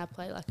because I now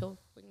play like a wing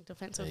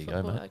defensive football.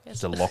 There you go, mate. I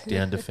guess. Just a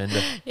lockdown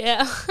defender.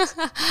 Yeah,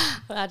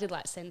 but I did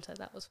like centre.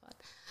 That was fun.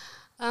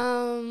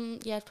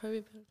 I'd probably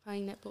be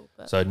playing netball.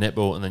 But so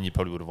netball, and then you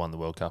probably would have won the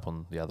World Cup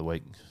on the other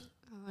week.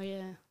 Oh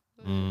yeah.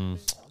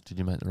 Did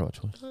you make the right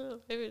choice?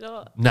 Maybe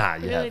not. Nah, I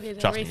you really have. need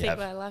to Trust me, you rethink have.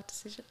 my life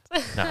decisions.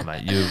 No,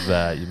 mate,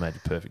 you made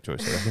the perfect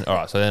choice. I reckon. All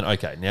right, so then,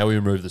 okay, now we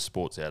remove the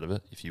sports out of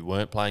it. If you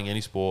weren't playing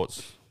any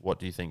sports, what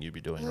do you think you'd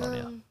be doing right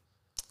now?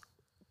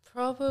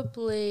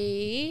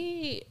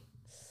 Probably,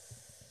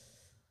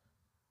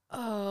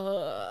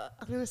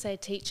 I'm going to say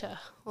teacher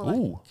or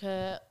Ooh. like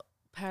a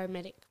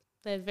paramedic.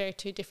 They're very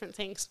two different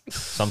things.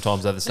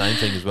 Sometimes they're the same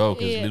thing as well,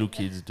 because Yeah. little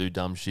kids do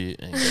dumb shit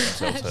and get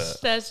themselves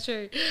hurt. That's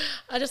true.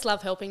 I just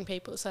love helping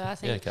people, so I Yeah,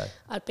 think okay.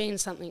 I'd be in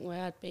something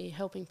where I'd be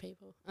helping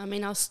people. I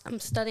mean, I'm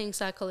studying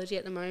psychology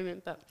at the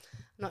moment, but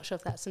I'm not sure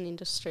if that's an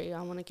industry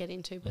I want to get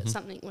into, but it's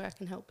something where I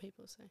can help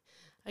people. So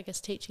I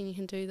guess teaching, you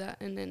can do that,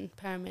 and then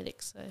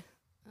paramedics, so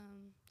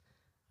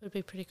it would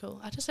be pretty cool.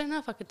 I just don't know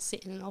if I could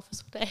sit in an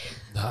office all day.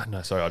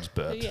 No, sorry, I just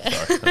burped. Yeah.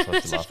 Sorry, that's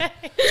why you're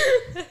laughing.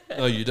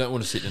 No, you don't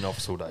want to sit in an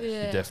office all day.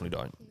 Yeah. You definitely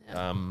don't.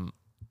 Yeah.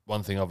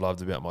 One thing I've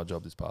loved about my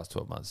job this past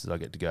 12 months is I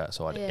get to go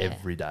outside Yeah.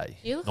 every day.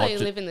 You look Not like you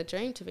ju- live in the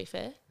dream, to be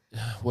fair.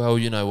 Well,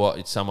 you know what?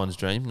 It's someone's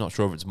dream. Not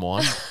sure if it's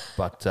mine,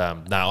 but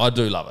no, I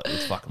do love it.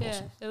 It's fucking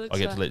awesome. It looks I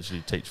get fun. to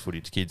literally teach footy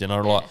to kids, and I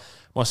like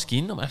my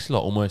skin. I'm actually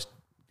like almost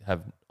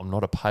I'm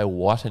not a pale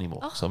white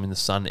anymore, so I'm in the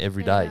sun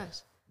every Very day.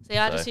 nice. See,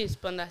 I So- just use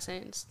Bondi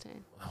Sands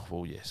tan. Oh,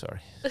 well, yeah,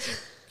 sorry. Can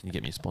you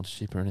get me a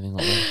sponsorship or anything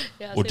like that?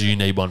 Yeah, Or do you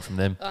need one from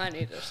them? I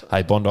need it.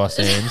 Hey, Bondi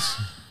Sands,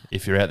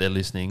 if you're out there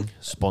listening,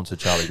 sponsor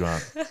Charlie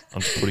Grant.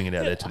 I'm just putting it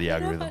out there to the I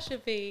don't know if algorithm. I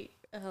should be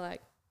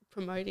like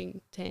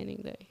promoting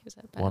tanning though. Is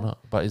that bad? Why not?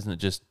 But isn't it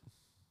just?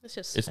 It's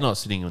just. It's not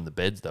sitting on the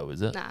beds though,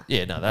 is it? Nah.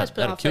 Yeah, no, Just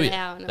put it that'll on for kill an you.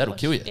 hour and then That'll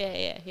wash kill you.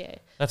 it. Yeah.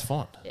 That's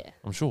fine. Yeah.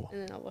 I'm sure.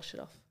 And then I'll wash it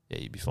off. Yeah,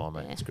 you'd be fine,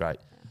 mate. Yeah. It's great.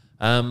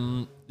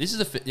 This is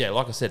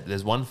like I said,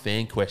 there's one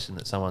fan question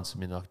that someone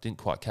submitted. I didn't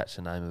quite catch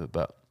the name of it,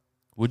 but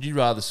would you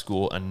rather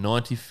score a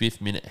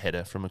 95th minute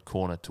header from a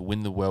corner to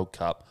win the World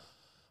Cup,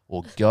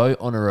 or go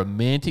on a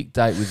romantic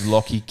date with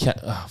Lockie?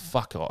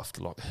 Fuck off,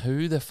 Lockie.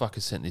 Who the fuck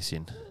has sent this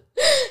in?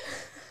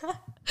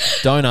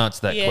 Don't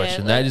answer that Yeah,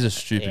 question. That is a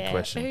stupid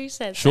question. Who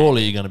said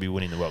Surely you're going to be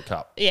winning the World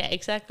Cup. that? Yeah,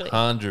 exactly.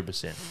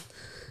 100%.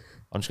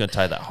 I'm just going to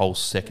take that whole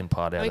second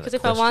part out of Because the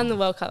if question. I won the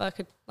World Cup, I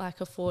could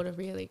like afford a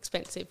really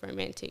expensive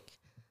romantic.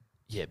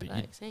 Yeah, but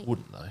like you thing.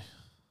 wouldn't though.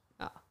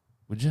 Oh,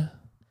 Would you?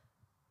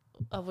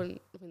 I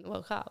wouldn't win the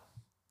World Cup.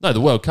 No,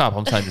 the World Cup.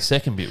 I'm saying the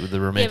second bit with the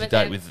romantic but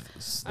date then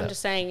with. I'm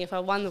just saying, if I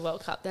won the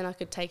World Cup, then I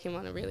could take him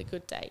on a really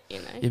good date. You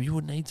know. Yeah, but you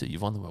wouldn't need to.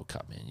 You've won the World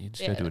Cup, man. You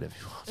just go Yeah. do whatever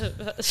you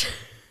want.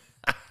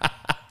 Yeah.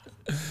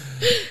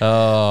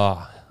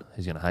 Oh,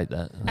 he's going to hate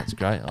that. That's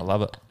great. I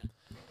love it.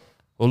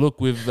 Well, look,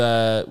 we've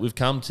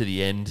come to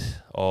the end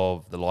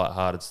of the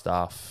lighthearted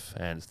stuff,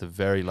 and it's the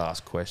very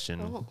last question.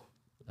 Oh.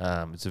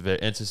 It's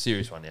a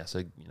serious one now,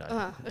 so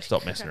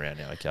stop messing around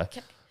now, okay?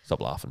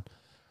 Stop laughing.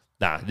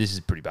 Nah, this is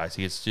pretty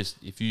basic. It's just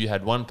if you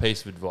had one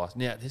piece of advice.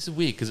 Now, this is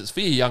weird because it's for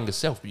your younger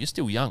self, but you're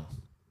still young.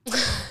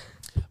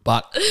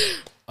 But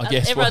I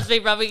guess Everyone's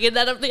been rubbing in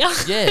that up the yeah.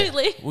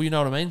 lately. Well, you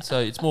know what I mean. So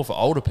it's more for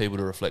older people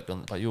to reflect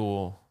on.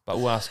 But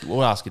we'll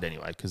ask it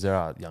anyway because there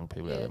are young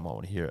people out there that might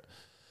want to hear it.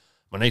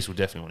 My niece will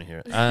definitely want to hear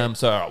it.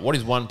 So, all right, what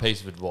is one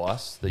piece of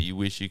advice that you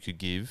wish you could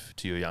give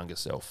to your younger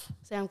self?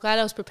 So I'm glad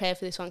I was prepared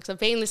for this one because I've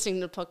been listening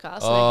to the podcast.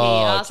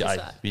 Oh, and he okay.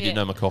 asked You didn't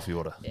know my coffee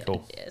order. Yeah,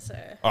 Cool. Yeah, so.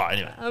 All right,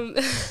 anyway.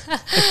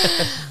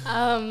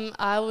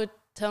 I would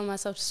tell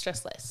myself to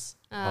stress less.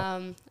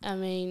 I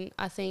mean,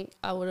 I think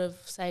I would have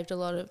saved a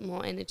lot of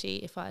more energy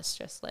if I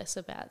stressed less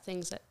about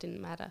things that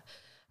didn't matter.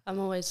 I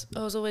was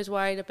always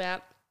worried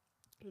about,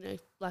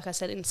 like I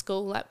said in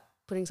school, like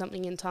putting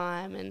something in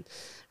time, and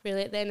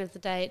really at the end of the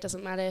day, it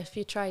doesn't matter if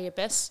you try your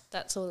best.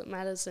 That's all that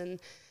matters. And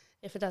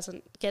if it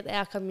doesn't get the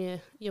outcome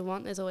you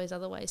want, there's always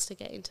other ways to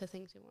get into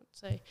things you want.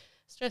 So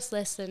stress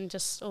less and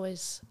just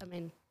always,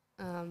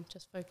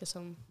 just focus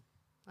on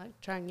like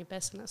trying your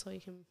best, and that's all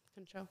you can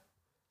control.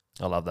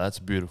 I love that. It's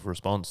a beautiful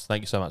response.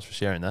 Thank you so much for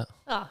sharing that.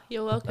 Oh,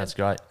 you're welcome. That's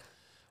great.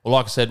 Well,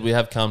 like I said, we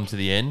have come to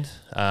the end.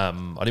 I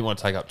didn't want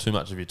to take up too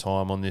much of your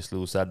time on this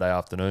little Saturday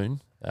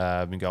afternoon.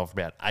 I've been going for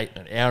about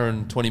an hour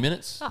and 20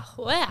 minutes. Oh,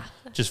 wow.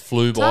 Just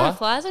flew by. Time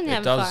flies when you're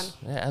It having does.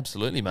 fun. Yeah,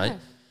 absolutely, mate.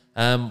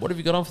 What have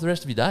you got on for the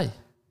rest of your day?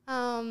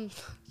 I'm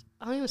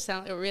going to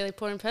sound like a really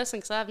boring person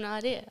because I have no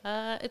idea.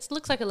 It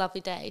looks like a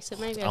lovely day, so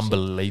maybe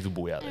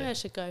Unbelievable out maybe I there.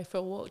 should go for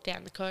a walk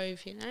down the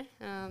cove, down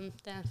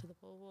to the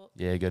boardwalk.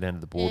 Yeah, go down to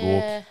the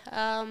boardwalk. Yeah,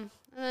 and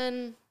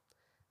then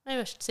maybe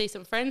I should see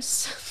some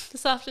friends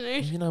this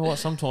afternoon. You know what?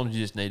 Sometimes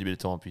you just need a bit of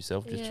time for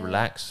yourself, just to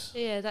relax.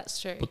 Yeah,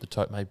 that's true.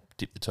 Maybe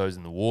dip the toes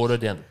in the water,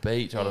 down the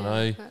beach. I don't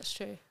know. That's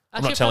true.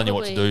 I'm not telling you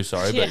what to do,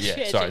 sorry, but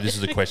sorry, this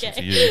is a question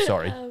for you.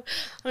 Sorry.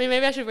 I mean,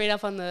 maybe I should read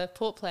up on the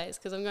Port players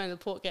because I'm going to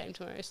the Port game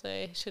tomorrow, so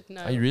I should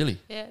know. Are you really?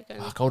 Yeah.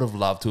 I would have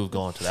loved to have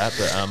gone to that,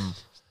 but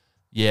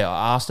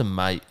I asked a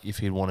mate if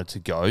he wanted to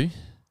go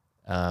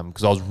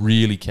because I was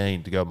really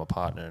keen to go with my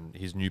partner and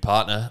his new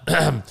partner.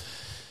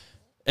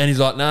 And he's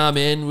like, nah,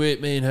 man,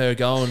 me and her are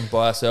going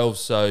by ourselves.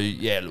 So,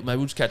 yeah, look, maybe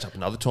we'll just catch up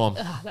another time.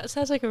 That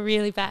sounds like a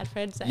really bad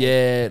friend saying.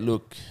 Yeah,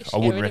 look, I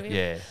get wouldn't rid of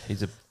him.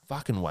 he's a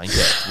fucking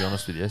wanker, to be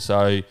honest with you.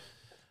 So,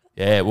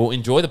 Yeah, well,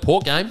 enjoy the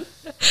Port game.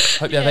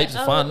 Hope you have heaps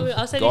of fun.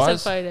 I'll send guys. you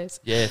some photos.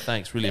 Yeah,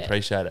 thanks. Really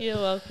appreciate it. You're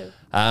welcome.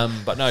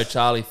 But no,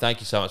 Charlie, thank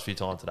you so much for your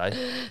time today.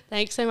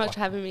 Thanks so much for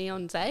having me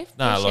on, Dave.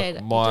 No, Appreciate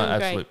look, it. my You're doing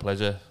absolute great.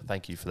 pleasure.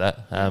 Thank you for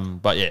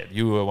that. But yeah,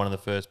 you were one of the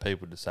first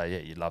people to say, yeah,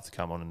 you'd love to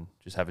come on and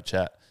just have a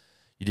chat.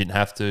 You didn't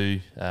have to.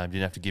 You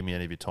didn't have to give me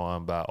any of your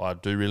time, but I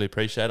do really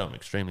appreciate it. I'm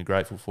extremely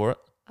grateful for it.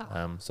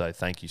 So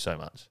thank you so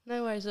much.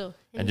 No worries at all.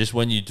 And just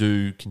when you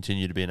do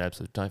continue to be an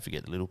absolute, don't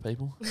forget the little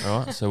people,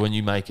 all right? So when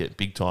you make it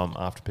big time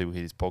after people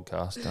hear this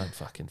podcast, don't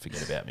fucking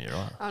forget about me, all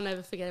right? I'll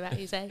never forget about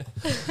you, Dave.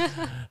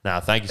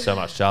 Thank you so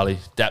much, Charlie.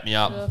 Dap me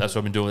up. That's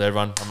what I've been doing with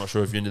everyone. I'm not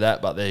sure if you're into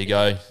that, but there you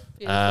go.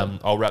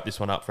 I'll wrap this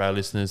one up for our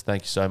listeners.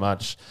 Thank you so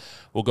much.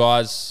 Well,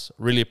 guys,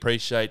 really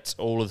appreciate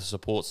all of the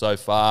support so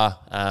far.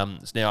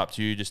 It's now up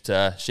to you just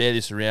to share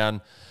this around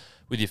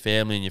with your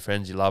family and your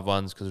friends, your loved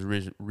ones, because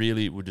we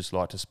really would just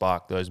like to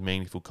spark those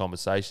meaningful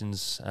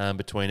conversations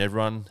between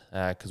everyone,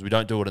 because we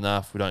don't do it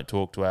enough. We don't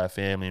talk to our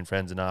family and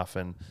friends enough,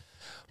 and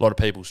a lot of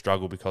people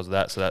struggle because of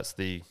that. So that's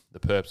the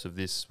purpose of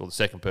this, well, the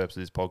second purpose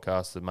of this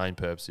podcast. The main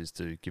purpose is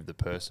to give the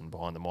person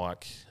behind the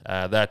mic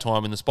their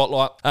time in the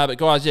spotlight. But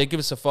guys, yeah, give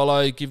us a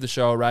follow, give the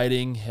show a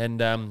rating, and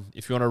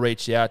if you want to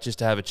reach out just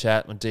to have a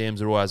chat, my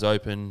DMs are always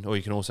open, or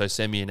you can also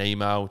send me an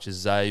email, which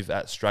is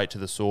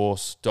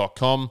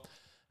zave@straighttothesource.com.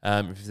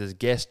 If there's a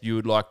guest you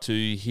would like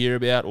to hear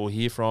about or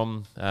hear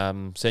from,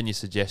 send your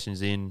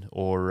suggestions in,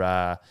 or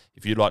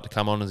if you'd like to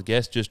come on as a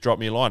guest, just drop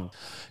me a line.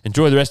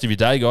 Enjoy the rest of your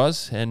day,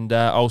 guys, and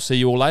I'll see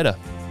you all later.